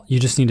you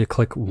just need to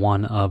click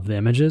one of the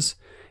images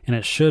and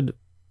it should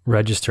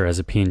register as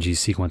a PNG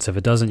sequence. If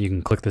it doesn't, you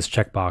can click this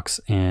checkbox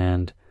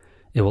and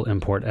it will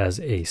import as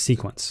a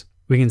sequence.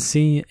 We can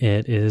see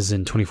it is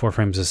in 24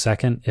 frames a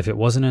second. If it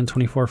wasn't in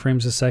 24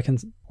 frames a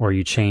second, or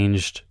you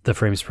changed the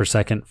frames per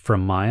second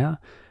from Maya,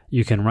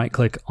 you can right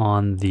click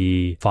on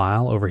the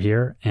file over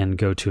here and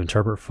go to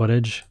interpret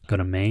footage, go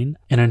to main.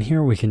 And in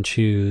here we can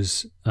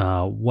choose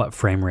what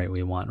frame rate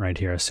we want right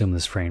here. Assume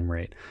this frame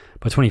rate,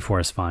 but 24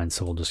 is fine.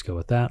 So we'll just go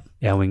with that.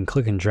 And we can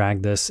click and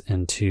drag this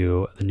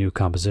into the new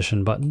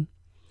composition button,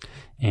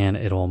 and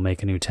it'll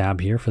make a new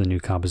tab here for the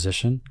new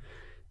composition.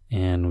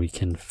 And we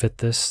can fit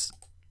this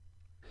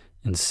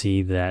and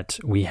see that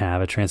we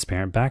have a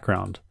transparent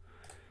background.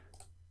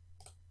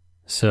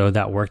 So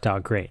that worked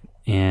out great.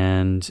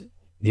 And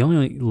the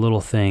only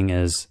little thing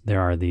is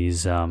there are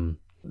these, the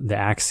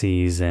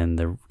axes and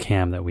the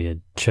cam that we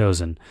had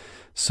chosen.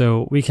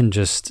 So we can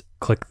just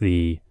click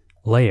the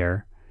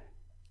layer,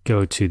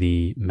 go to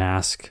the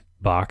mask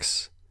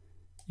box,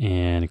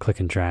 and click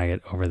and drag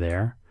it over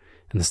there.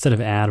 And instead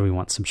of add, we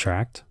want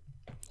subtract.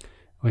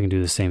 We can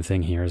do the same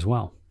thing here as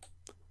well.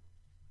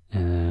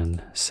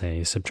 And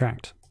say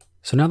subtract.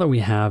 So now that we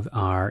have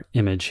our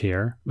image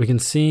here, we can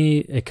see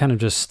it kind of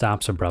just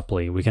stops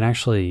abruptly. We can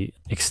actually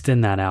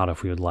extend that out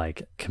if we would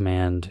like.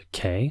 Command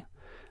K.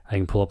 I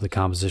can pull up the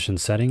composition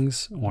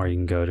settings, or you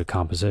can go to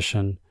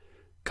composition,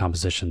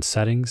 composition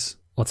settings.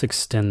 Let's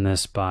extend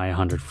this by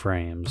 100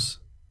 frames.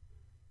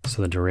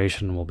 So the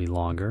duration will be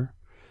longer.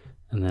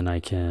 And then I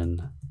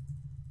can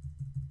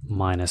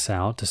minus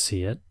out to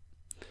see it.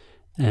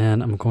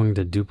 And I'm going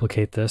to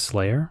duplicate this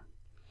layer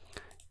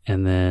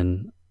and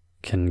then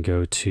can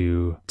go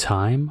to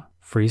time,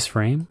 freeze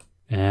frame,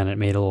 and it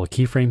made a little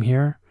keyframe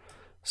here.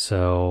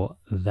 So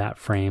that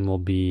frame will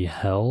be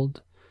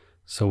held.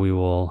 So we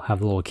will have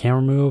the little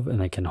camera move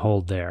and it can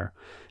hold there.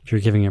 If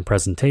you're giving a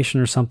presentation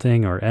or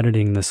something or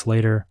editing this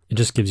later, it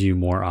just gives you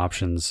more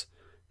options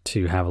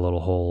to have a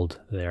little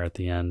hold there at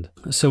the end.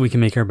 So we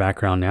can make our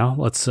background now.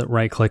 Let's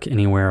right click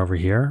anywhere over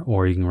here,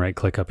 or you can right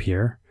click up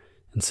here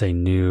and say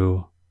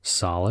new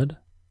solid.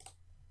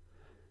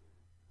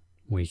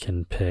 We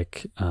can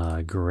pick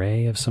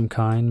gray of some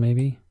kind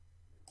maybe.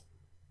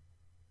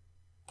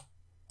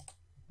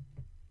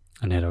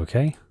 And hit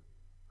OK.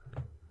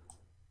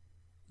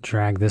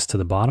 Drag this to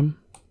the bottom.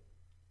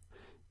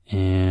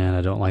 And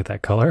I don't like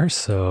that color,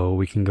 so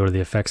we can go to the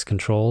effects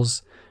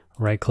controls,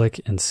 right click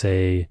and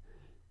say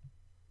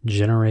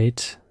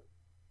generate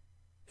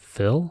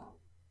fill.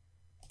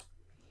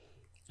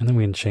 And then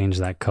we can change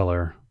that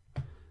color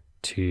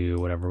to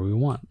whatever we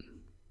want.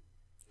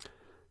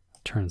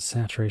 Turn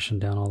saturation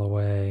down all the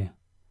way.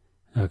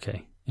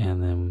 Okay,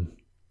 and then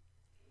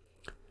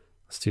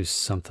let's do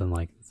something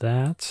like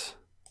that.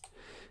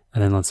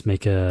 And then let's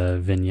make a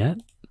vignette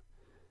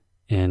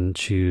and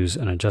choose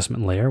an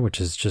adjustment layer,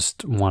 which is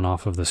just one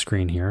off of the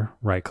screen here.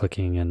 Right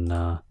clicking and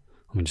let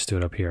me just do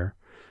it up here.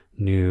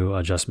 New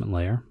adjustment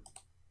layer.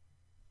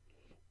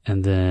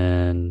 And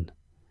then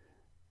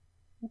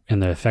in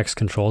the effects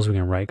controls, we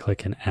can right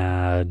click and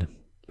add.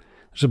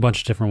 There's a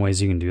bunch of different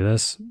ways you can do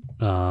this.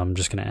 I'm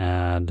just going to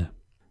add,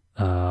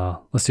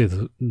 let's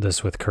do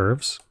this with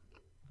curves.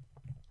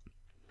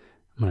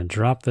 I'm going to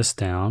drop this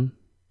down,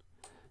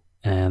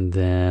 and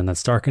then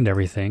that's darkened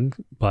everything,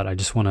 but I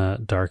just want to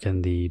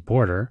darken the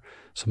border.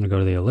 So I'm going to go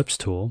to the ellipse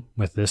tool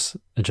with this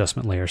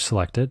adjustment layer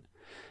selected,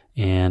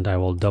 and I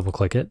will double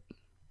click it,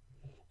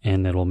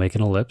 and it will make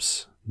an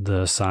ellipse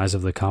the size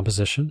of the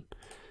composition.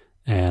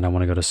 And I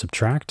want to go to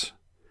subtract.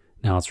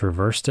 Now it's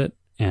reversed it,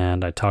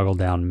 and I toggle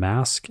down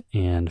mask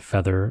and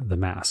feather the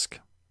mask.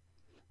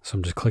 So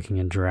I'm just clicking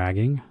and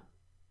dragging,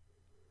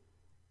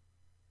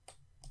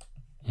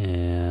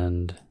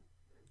 and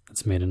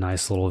it's made a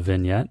nice little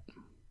vignette.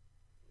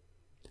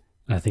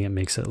 I think it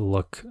makes it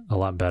look a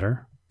lot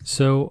better.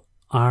 So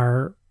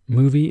our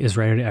movie is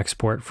ready to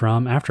export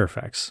from After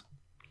Effects.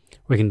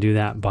 We can do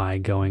that by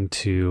going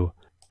to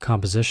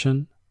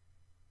Composition,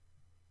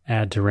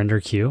 Add to Render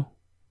Queue.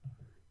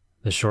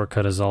 The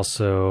shortcut is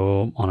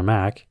also on a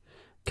Mac,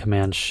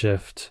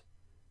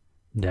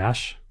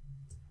 Command-Shift-Dash,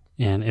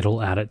 and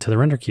it'll add it to the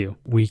render queue.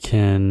 We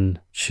can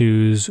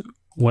choose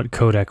what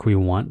codec we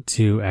want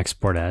to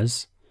export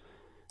as.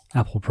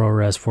 Apple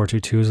ProRes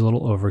 422 is a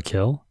little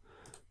overkill.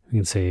 We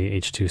can say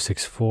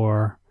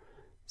H.264.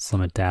 Let's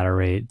limit data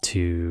rate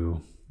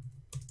to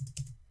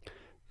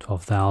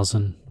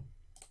 12,000.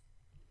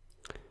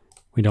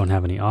 We don't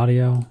have any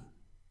audio.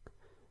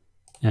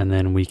 And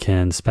then we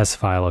can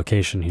specify a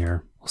location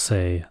here. We'll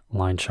say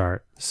line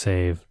chart,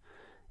 save,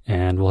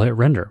 and we'll hit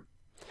render.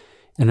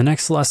 In the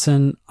next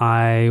lesson,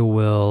 I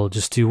will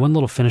just do one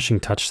little finishing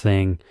touch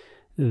thing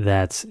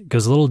that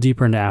goes a little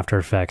deeper into After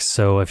Effects.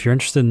 So if you're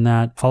interested in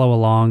that, follow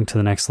along to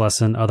the next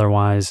lesson.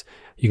 Otherwise,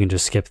 you can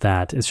just skip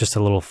that. It's just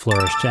a little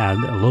flourish to add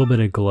a little bit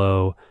of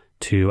glow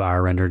to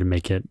our render to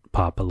make it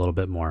pop a little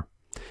bit more.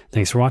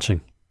 Thanks for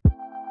watching.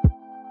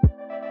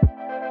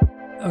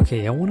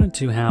 Okay, I wanted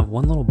to have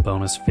one little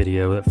bonus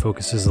video that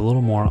focuses a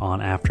little more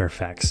on After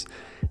Effects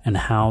and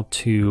how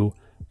to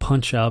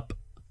punch up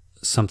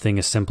something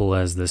as simple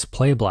as this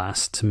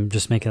Playblast to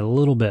just make it a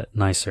little bit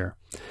nicer.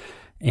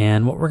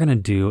 And what we're going to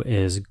do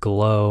is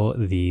glow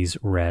these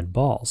red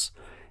balls.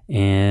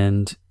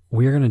 And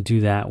we're going to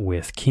do that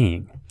with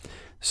keying.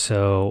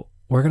 So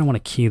we're going to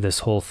want to key this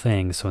whole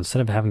thing. So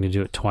instead of having to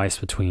do it twice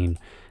between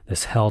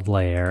this held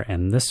layer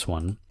and this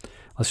one,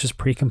 let's just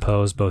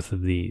pre-compose both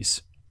of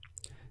these.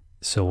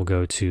 So we'll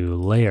go to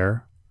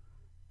Layer,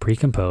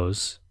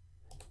 Pre-Compose,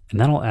 and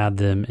that'll add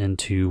them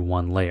into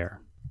one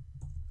layer.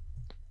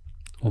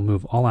 We'll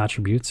move all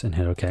attributes and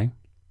hit OK.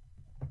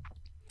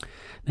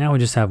 Now we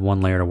just have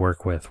one layer to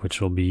work with, which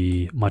will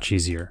be much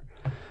easier.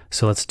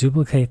 So let's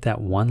duplicate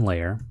that one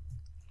layer,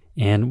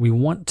 And we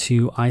want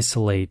to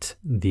isolate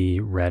the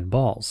red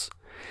balls.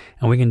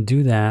 And we can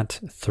do that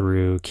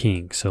through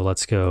keying. So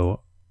let's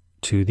go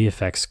to the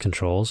effects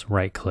controls,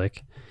 right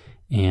click,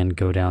 and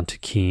go down to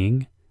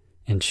keying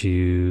and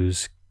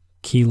choose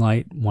Key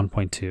Light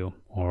 1.2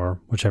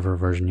 or whichever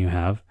version you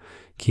have,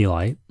 Key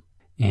Light.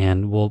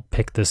 And we'll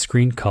pick the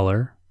screen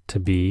color to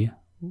be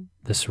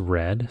this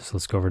red. So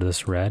let's go over to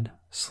this red,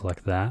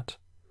 select that.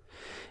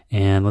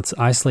 And let's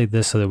isolate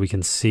this so that we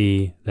can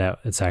see that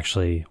it's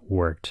actually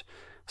worked.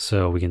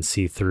 So we can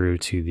see through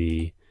to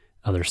the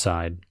other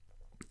side.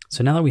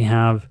 So now that we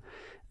have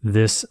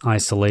this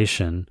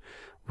isolation,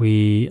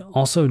 we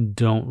also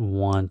don't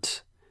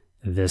want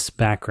this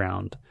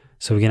background.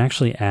 So we can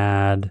actually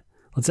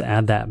let's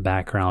add that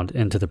background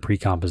into the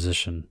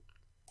pre-composition.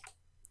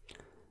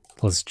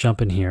 Let's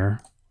jump in here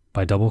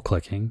by double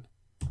clicking,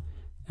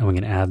 and we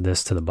can add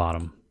this to the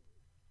bottom.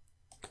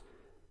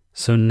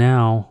 So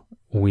now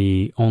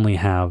we only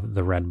have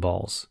the red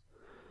balls.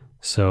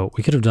 So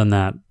we could have done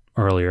that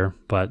earlier,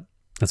 but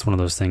that's one of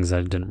those things that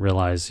I didn't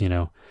realize,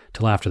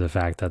 till after the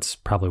fact. That's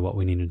probably what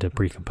we needed to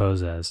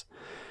pre-compose as.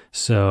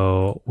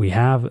 So we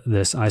have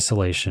this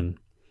isolation.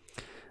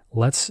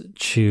 Let's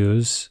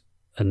choose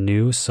a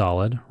new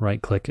solid,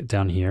 right click it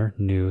down here,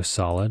 new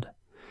solid,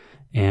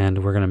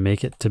 and we're going to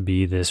make it to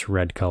be this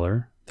red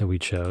color that we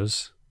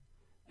chose.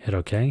 Hit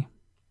OK.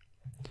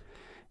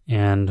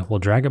 And we'll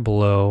drag it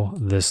below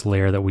this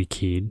layer that we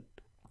keyed.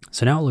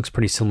 So now it looks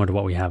pretty similar to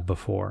what we have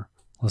before.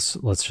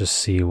 Let's just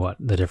see what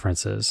the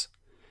difference is.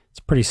 It's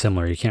pretty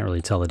similar. You can't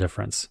really tell the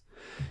difference.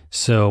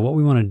 So what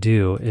we want to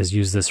do is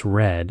use this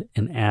red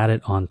and add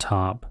it on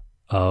top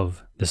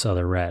of this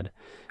other red.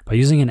 By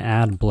using an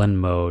add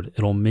blend mode,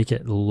 it'll make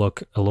it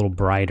look a little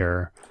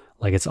brighter,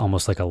 like it's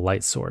almost like a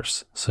light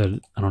source. So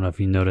I don't know if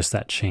you noticed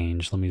that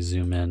change. Let me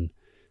zoom in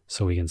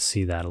so we can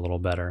see that a little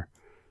better.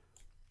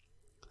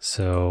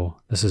 So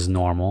this is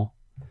normal,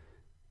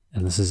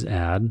 and this is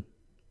add.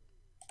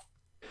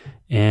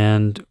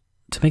 And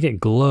to make it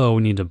glow,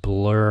 we need to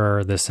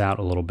blur this out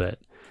a little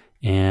bit.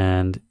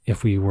 And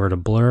if we were to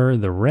blur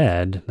the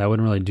red, that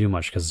wouldn't really do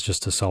much because it's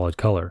just a solid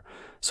color.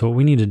 So what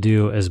we need to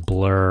do is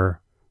blur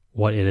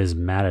what it is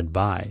matted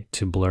by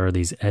to blur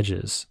these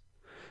edges.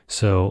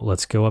 So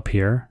let's go up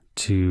here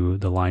to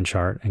the line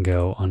chart and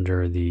go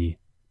under the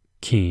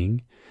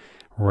keying,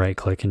 right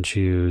click and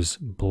choose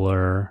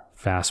blur,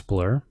 fast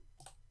blur.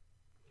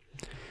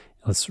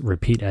 Let's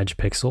repeat edge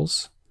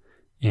pixels,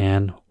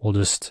 and we'll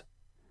just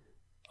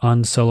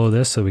unsolo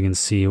this so we can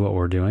see what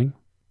we're doing.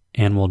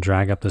 And we'll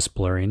drag up this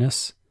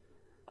blurriness.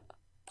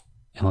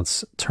 And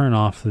let's turn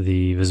off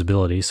the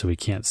visibility so we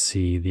can't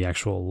see the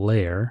actual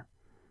layer.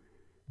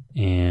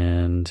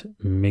 And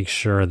make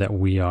sure that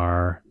we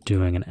are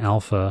doing an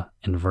alpha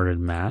inverted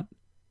matte.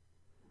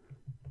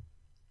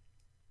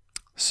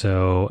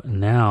 So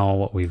now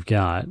what we've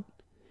got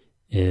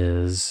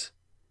is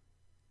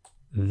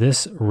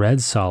this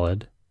red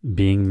solid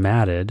being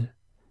matted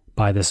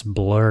by this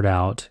blurred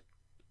out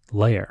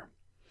layer.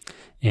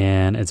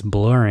 And it's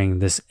blurring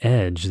this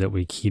edge that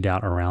we keyed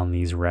out around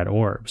these red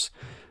orbs.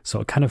 So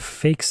it kind of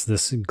fakes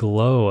this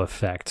glow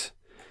effect.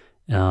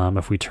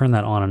 If we turn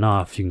that on and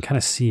off, you can kind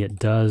of see it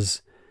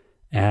does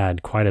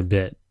add quite a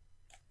bit.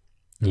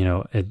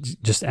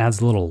 It just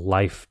adds a little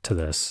life to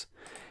this.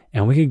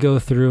 And we could go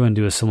through and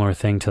do a similar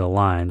thing to the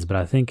lines, but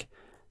I think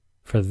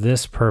for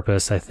this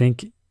purpose, I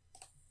think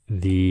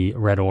the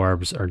red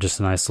orbs are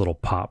just a nice little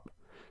pop,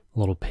 a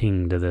little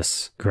ping to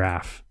this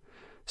graph.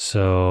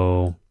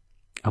 So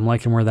I'm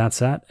liking where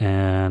that's at,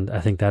 and I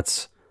think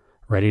that's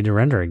ready to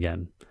render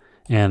again.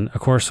 And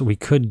of course, we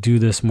could do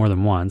this more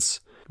than once.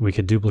 We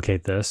could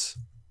duplicate this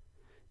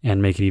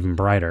and make it even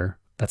brighter.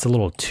 That's a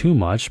little too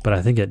much, but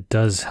I think it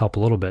does help a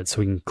little bit. So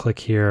we can click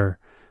here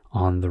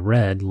on the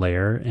red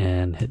layer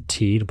and hit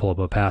T to pull up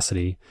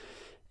opacity,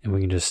 and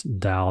we can just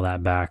dial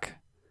that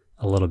back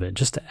a little bit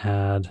just to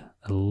add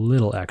a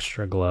little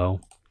extra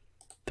glow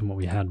than what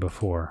we had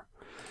before.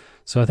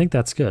 So I think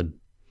that's good.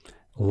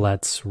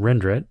 Let's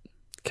render it.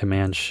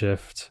 Command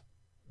Shift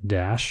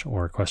dash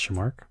or question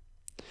mark,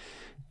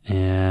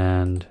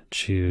 and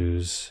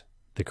choose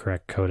the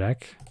correct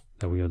codec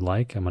that we would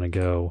like. I'm going to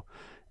go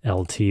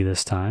LT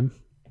this time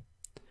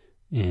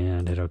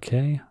and hit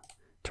OK.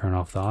 Turn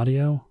off the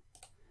audio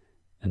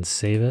and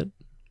save it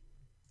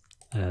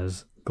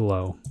as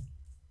glow.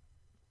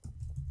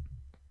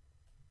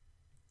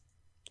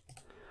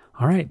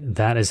 All right,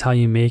 that is how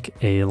you make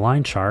a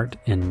line chart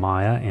in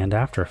Maya and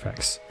After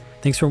Effects.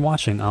 Thanks for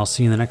watching. I'll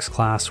see you in the next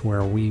class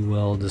where we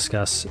will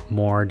discuss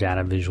more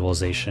data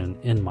visualization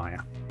in Maya.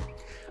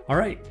 All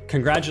right,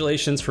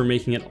 congratulations for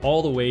making it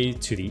all the way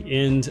to the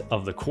end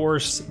of the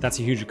course. That's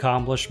a huge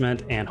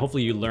accomplishment, and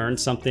hopefully you learned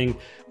something.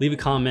 Leave a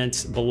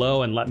comment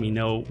below and let me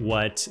know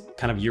what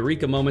kind of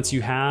eureka moments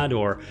you had,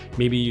 or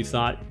maybe you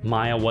thought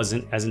Maya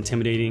wasn't as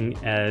intimidating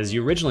as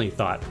you originally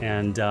thought,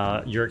 and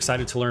you're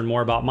excited to learn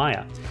more about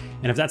Maya.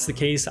 And if that's the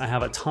case, I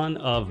have a ton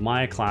of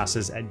Maya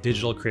classes at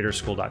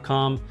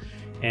digitalcreatorschool.com.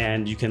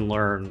 And you can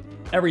learn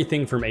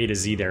everything from A to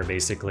Z there,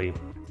 basically.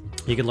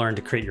 You can learn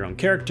to create your own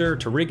character,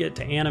 to rig it,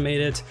 to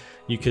animate it,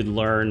 You could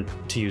learn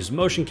to use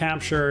motion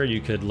capture,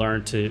 you could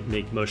learn to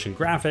make motion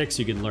graphics,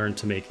 you could learn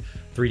to make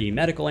 3D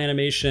medical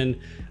animation.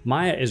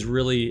 Maya is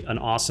really an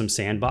awesome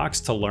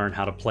sandbox to learn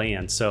how to play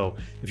in. So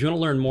if you want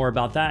to learn more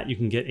about that, you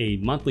can get a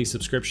monthly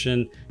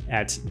subscription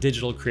at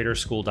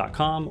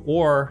digitalcreatorschool.com,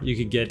 or you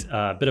could get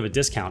a bit of a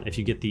discount if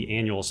you get the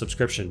annual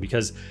subscription,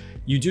 because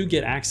you do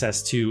get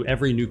access to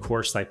every new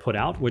course that I put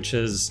out, which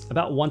is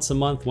about once a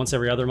month, once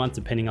every other month,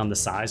 depending on the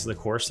size of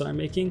the course that I'm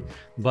making.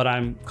 But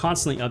I'm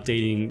constantly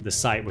updating the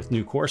site with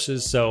new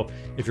courses. So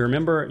if you're a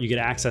member, you get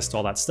access to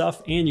all that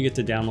stuff and you get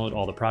to download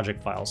all the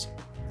project files.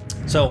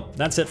 So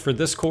that's it for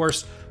this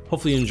course.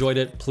 Hopefully you enjoyed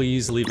it.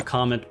 Please leave a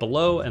comment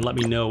below and let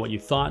me know what you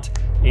thought,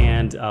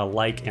 and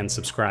like and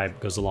subscribe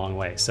goes a long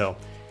way. So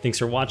thanks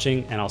for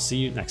watching, and I'll see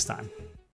you next time.